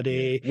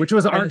mentality, which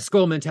was art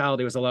school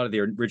mentality was a lot of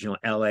the original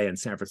LA and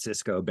San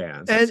Francisco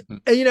bands. And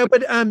but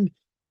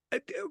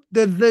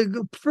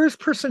the first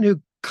person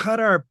who cut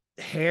our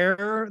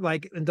hair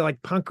like into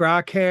like punk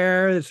rock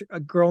hair is a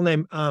girl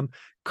named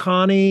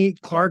Connie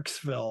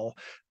Clarksville,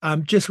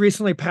 just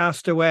recently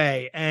passed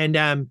away. And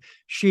I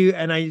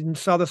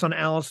saw this on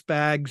Alice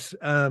Bagg's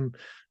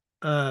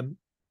Instagram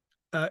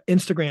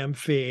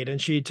feed,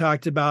 and she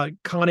talked about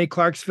Connie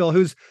Clarksville,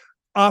 who's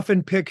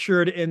often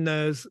pictured in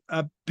those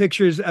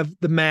pictures of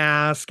the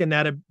Mask and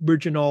that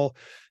original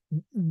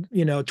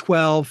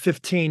 12,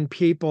 15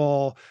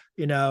 people,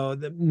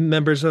 the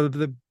members of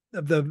the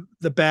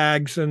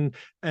Bags and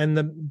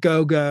the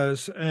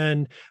Go-Gos.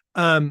 And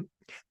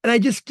I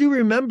just do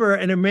remember,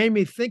 and it made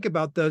me think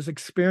about those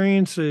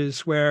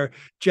experiences where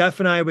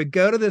Jeff and I would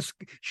go to this.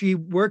 She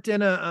worked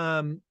in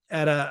at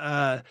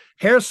a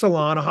hair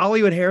salon, a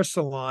Hollywood hair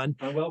salon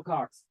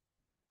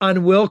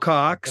on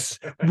Wilcox,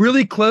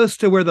 really close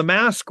to where the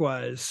Mask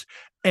was.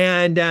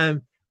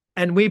 And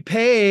we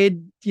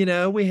paid,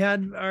 we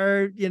had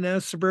our,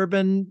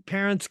 suburban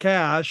parents'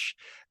 cash,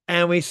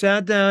 and we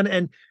sat down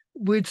and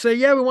we'd say,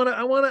 yeah,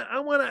 I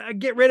want to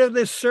get rid of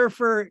this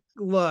surfer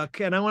look.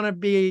 And I want to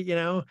be,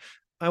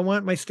 I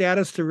want my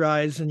status to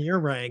rise in your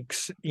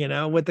ranks,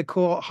 with the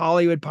cool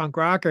Hollywood punk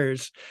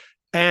rockers.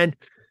 And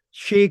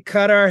she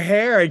cut our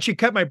hair, and she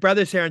cut my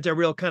brother's hair into a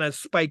real kind of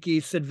spiky,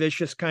 Sid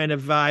Vicious kind of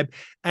vibe.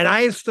 And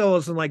I still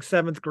was in like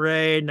 7th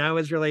grade, and I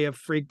was really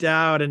freaked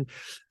out. And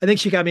I think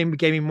she gave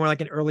me more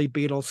like an early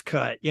Beatles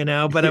cut,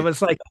 but it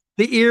was like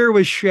the ear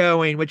was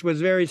showing, which was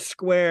very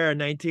square in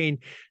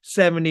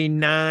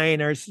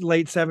 1979 or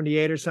late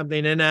 78 or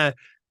something. And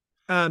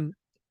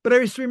but I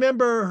just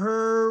remember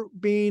her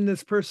being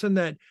this person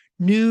that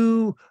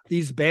knew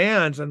these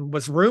bands and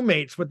was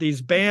roommates with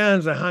these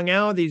bands and hung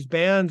out with these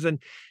bands.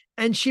 And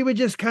and she would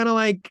just kind of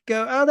like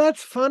go, "Oh,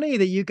 that's funny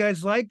that you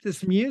guys like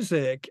this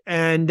music."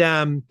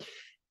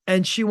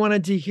 And she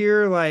wanted to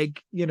hear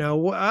like, oh,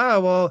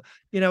 well,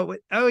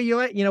 oh, you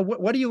like,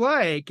 what do you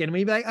like? And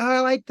we'd be like, oh, I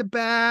like the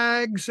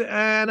bags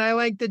and I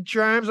like the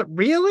germs.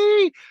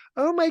 Really?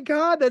 Oh my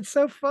God, that's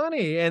so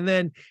funny. And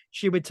then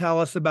she would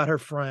tell us about her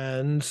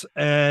friends,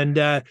 and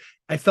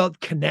I felt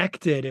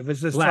connected. It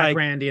was just Black like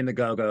Randy and the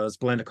Go-Go's,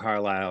 Belinda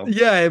Carlisle.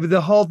 Yeah, the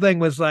whole thing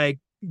was like,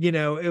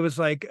 it was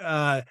like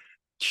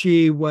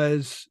she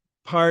was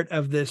part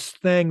of this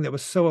thing that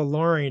was so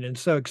alluring and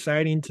so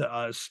exciting to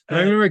us. I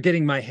remember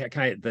getting my hair,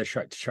 the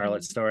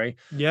Charlotte story.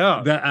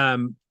 Yeah.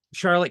 The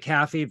Charlotte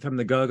Caffey from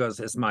the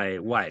Go-Go's is my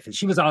wife, and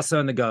she was also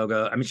in the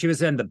Go-Go. I mean, she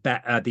was in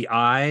the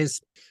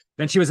Eyes,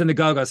 then she was in the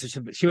Go-Go,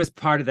 so she was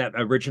part of that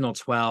original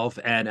 12,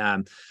 and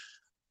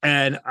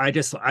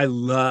I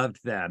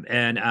loved them.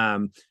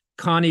 And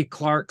Connie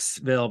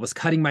Clarksville was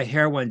cutting my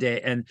hair one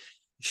day, and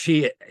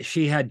she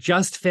had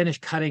just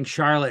finished cutting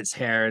Charlotte's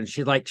hair, and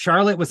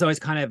Charlotte was always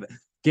kind of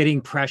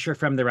getting pressure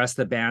from the rest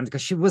of the band because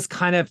she was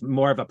kind of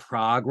more of a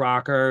prog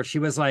rocker. She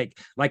was like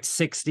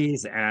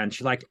 60s, and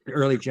she liked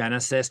early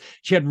Genesis.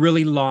 She had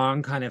really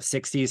long kind of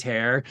 60s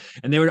hair,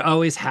 and they were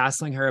always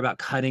hassling her about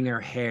cutting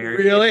her hair.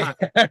 Really?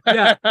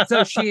 Yeah.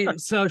 So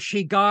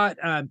she got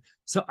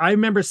so I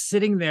remember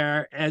sitting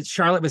there as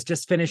Charlotte was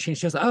just finishing.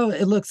 She was, "Oh,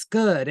 it looks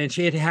good." And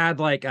she had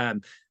like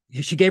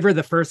she gave her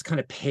the first kind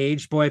of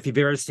Page Boy. If you've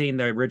ever seen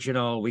the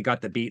original We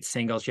Got the Beat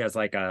single, she has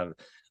like a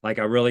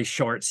really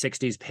short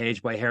 60s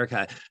Page Boy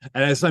haircut.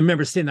 And I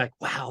remember seeing like,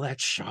 wow,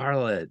 that's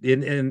Charlotte.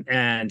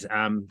 And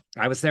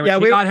I was there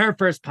when we got her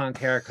first punk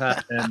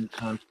haircut. And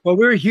well,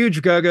 we were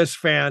huge Go-Go's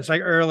fans,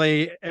 like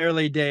early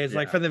days. Yeah.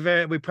 Like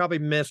from we probably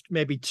missed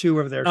maybe 2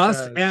 of their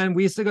shows. And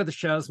we used to go to the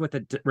shows with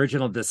the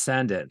original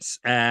Descendents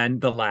and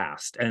The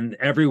Last, and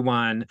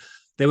everyone.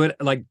 They would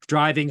like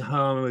driving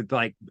home with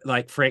like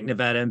Frank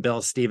Nevada and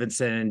Bill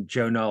Stevenson and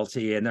Joe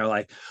Nolte, and they're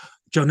like,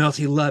 Joe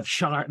Nolte loved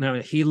Charlotte. No,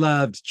 he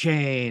loved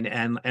Jane,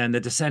 and the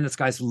Descendants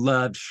guys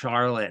loved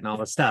Charlotte and all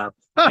the stuff.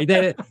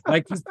 They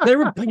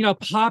were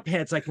pop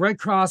hits like Redd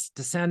Kross,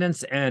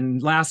 Descendants,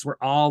 and Last were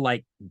all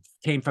like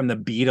came from the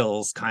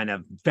Beatles kind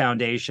of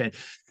foundation,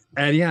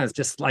 and yeah, it's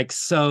just like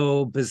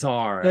so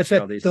bizarre. That's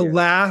it. The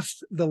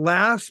last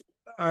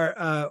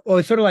are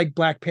it's sort of like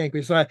Blackpink.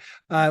 We saw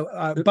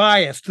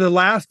biased. The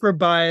Last were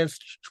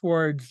biased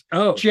towards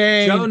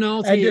Jane, Joe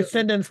Nolte, and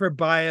Descendants were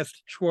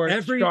biased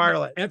towards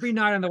Charlotte. Every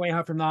night on the way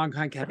home from Long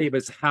Con County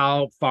was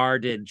how far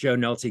did Joe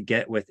Nolte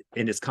get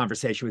in his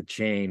conversation with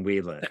Jane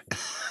Whelan.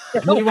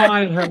 He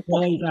wanted her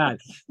really bad.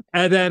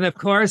 And then of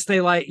course they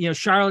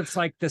Charlotte's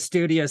like the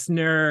studious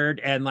nerd,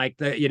 and like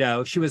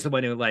she was the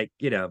one who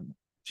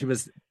she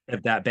was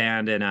of that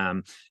band, and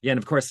and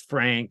of course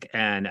Frank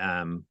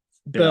and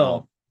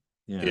Bill.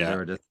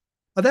 Yeah.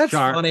 That's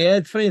funny.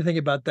 It's funny to think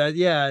about that.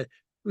 Yeah.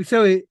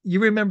 So you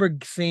remember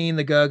seeing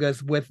the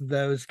Go-Go's with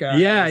those guys?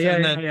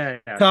 Yeah.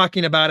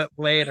 Talking about it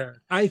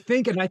later. I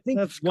think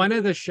one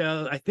of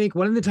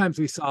the times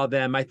we saw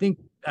them, I think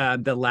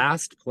the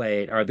Last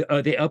played, or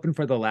they opened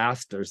for the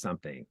Last or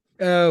something.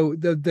 Oh,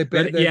 the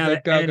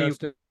Go-Go's.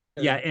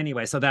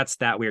 Anyway, so that's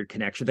that weird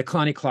connection. The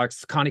Connie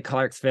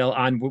Clarksville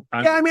on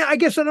yeah, I mean, I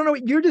guess I don't know.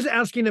 You're just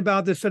asking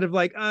about this sort of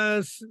like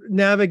us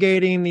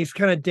navigating these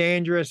kind of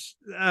dangerous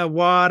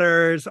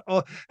waters.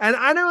 And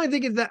I don't really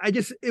think of that.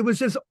 It was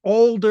just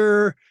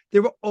older. They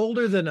were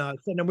older than us,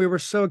 and we were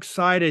so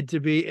excited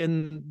to be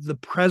in the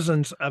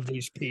presence of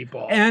these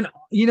people. And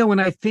when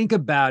I think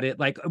about it,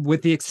 like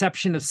with the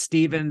exception of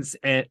Stevens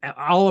and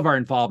all of our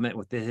involvement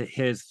with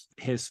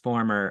his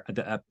former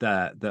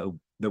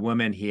the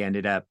woman he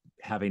ended up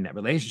having that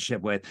relationship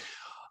with,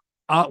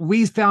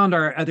 we found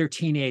our other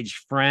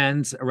teenage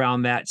friends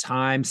around that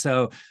time.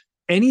 So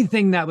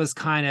anything that was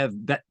kind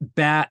of that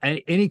bad,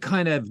 any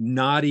kind of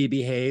naughty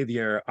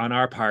behavior on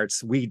our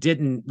parts, we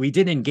didn't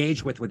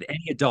engage with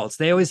any adults.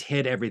 They always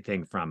hid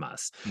everything from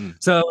us.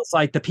 So it's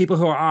like the people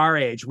who are our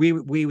age,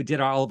 we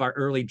did all of our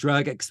early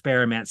drug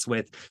experiments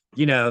with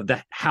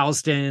the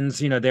Houstons.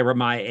 They were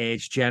my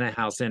age, Jenna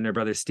Houston, her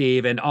brother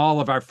Steve, and all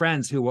of our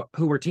friends who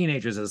were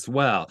teenagers as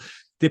well.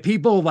 The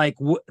people like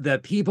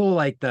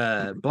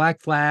the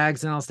Black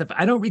Flags and all stuff,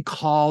 I don't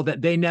recall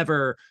that they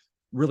never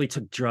really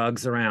took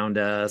drugs around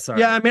us.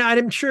 Yeah, I mean,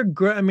 I'm sure.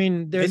 I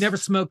mean, they never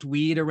smoked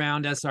weed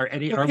around us, or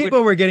any. Or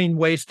people were getting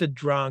wasted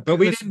drunk, but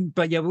we didn't.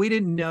 But yeah, we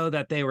didn't know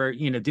that they were,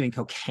 doing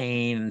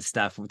cocaine and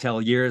stuff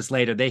until years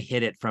later. They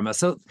hid it from us.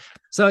 So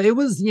it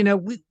was,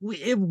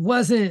 it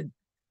wasn't.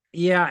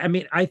 Yeah, I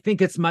mean, I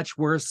think it's much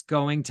worse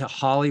going to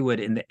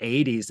Hollywood in the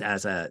 80s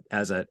as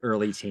an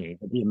early teen.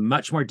 It'd be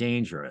much more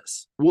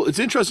dangerous. Well, it's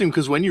interesting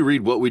because when you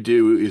read What We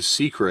Do Is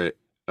Secret,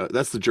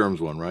 that's the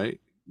Germs one,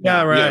 right?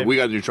 Yeah, right. Yeah, we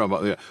got a new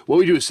trauma. Yeah. What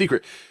We Do Is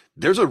Secret.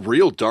 There's a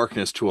real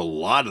darkness to a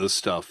lot of the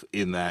stuff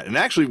in that. And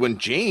actually, when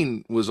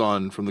Jane was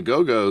on from the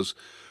Go-Go's,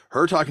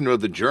 her talking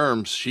about the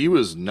Germs, she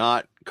was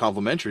not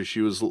complimentary.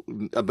 She was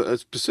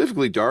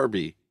specifically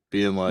Darby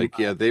being like,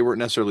 yeah, they weren't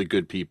necessarily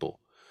good people.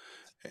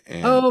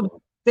 And,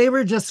 they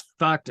were just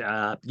fucked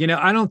up.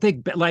 I don't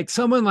think like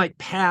someone like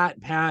Pat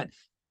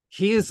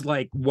he is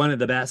like one of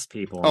the best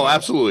people. Oh,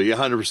 absolutely,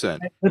 100%.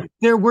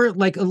 There were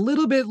like a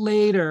little bit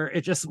later,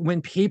 it just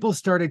when people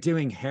started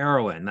doing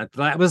heroin,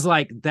 that was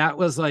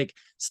like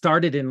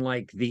started in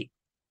like the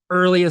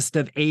earliest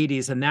of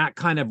 80s, and that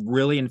kind of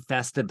really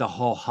infested the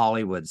whole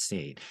Hollywood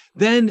scene.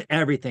 Then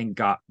everything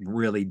got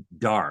really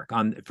dark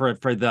for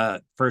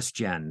the first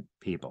gen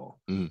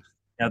people.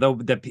 Although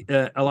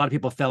a lot of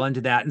people fell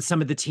into that, and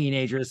some of the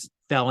teenagers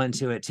fell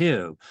into it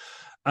too.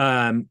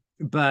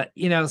 But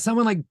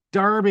someone like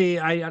Darby,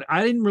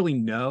 I didn't really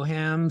know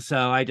him,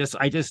 so I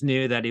just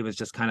knew that he was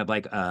just kind of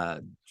like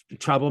a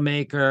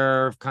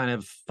troublemaker, kind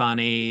of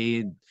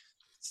funny,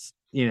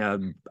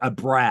 a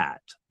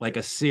brat, like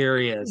a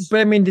serious.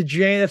 But I mean,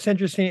 that's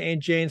interesting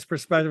in Jane's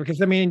perspective,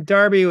 because I mean,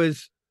 Darby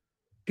was,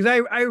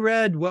 because I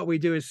read What We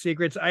Do Is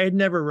Secrets. I had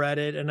never read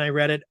it, and I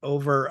read it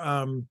over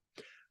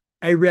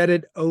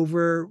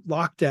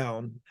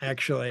lockdown,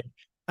 actually.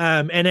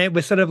 And it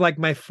was sort of like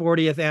my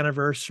 40th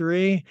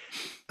anniversary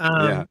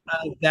of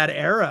that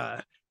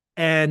era.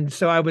 And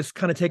so I was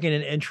kind of taking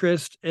an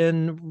interest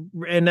in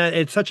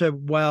it's such a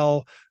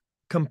well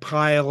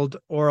compiled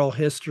oral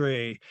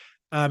history.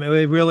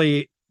 It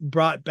really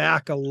brought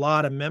back a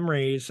lot of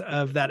memories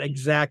of that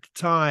exact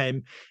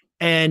time.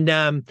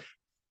 But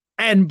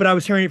I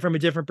was hearing it from a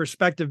different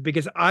perspective,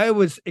 because I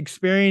was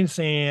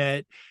experiencing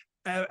it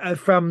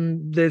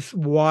from this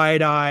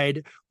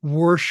wide-eyed,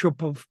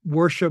 worshipful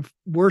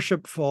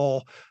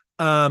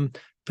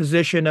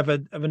position of a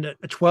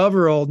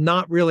 12-year-old,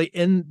 not really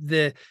in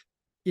the,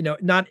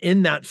 not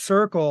in that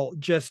circle,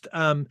 just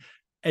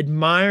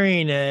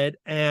admiring it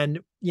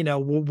and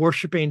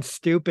worshiping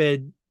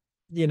stupid,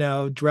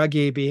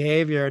 druggy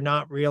behavior,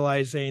 not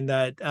realizing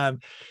that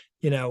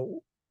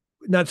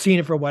not seeing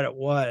it for what it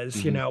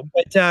was.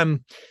 But I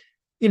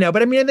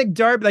mean, I think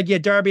Darby,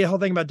 the whole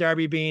thing about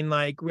Darby being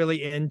like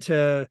really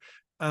into,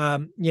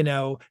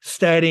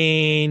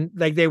 studying,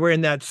 like they were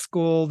in that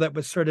school that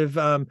was sort of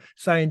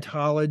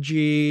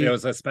Scientology. It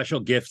was a special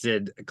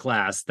gifted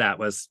class that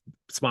was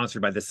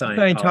sponsored by the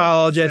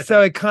Scientologist.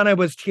 So it kind of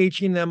was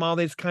teaching them all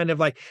these kind of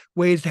like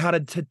ways how to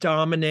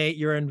dominate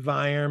your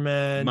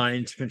environment.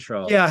 Mind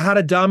control. Yeah, how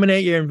to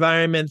dominate your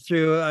environment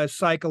through a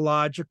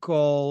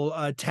psychological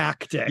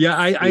tactic. Yeah,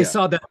 I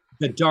saw that.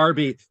 The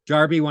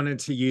Darby wanted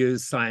to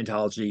use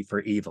Scientology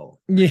for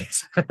evil.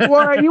 Yes.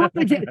 Well,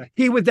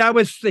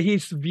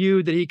 his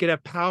view that he could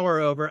have power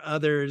over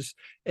others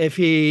if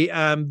he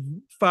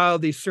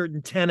followed these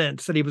certain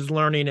tenets that he was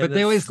learning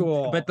in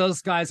school. But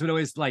those guys would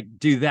always like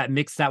do that,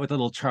 mix that with a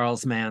little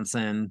Charles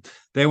Manson.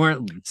 They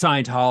weren't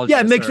Scientologists.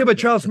 Yeah, mix it with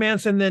Charles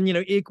Manson, then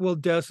equal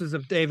doses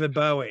of David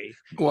Bowie.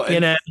 Well,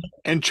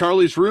 and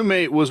Charlie's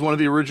roommate was one of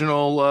the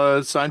original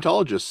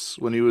Scientologists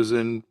when he was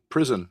in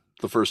prison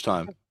the first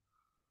time.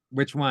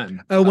 Which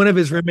one? Oh, one of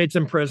his roommates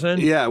in prison?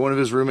 Yeah, one of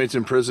his roommates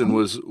in prison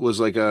was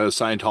like a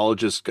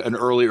Scientologist, an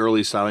early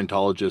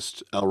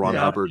Scientologist, L. Ron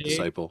Hubbard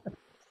disciple.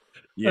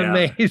 Yeah.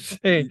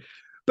 Amazing.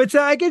 But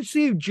so I could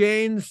see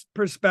Jane's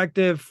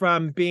perspective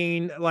from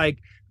being like,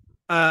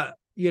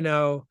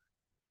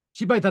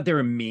 she probably thought they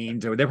were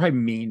mean to her. They're probably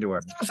mean to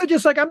her. So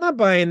just like, I'm not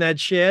buying that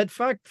shit.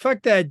 Fuck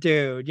that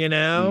dude,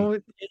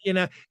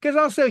 because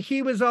also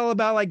he was all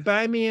about like,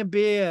 buy me a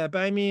beer,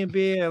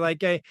 like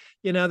the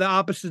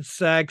opposite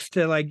sex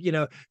to like,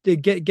 to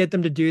get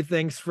them to do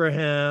things for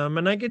him.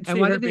 And I could see. And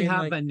why did he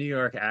have a New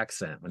York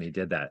accent when he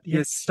did that? He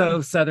was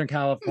so Southern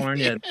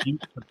California.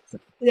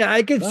 Yeah,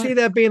 I could see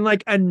that being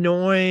like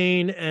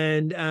annoying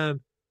and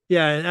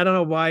yeah, I don't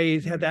know why he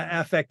had that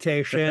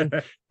affectation,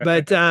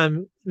 but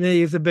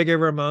he's a bigger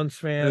Ramones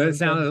fan. It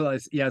sounded like,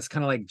 it's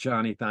kind of like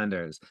Johnny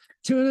Thunders.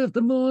 Turn off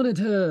the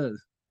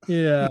monitors.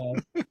 Yeah.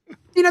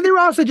 They were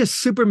also just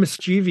super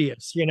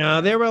mischievous,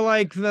 They were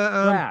like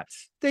the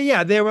rats.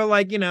 They were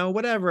like,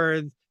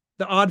 whatever,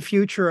 the odd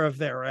future of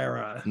their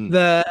era.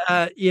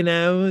 I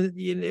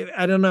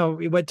don't know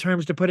what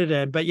terms to put it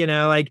in, but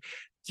like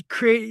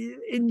create,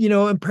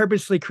 and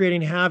purposely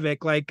creating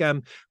havoc. Like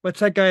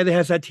what's that guy that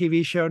has that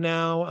TV show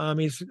now?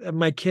 He's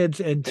my kid's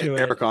into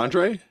Eric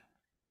Andre.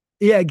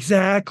 Yeah,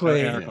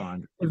 exactly.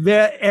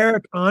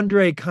 Eric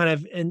Andre kind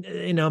of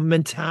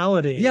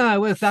mentality.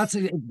 Yeah, that's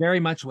very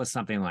much was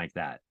something like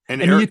that.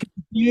 And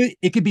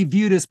it could be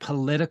viewed as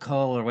political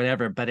or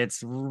whatever, but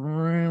it's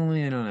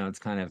really, I don't know, it's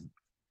kind of.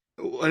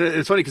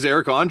 It's funny because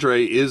Eric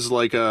Andre is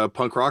like a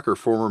punk rocker,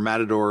 former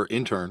Matador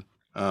intern.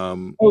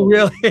 Oh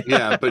really?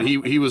 Yeah, but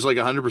he was like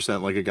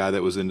 100% like a guy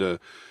that was into,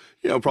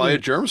 probably a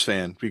Germs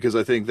fan, because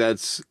I think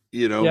that's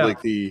like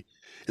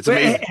it's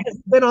amazing. Has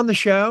he been on the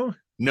show?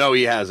 No,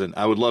 he hasn't.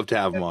 I would love to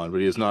have him on, but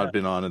he has not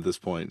been on at this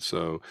point.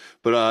 So,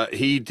 but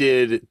he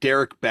did.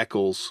 Derek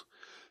Beckles,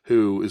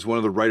 who is one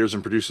of the writers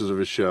and producers of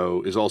his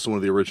show, is also one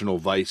of the original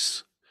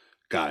Vice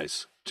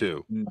guys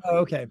too. Oh,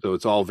 okay. So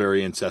it's all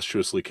very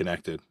incestuously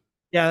connected.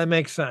 Yeah, that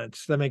makes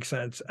sense.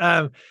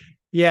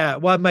 Yeah,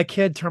 well, my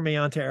kid turned me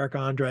on to Eric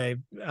Andre.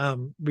 I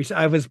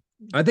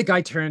think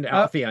I turned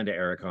Alfie onto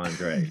Eric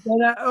Andre.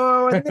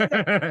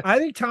 I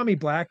think Tommy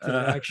Black did,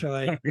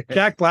 actually. Okay.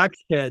 Jack Black's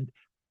kid.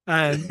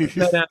 But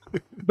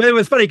it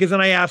was funny because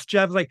then I asked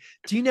Jeff, like,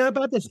 do you know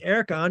about this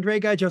Eric Andre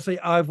guy? Jeff's like,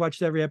 oh, I've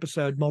watched every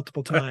episode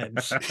multiple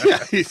times.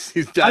 Yeah, he's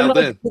dialed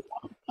in.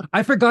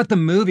 I forgot the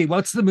movie.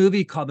 What's the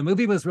movie called? The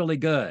movie was really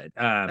good.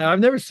 I've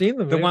never seen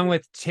the movie. The one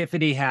with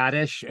Tiffany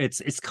Haddish.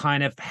 It's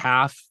kind of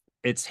half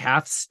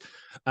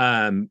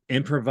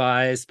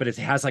improvised, but it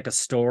has like a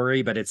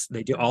story, but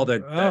they do all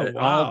the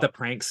all of the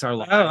pranks are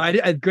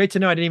like great to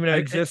know. I didn't even know it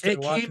existed.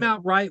 It came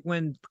out right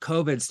when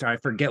COVID started.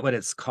 I forget what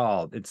it's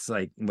called. It's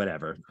like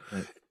whatever.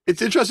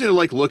 It's interesting to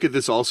like look at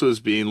this also as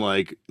being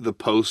like the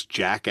post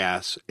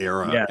Jackass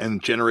era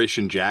and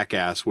generation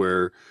Jackass,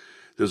 where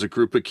there's a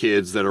group of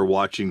kids that are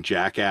watching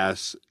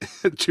Jackass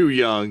too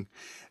young.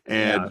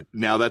 And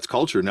now that's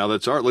culture. Now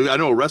that's art. Like, I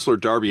know a wrestler,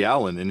 Darby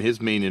Allin, and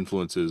his main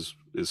influence is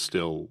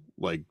still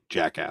like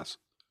Jackass.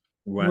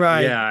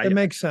 Right. Yeah. It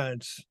makes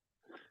sense.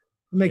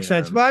 It makes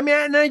sense. But I mean,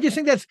 and I just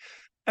think to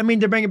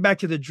bring it back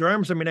to the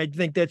drums, I mean, I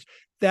think that's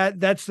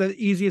the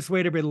easiest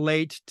way to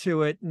relate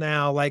to it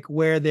now, like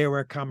where they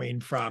were coming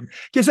from.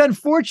 Because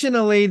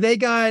unfortunately, they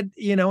got,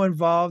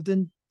 involved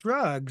in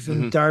drugs,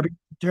 and Darby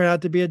turned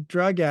out to be a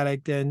drug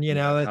addict, and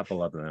a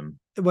couple of them.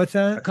 What's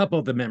that? A couple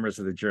of the members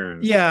of the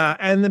Germs. Yeah,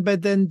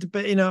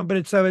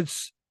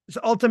 it's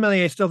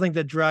ultimately, I still think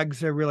that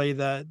drugs are really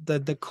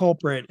the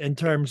culprit in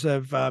terms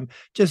of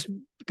just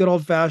good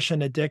old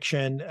fashioned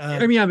addiction.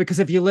 Because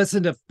if you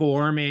listen to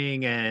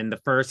Forming and the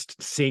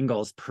first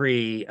singles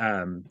pre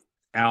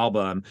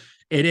album,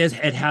 it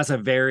has a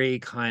very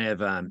kind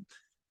of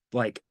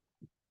like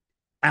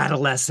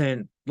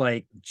adolescent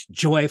like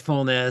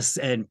joyfulness,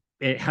 and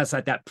it has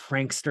like that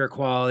prankster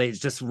quality. It's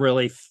just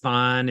really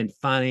fun and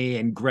funny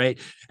and great.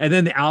 And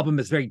then the album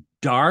is very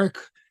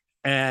dark,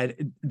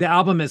 and the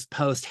album is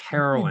post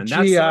heroin.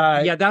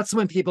 That's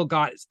when people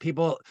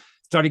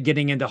started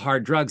getting into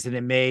hard drugs, and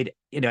it made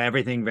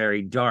everything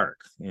very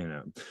dark.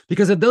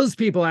 Because of those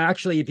people,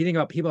 actually, if you think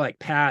about people like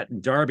Pat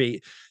and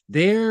Darby,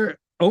 they're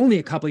only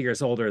a couple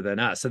years older than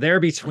us, so they're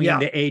between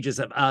the ages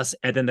of us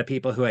and then the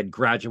people who had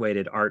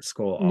graduated art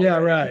school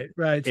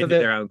right into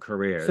their own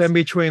careers. So in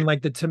between,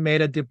 like the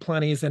Tomato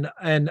Duplantis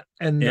and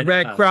the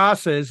Redd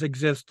Krosses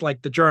exist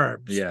like the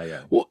Germs.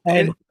 Well,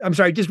 and I'm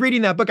sorry, just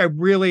reading that book, I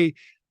really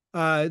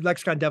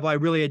Lexicon Devil, I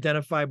really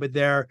identified with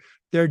their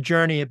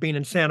journey of being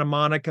in Santa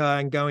Monica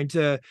and going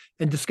to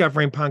and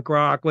discovering punk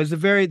rock.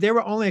 They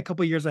were only a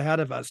couple of years ahead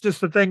of us. Just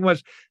the thing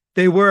was,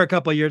 they were a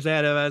couple of years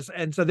ahead of us,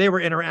 and so they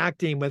were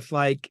interacting with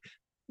like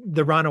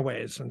the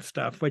Runaways and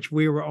stuff, which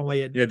we were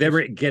only they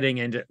were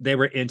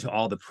into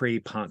all the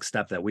pre-punk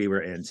stuff that we were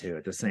into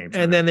at the same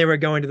time, and then they were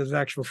going to those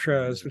actual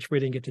shows, which we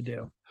didn't get to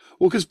do.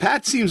 Well, because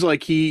Pat seems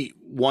like he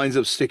winds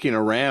up sticking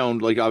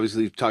around. Like,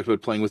 obviously, you've talked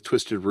about playing with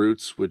Twisted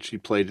Roots, which he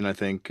played in, I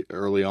think,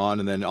 early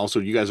on, and then also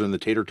you guys are in the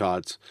Tater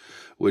Tots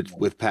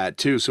with Pat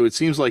too. So it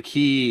seems like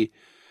he,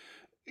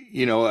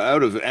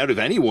 out of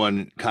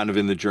anyone kind of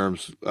in the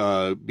Germs,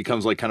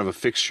 becomes like kind of a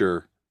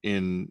fixture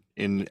in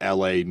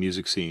LA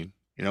music scene.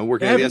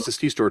 Working at the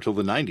SST store till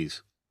the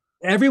 90s.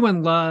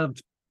 Everyone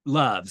loves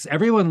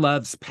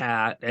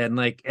Pat, and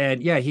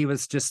he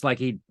was just like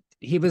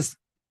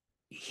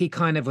he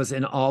kind of was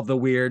in all the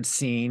weird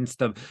scenes,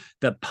 the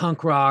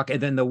punk rock,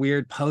 and then the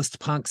weird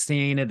post-punk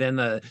scene, and then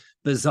the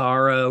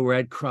bizarro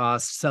Redd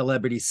Kross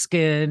Celebrity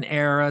Skin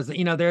eras.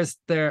 He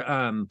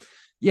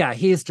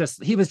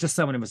was just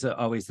someone who was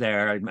always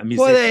there.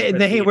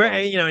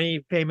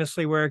 He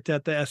famously worked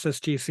at the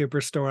SST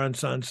Superstore on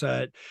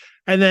Sunset.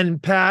 And then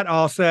Pat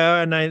also,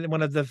 and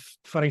one of the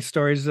funny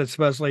stories that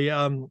supposedly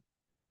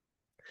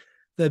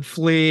that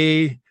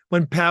Flea,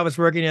 when Pat was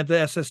working at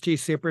the SST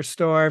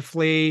Superstore,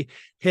 Flea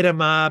hit him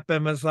up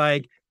and was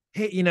like,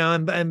 hey, and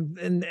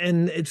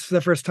it's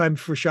the first time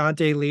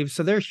Frusciante leaves,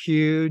 so they're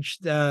huge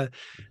at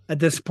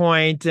this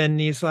point, and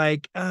he's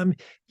like,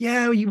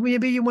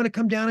 maybe you want to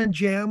come down and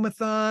jam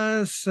with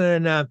us,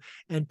 and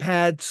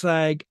Pat's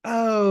like,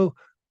 oh,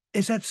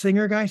 is that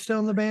singer guy still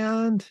in the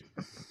band?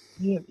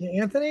 Yeah,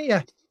 Anthony?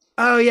 Yeah.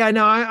 Oh yeah,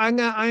 no,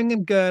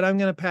 I'm good. I'm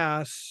gonna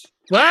pass.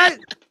 What?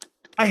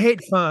 I hate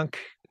funk.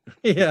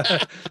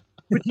 Yeah.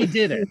 But he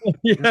did it.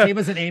 Yeah. He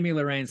was an Amy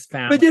Lorraine's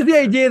fan. But just the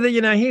idea that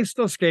he's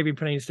still scraping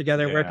pennies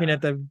together, working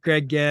at the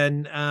Greg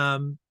Ginn.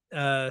 And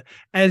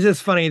it's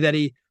just funny that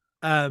he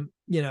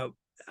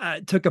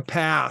took a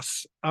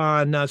pass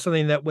on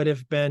something that would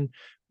have been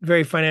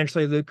very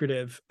financially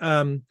lucrative.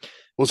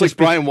 It's like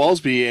Brian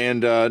Walsby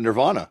and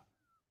Nirvana.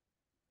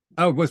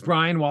 Oh, was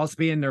Brian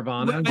Walsby in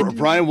Nirvana?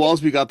 Brian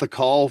Walsby got the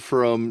call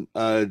from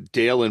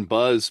Dale and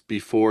Buzz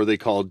before they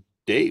called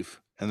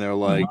Dave, and they're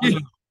like,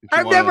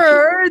 I've never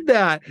heard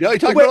that. Yeah, he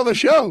talked about it on the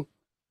show.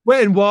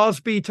 When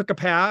Walsby took a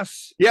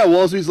pass? Yeah,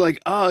 Walsby's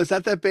like, oh, is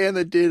that band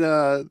that did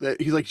that?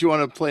 He's like, do you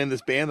want to play in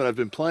this band that I've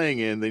been playing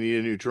in? They need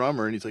a new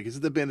drummer. And he's like, is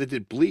it the band that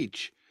did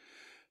Bleach?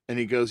 And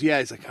he goes, yeah.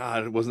 He's like,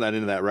 I wasn't that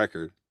into that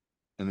record.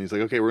 And he's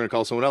like, okay, we're going to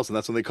call someone else. And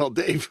that's when they called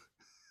Dave.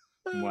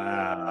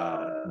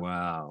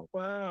 Wow.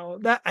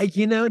 That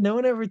no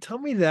one ever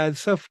told me that. It's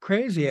so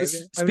crazy.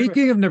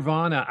 Speaking of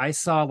Nirvana, I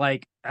saw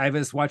I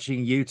was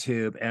watching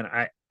YouTube, and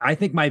I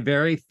think my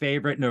very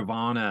favorite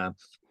Nirvana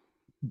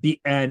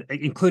and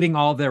including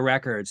all their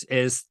records,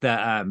 is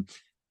the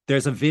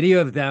there's a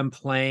video of them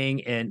playing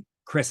in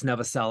Chris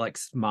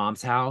Novoselic's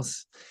mom's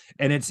house,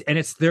 and it's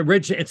the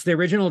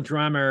original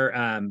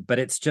drummer, but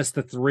it's just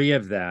the three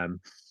of them,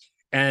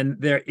 and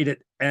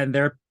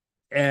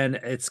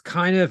it's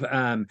kind of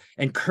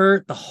and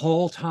Kurt, the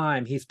whole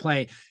time he's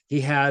playing,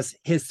 he has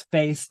his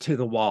face to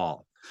the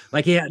wall,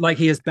 like he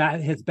is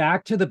his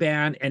back to the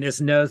band and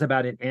his nose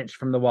about an inch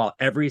from the wall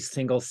every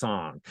single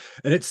song.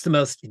 And it's the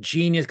most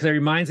genius, because it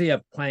reminds me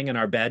of playing in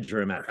our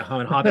bedroom at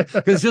home in Hobbit,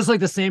 because it's just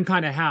like the same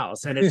kind of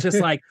house, and it's just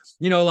like,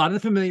 a lot of the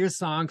familiar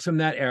songs from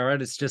that era.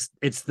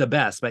 It's the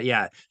best. But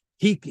yeah,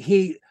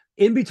 he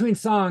in between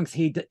songs,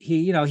 he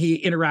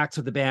interacts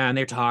with the band,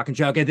 they talk and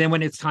joke, and then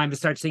when it's time to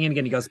start singing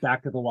again, he goes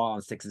back to the wall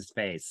and sticks his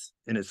face,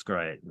 and it's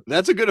great.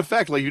 That's a good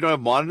effect. Like, you don't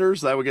have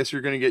monitors, I would guess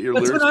you're going to get your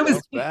lyrics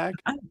back.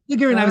 I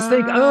was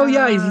thinking, oh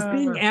yeah, he's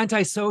being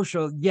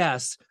antisocial,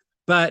 yes,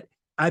 but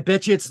I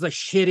bet you it's like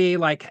shitty,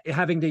 like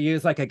having to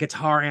use like a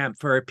guitar amp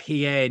for a PA,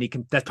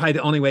 and that's probably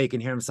the only way he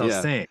can hear himself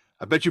sing.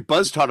 I bet you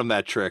Buzz taught him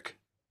that trick.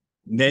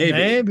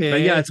 Maybe.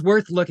 But yeah, it's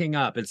worth looking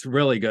up. It's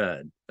really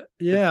good.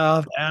 Yeah, I'll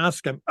have to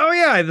ask him. Oh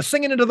yeah, the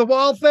singing into the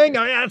wall thing.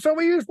 Oh yeah, that's what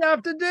we used to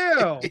have to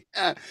do.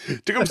 Yeah.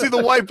 Took him to see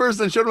the white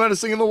person and showed him how to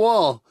sing in the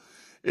wall.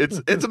 It's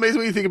amazing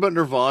when you think about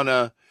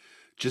Nirvana.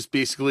 Just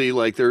basically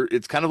like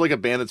it's kind of like a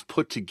band that's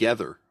put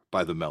together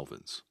by the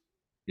Melvins.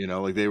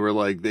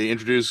 Like they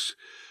introduced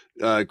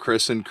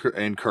Chris and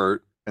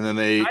Kurt, and then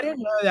I didn't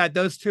know that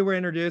those two were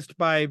introduced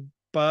by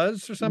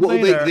Buzz or something.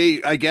 Well,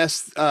 they I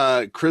guess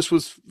Chris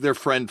was their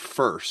friend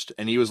first,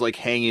 and he was like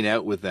hanging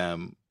out with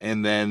them,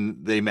 and then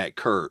they met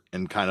Kurt,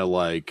 and kind of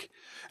like,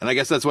 and I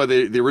guess that's why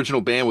the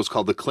original band was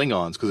called the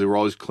Klingons, because they were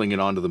always clinging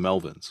on to the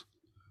Melvins.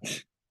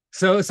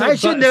 So I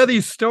should know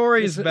these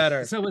stories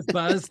better. So was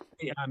Buzz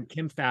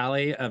Kim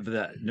Fowley of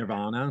the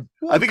Nirvana?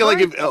 I think I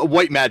like a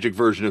white magic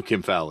version of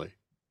Kim Fowley.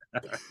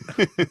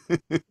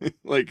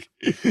 Like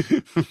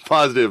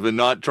positive and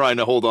not trying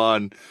to hold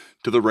on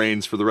to the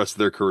reins for the rest of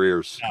their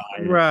careers.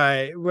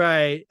 Right.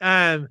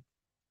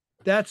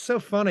 That's so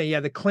funny.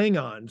 Yeah, the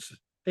Klingons.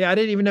 Yeah, I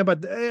didn't even know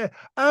about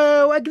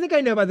I think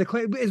I know about the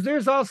Klingons.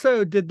 There's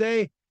also,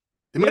 They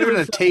might have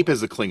been a tape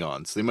as the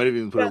Klingons. They might have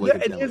even put it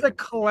like there's a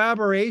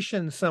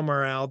collaboration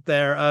somewhere out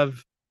there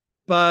of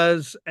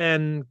Buzz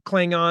and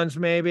Klingons,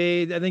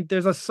 maybe. I think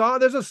there's a song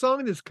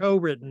that's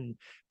co-written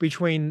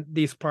between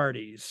these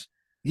parties.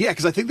 Yeah,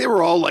 because I think they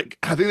were all like,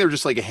 I think they were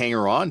just like a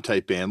hanger-on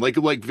type band, like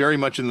very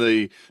much in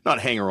the, not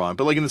hanger-on,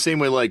 but like in the same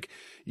way like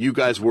you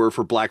guys were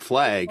for Black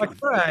Flag. Black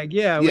Flag,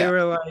 yeah. We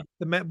were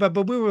like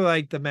but we were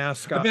like the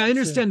mascot. I mean, I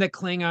understand that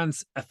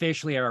Klingons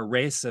officially are a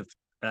race of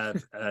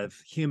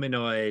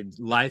humanoid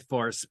life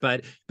force,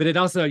 but it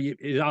also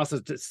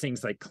just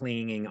sings like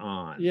clinging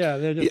on. Yeah,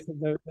 they're just.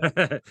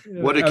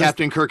 What did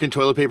Captain Kirk and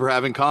toilet paper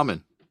have in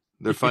common?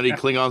 They're funny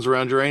Klingons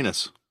around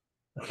Uranus.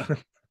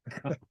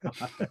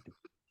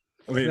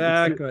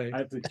 Exactly. I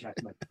have to check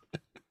my.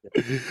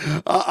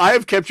 I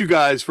have kept you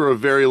guys for a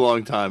very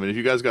long time, and if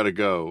you guys got to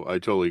go, I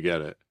totally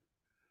get it.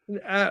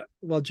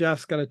 Well,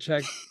 Jeff's got to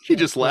check. He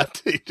just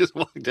left. He just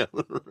walked down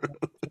the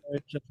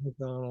road. Jeff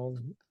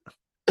McDonald.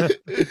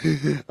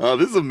 Oh,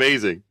 this is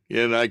amazing.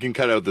 Yeah, and I can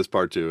cut out this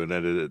part too and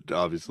edit it,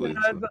 obviously.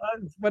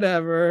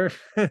 Whatever.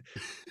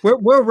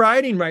 we're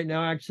writing right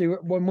now. Actually,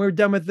 when we're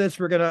done with this,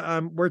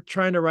 we're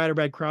trying to write a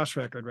Redd Kross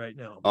record right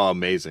now. Oh,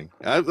 amazing!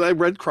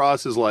 Redd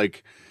Kross is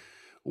like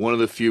one of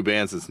the few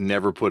bands that's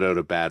never put out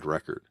a bad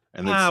record.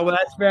 And well,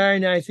 that's very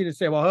nice of you to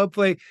say. Well,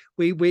 hopefully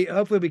we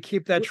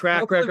keep that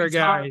track record,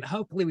 guys.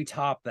 Hopefully we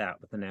top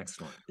that with the next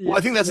one. Well,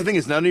 I think that's the thing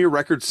is none of your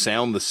records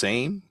sound the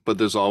same, but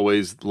there's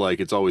always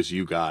it's always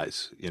you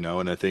guys,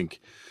 and I think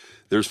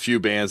there's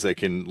few bands that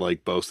can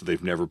like boast that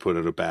they've never put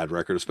out a bad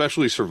record,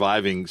 especially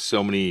surviving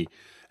so many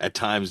at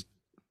times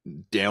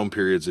down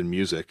periods in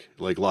music,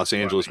 like Los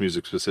Angeles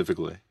music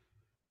specifically.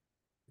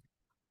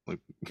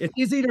 It's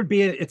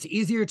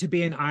easier to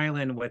be an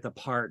island with a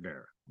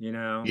partner,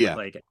 yeah.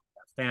 Like a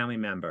family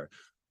member.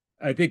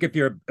 I think if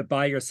you're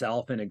by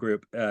yourself in a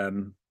group, I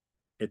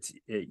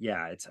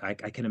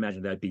can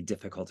imagine that'd be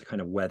difficult to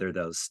kind of weather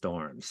those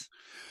storms.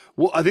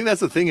 Well, I think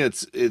that's the thing.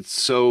 It's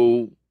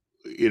so,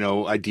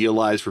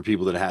 idealized for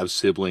people that have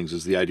siblings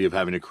is the idea of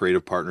having a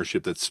creative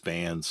partnership that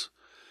spans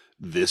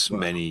this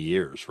many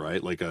years,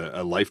 right? Like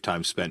a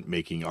lifetime spent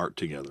making art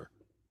together.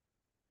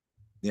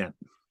 Yeah.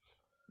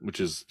 Which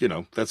is,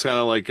 that's kind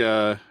of like,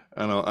 I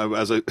don't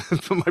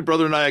know, my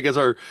brother and I guess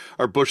our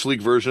Bush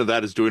League version of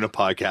that is doing a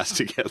podcast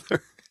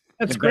together.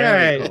 That's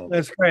great. Cool.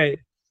 That's great.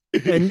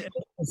 And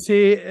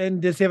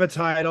does he have a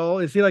title?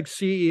 Is he like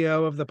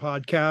CEO of the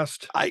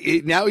podcast?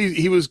 Now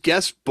he was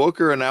guest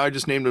booker, and now I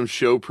just named him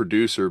show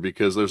producer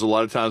because there's a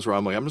lot of times where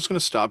I'm like, I'm just going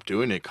to stop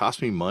doing it. It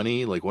costs me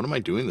money. Like, what am I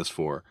doing this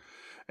for?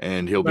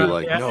 And he'll be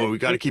like, no, we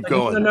got to keep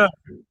going. No.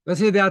 Let's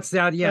see. That's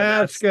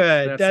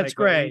good. That's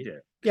great.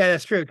 Yeah,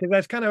 that's true. Because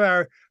that's kind of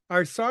our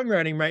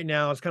songwriting right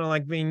now. It's kind of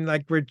like being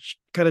like we're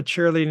kind of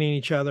cheerleading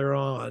each other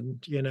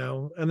on,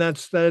 and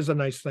that is a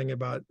nice thing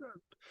about.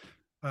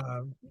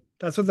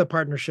 That's what the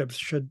partnerships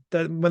should.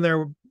 That when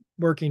they're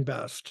working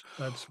best.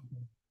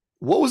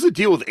 What was the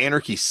deal with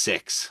Anarchy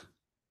 6?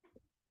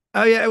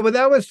 Oh yeah, well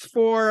that was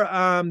for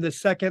the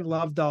second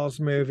Love Dolls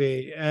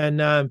movie,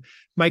 and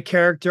my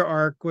character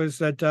arc was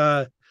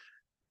that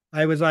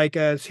I was like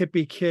a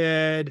hippie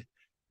kid,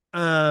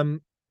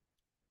 and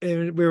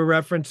we were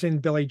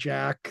referencing Billy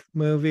Jack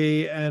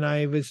movie, and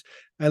I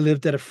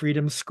lived at a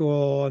freedom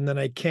school, and then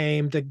I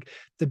came to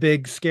the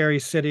big scary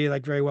city,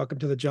 like very Welcome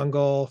to the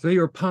Jungle. So you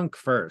were punk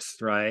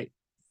first, right?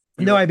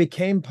 No, I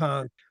became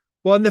punk.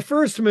 Well, in the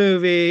first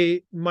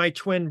movie, my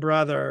twin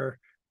brother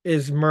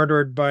is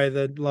murdered by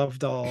the Love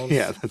Dolls.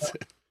 Yeah, that's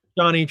it.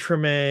 Johnny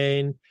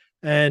Tremaine,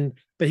 but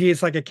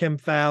he's like a Kim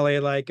Fowley,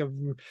 like a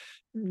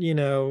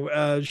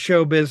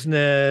show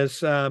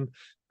business, abusing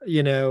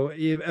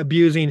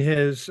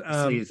his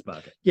sleaze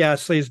bucket. Yeah,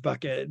 sleaze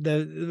bucket.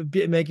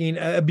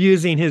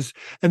 Abusing his,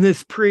 and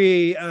this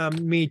pre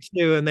Me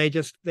Too, and they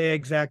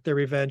exact their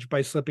revenge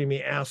by slipping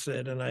me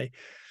acid, and I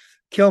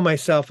kill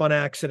myself on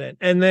accident.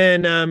 And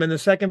then in the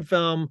second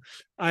film,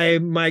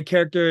 my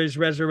character is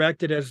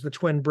resurrected as the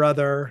twin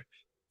brother,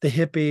 the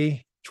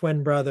hippie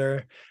twin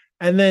brother.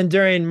 And then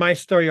during my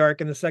story arc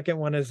in the second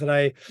one is that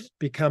I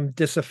become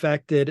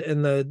disaffected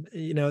in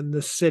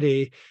the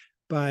city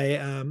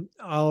by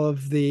all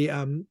of the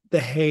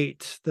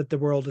hate that the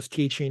world is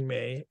teaching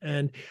me.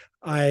 And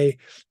I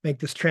make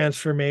this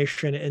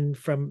transformation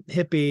from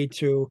hippie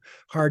to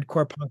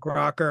hardcore punk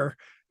rocker.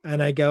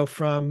 And I go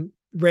from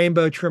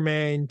Rainbow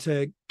Tremaine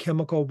to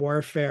Chemical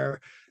Warfare,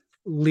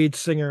 lead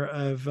singer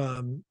of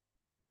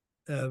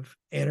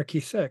Anarchy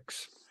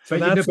 6. So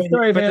that's the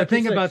story. But the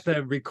thing about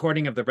the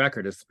recording of the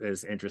record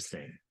is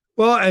interesting.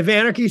 Well, I have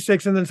Anarchy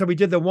 6, and then so we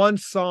did the one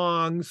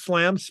song,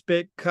 Slam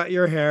Spit, Cut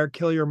Your Hair,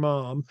 Kill Your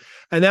Mom.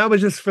 And that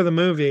was just for the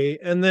movie.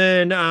 And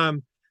then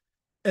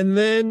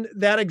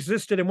that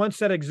existed. And once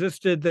that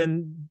existed,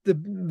 then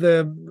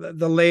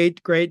the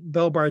late great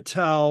Bill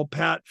Bartell,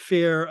 Pat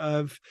Fear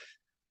of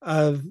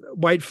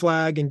White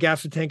Flag and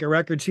Gas the Tanker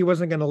Records, he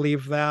wasn't going to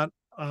leave that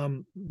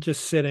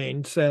just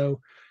sitting. So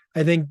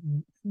I think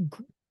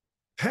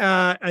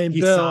Pat and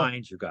he Bill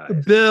signed you guys.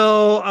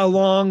 Bill,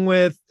 along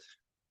with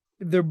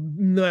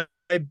my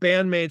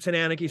bandmates in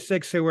Anarchy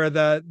 6, who were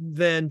the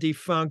then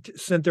defunct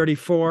Sin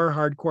 34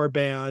 hardcore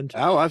band.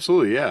 Oh,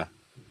 absolutely, yeah.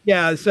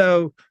 Yeah,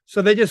 so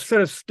they just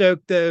sort of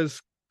stoked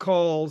those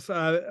coals.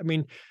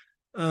 Bill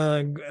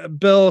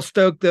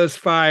stoked those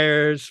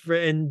fires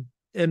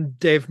and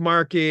Dave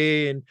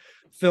Markey and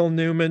Phil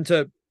Newman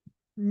to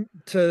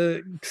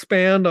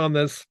expand on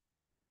this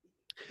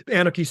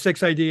Anarchy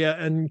 6 idea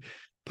and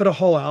put a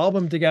whole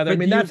album together.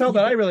 But that's all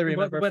that I really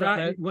remember. What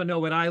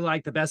I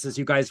like the best is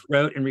you guys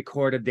wrote and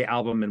recorded the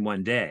album in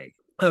one day.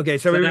 Okay,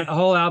 so that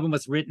whole album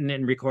was written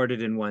and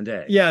recorded in one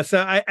day. Yeah,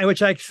 so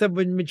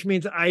which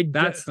means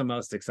that's the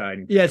most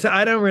exciting. Yeah, so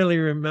I don't really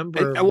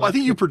remember. I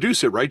think you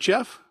produce it, right,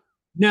 Jeff?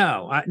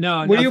 No.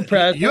 Were you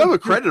present? You have a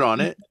credit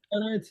on it.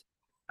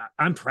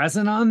 I'm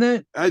present on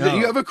that. No.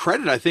 You have a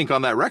credit, I think,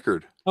 on that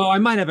record. Oh, I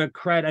might have a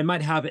credit. I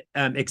might have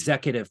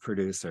executive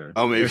producer.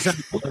 Oh, maybe.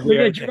 We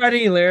did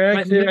writing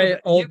lyrics.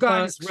 You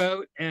guys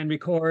wrote and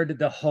recorded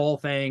the whole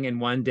thing in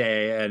one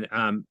day, and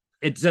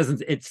it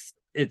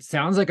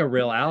sounds like a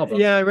real album.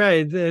 Yeah,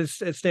 right.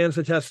 It stands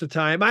the test of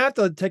time. I have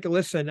to take a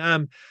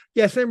listen.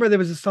 Yes, I remember there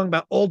was a song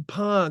about old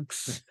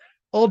punks.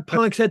 Old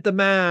punks hit the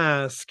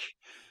mask,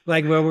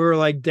 like where we were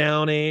like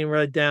down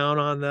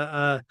on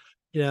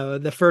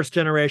the first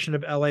generation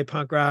of LA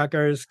punk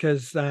rockers,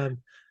 because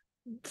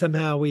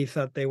somehow we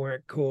thought they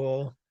weren't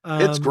cool.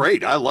 It's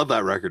great. I love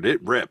that record.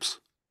 It rips.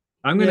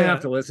 I'm gonna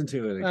have to listen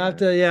to it again. I have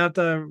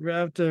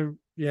to.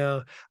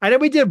 I know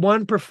we did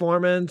one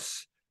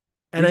performance.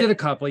 And I did a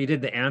couple. You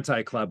did the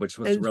Anti Club, which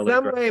was really great.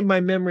 In some way, my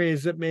memory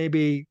is that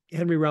maybe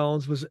Henry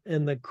Rollins was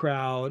in the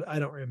crowd. I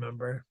don't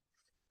remember.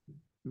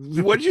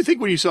 What did you think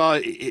when you saw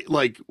it,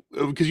 like,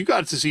 because you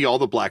got to see all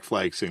the Black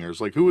Flag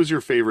singers? Like, who was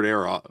your favorite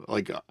era?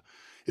 Like,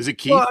 is it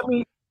Keith? Well,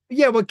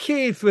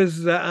 Keith was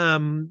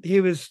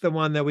he was the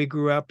one that we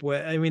grew up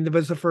with. I mean, it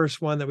was the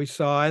first one that we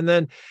saw, and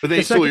then. But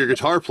they stole your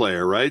guitar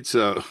player, right?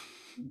 So.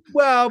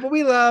 Well, but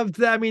we loved.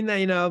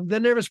 The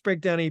Nervous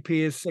Breakdown EP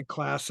is a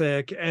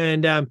classic,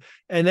 and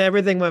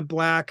Everything Went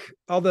Black.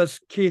 All those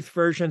Keith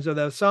versions of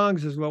those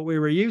songs is what we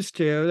were used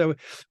to.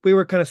 We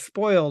were kind of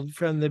spoiled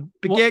from the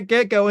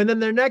get go. And then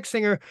their next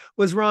singer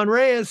was Ron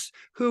Reyes,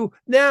 who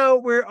now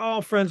we're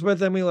all friends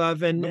with and we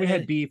love. And we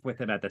had beef with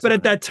him at the time. But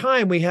at that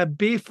time, we had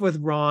beef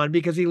with Ron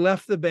because he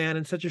left the band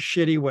in such a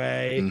shitty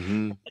way,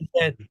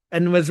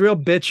 and was real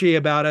bitchy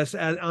about us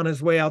on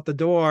his way out the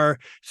door.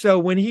 So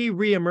when he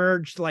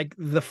reemerged, like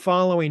the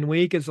following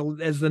week as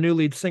the new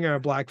lead singer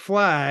of Black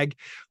Flag,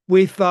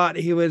 we thought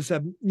he was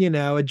a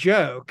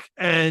joke,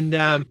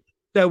 and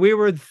so we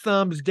were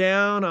thumbs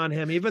down on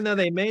him, even though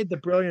they made the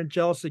brilliant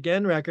Jealous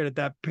Again record at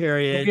that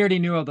period. We already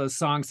knew all those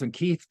songs when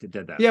Keith did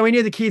that. Yeah, we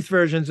knew the Keith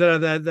versions,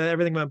 the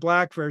Everything Went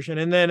Black version,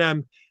 and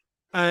then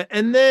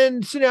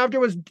soon after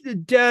was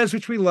Dez,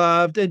 which we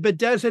loved, but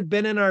Dez had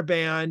been in our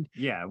band,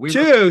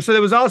 too. So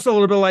there was also a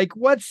little bit like,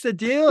 what's the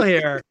deal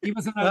here? He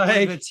was one of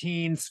the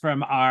teens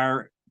from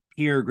our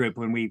peer group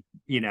when we,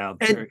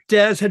 And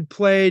Des had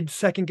played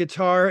second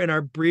guitar in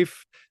our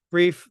brief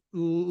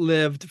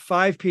lived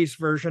 5-piece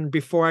version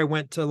before I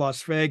went to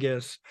Las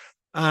Vegas.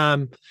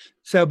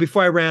 So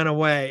before I ran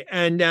away.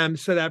 And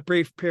so that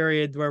brief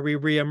period where we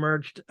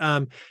reemerged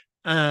in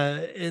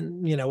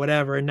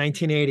whatever in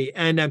 1980.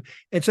 And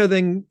so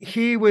then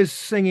he was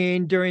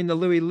singing during the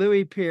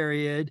Louie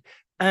period,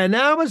 and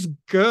that was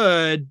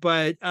good.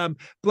 But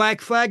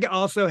Black Flag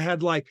also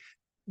had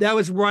that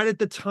was right at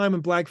the time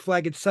when Black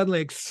Flag had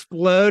suddenly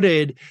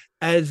exploded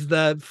as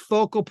the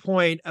focal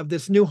point of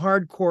this new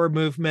hardcore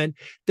movement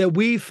that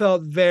we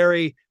felt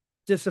very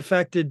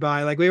disaffected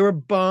by. Like, we were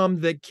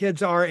bummed that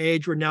kids our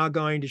age were now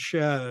going to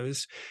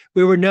shows.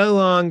 We were no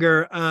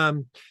longer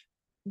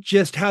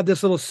just had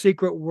this little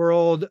secret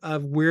world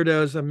of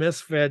weirdos and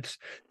misfits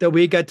that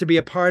we got to be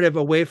a part of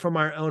away from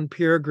our own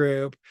peer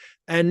group.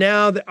 And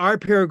now our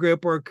peer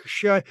group were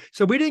shy.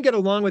 So we didn't get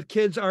along with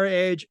kids our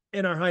age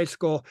in our high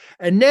school.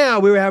 And now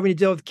we were having to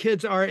deal with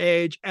kids our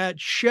age at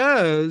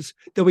shows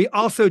that we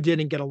also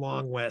didn't get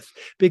along with,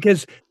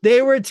 because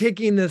they were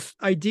taking this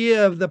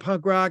idea of the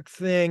punk rock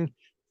thing,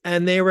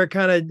 and they were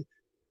kind of,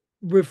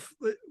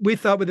 we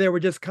thought they were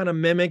just kind of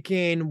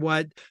mimicking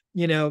what,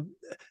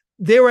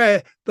 they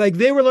were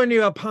learning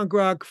about punk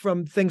rock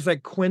from things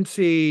like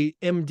Quincy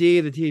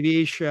MD, the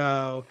TV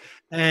show.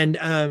 And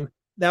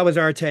that was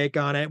our take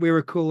on it. We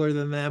were cooler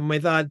than them. We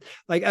thought,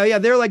 like, oh yeah,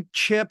 they're like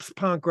Chips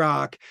punk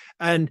rock.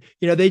 And,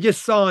 they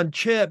just saw on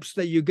Chips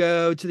that you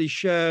go to these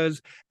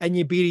shows and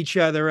you beat each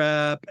other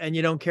up and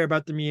you don't care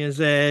about the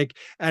music,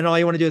 and all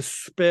you want to do is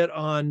spit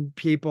on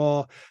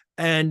people.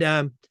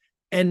 And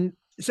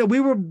so we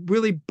were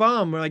really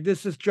bummed. We're like,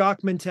 this is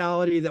jock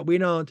mentality that we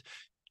don't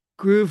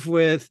groove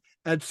with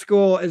at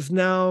school is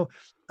now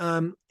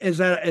is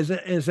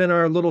in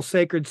our little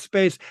sacred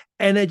space.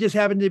 And it just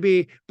happened to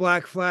be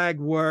Black Flag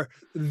were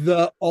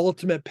the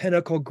ultimate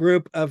pinnacle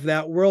group of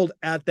that world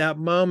at that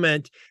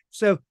moment.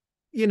 So,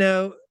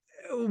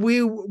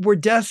 we were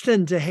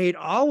destined to hate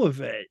all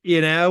of it.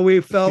 We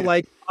felt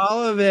like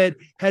all of it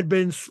had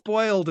been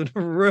spoiled and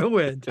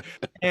ruined.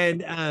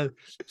 And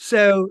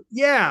so,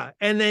 yeah.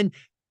 And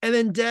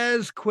then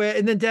Des quit,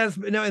 and then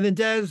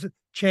Des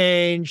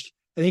changed,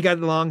 and he got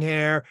long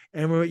hair,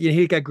 and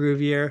he got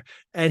groovier,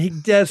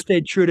 and Des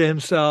stayed true to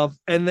himself.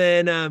 And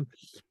then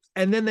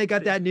they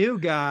got that new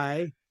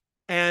guy,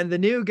 and the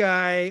new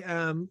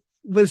guy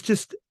was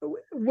just,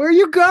 where are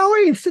you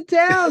going? Sit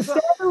down, stay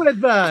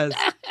with us.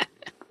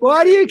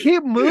 Why do you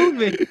keep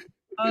moving?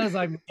 I was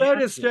like, so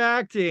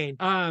distracting.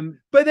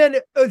 But then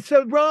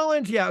so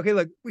Rollins, yeah, okay,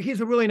 look,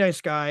 he's a really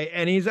nice guy,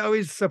 and he's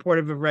always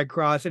supportive of Redd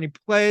Kross, and he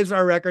plays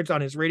our records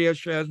on his radio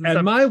shows and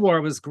stuff. My War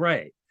was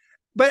great.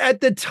 But at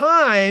the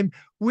time,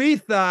 we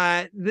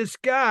thought this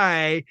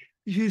guy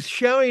who's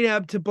showing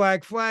up to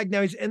Black Flag,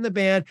 now he's in the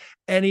band,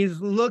 and he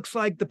looks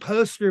like the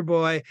poster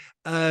boy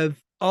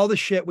of all the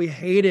shit we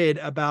hated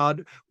about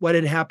what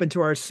had happened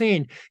to our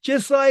scene.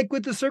 Just like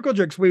with the Circle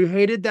Jerks, we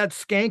hated that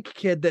skank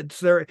kid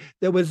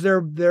that was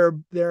their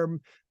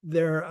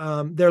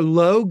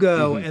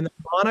logo and the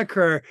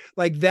moniker.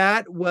 Like,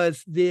 that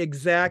was the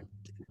exact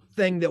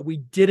thing that we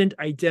didn't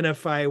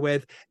identify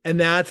with, and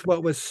that's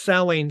what was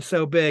selling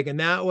so big, and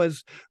that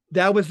was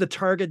the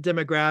target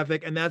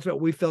demographic, and that's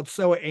what we felt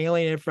so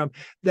alienated from.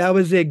 That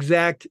was the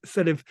exact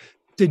sort of,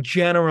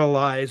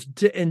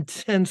 to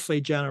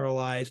intensely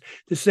generalize,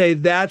 to say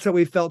that's what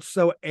we felt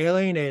so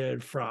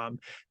alienated from.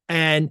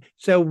 And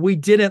so we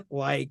didn't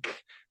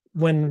like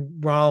when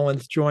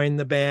Rollins joined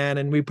the band,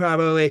 and we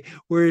probably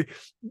were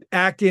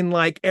acting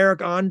like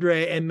Eric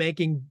Andre and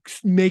making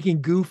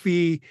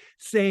goofy,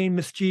 saying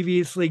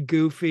mischievously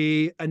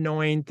goofy,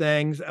 annoying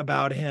things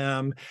about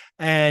him.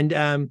 And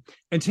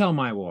until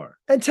My War,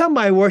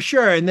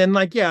 sure. And then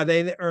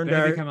they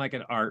become like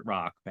an art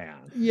rock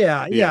band.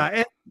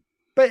 Yeah.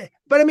 But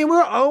I mean,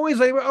 we're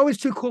always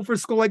too cool for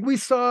school. Like, we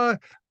saw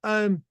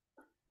I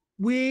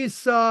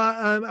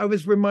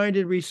was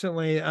reminded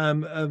recently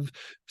of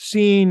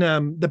seeing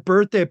the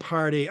birthday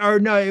party, or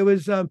no, it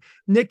was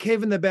Nick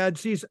Cave and the Bad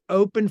Seeds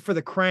opened for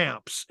the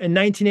Cramps in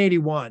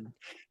 1981.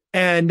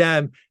 And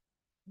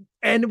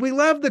we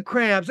loved the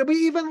Cramps, and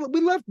we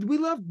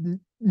loved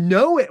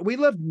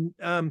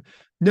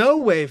no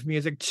wave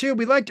music too.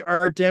 We liked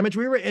Art Damage.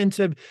 We were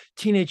into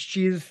Teenage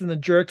Jesus and the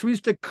Jerks. We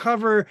used to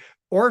cover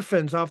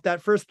Orphans off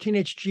that first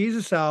Teenage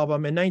Jesus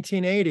album in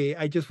 1980.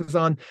 I just was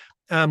on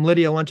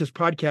Lydia Lunch's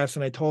podcast,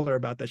 and I told her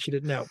about that. She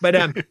didn't know, but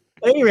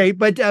anyway,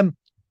 but I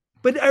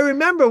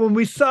remember when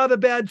we saw the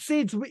Bad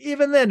Seeds,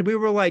 even then we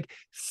were like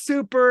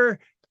super,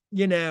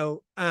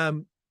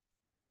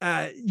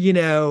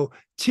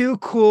 too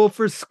cool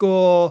for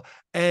school,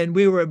 and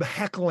we were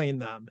heckling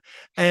them,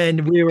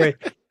 and we were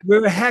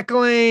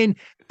heckling,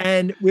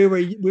 and we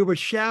were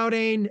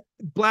shouting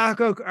Black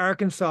Oak,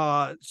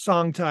 Arkansas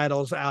song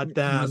titles at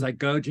them. It was like,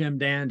 "Go Jim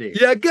Dandy."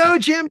 Yeah, go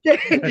Jim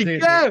Dandy.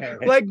 Yeah,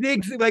 like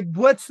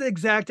what's the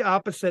exact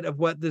opposite of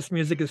what this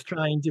music is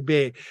trying to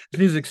be? This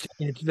music's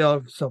taking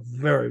itself so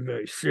very,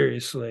 very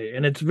seriously,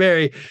 and it's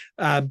very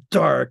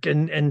dark.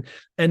 And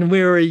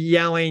we were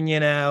yelling,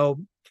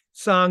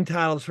 song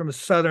titles from a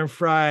Southern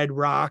Fried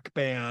rock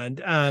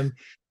band,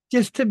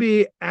 just to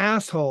be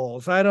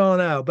assholes. I don't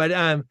know, but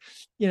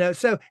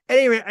so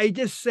anyway, I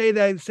just say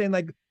that saying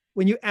like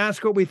when you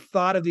ask what we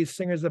thought of these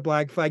singers of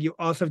Black Flag, you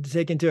also have to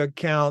take into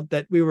account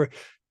that we were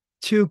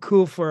too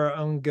cool for our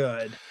own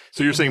good.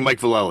 So you're saying Mike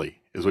Vallely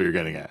is what you're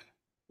getting at?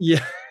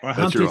 Yeah.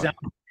 That's your one.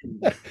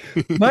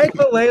 Mike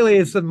Vallely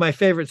is my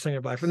favorite singer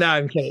of Black Flag. No,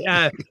 I'm kidding.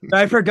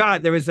 I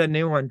forgot there was a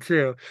new one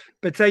too.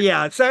 But so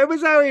it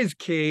was always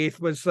Keith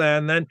was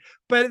but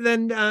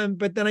then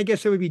I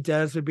guess it would be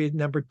Des would be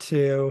number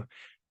 2.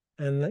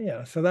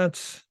 And so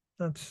that's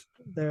there's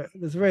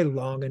a very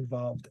long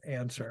involved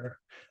answer.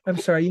 I'm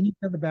sorry, you need to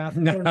go to the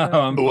bathroom.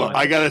 No, well,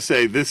 I gotta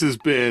say this has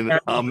been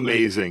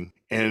amazing,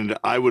 and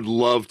I would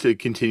love to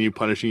continue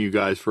punishing you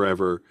guys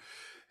forever.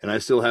 And I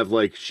still have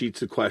like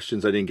sheets of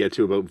questions I didn't get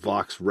to about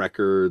Vox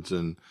Records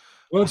and.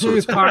 Let's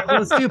do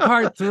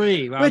part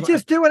 3. We're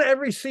just doing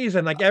every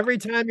season, like every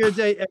time you're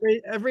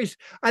every.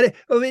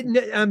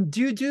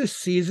 Do you do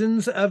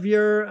seasons of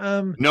your?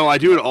 No, I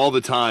do it all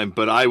the time,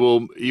 but I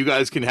will. You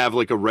guys can have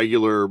like a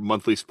regular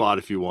monthly spot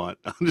if you want.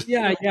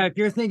 Yeah. If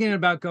you're thinking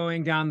about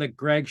going down the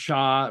Greg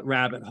Shaw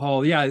rabbit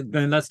hole,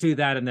 then let's do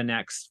that in the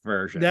next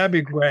version. That'd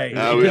be great.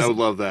 I would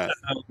love that.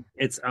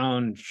 Its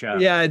own show.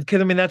 Yeah,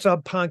 because that's all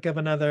punk of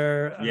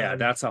another.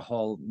 That's a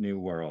whole new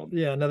world.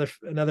 Yeah,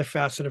 another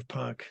facet of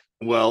punk.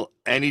 Well,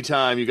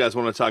 anytime you guys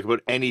want to talk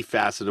about any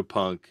facet of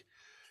punk,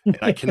 and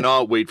I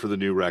cannot wait for the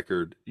new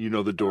record. The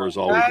door is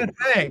always open.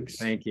 Thanks.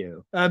 Thank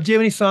you. Do you have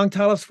any song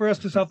titles for us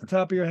just off the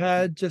top of your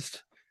head?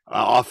 Just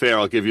off air,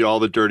 I'll give you all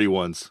the dirty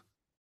ones.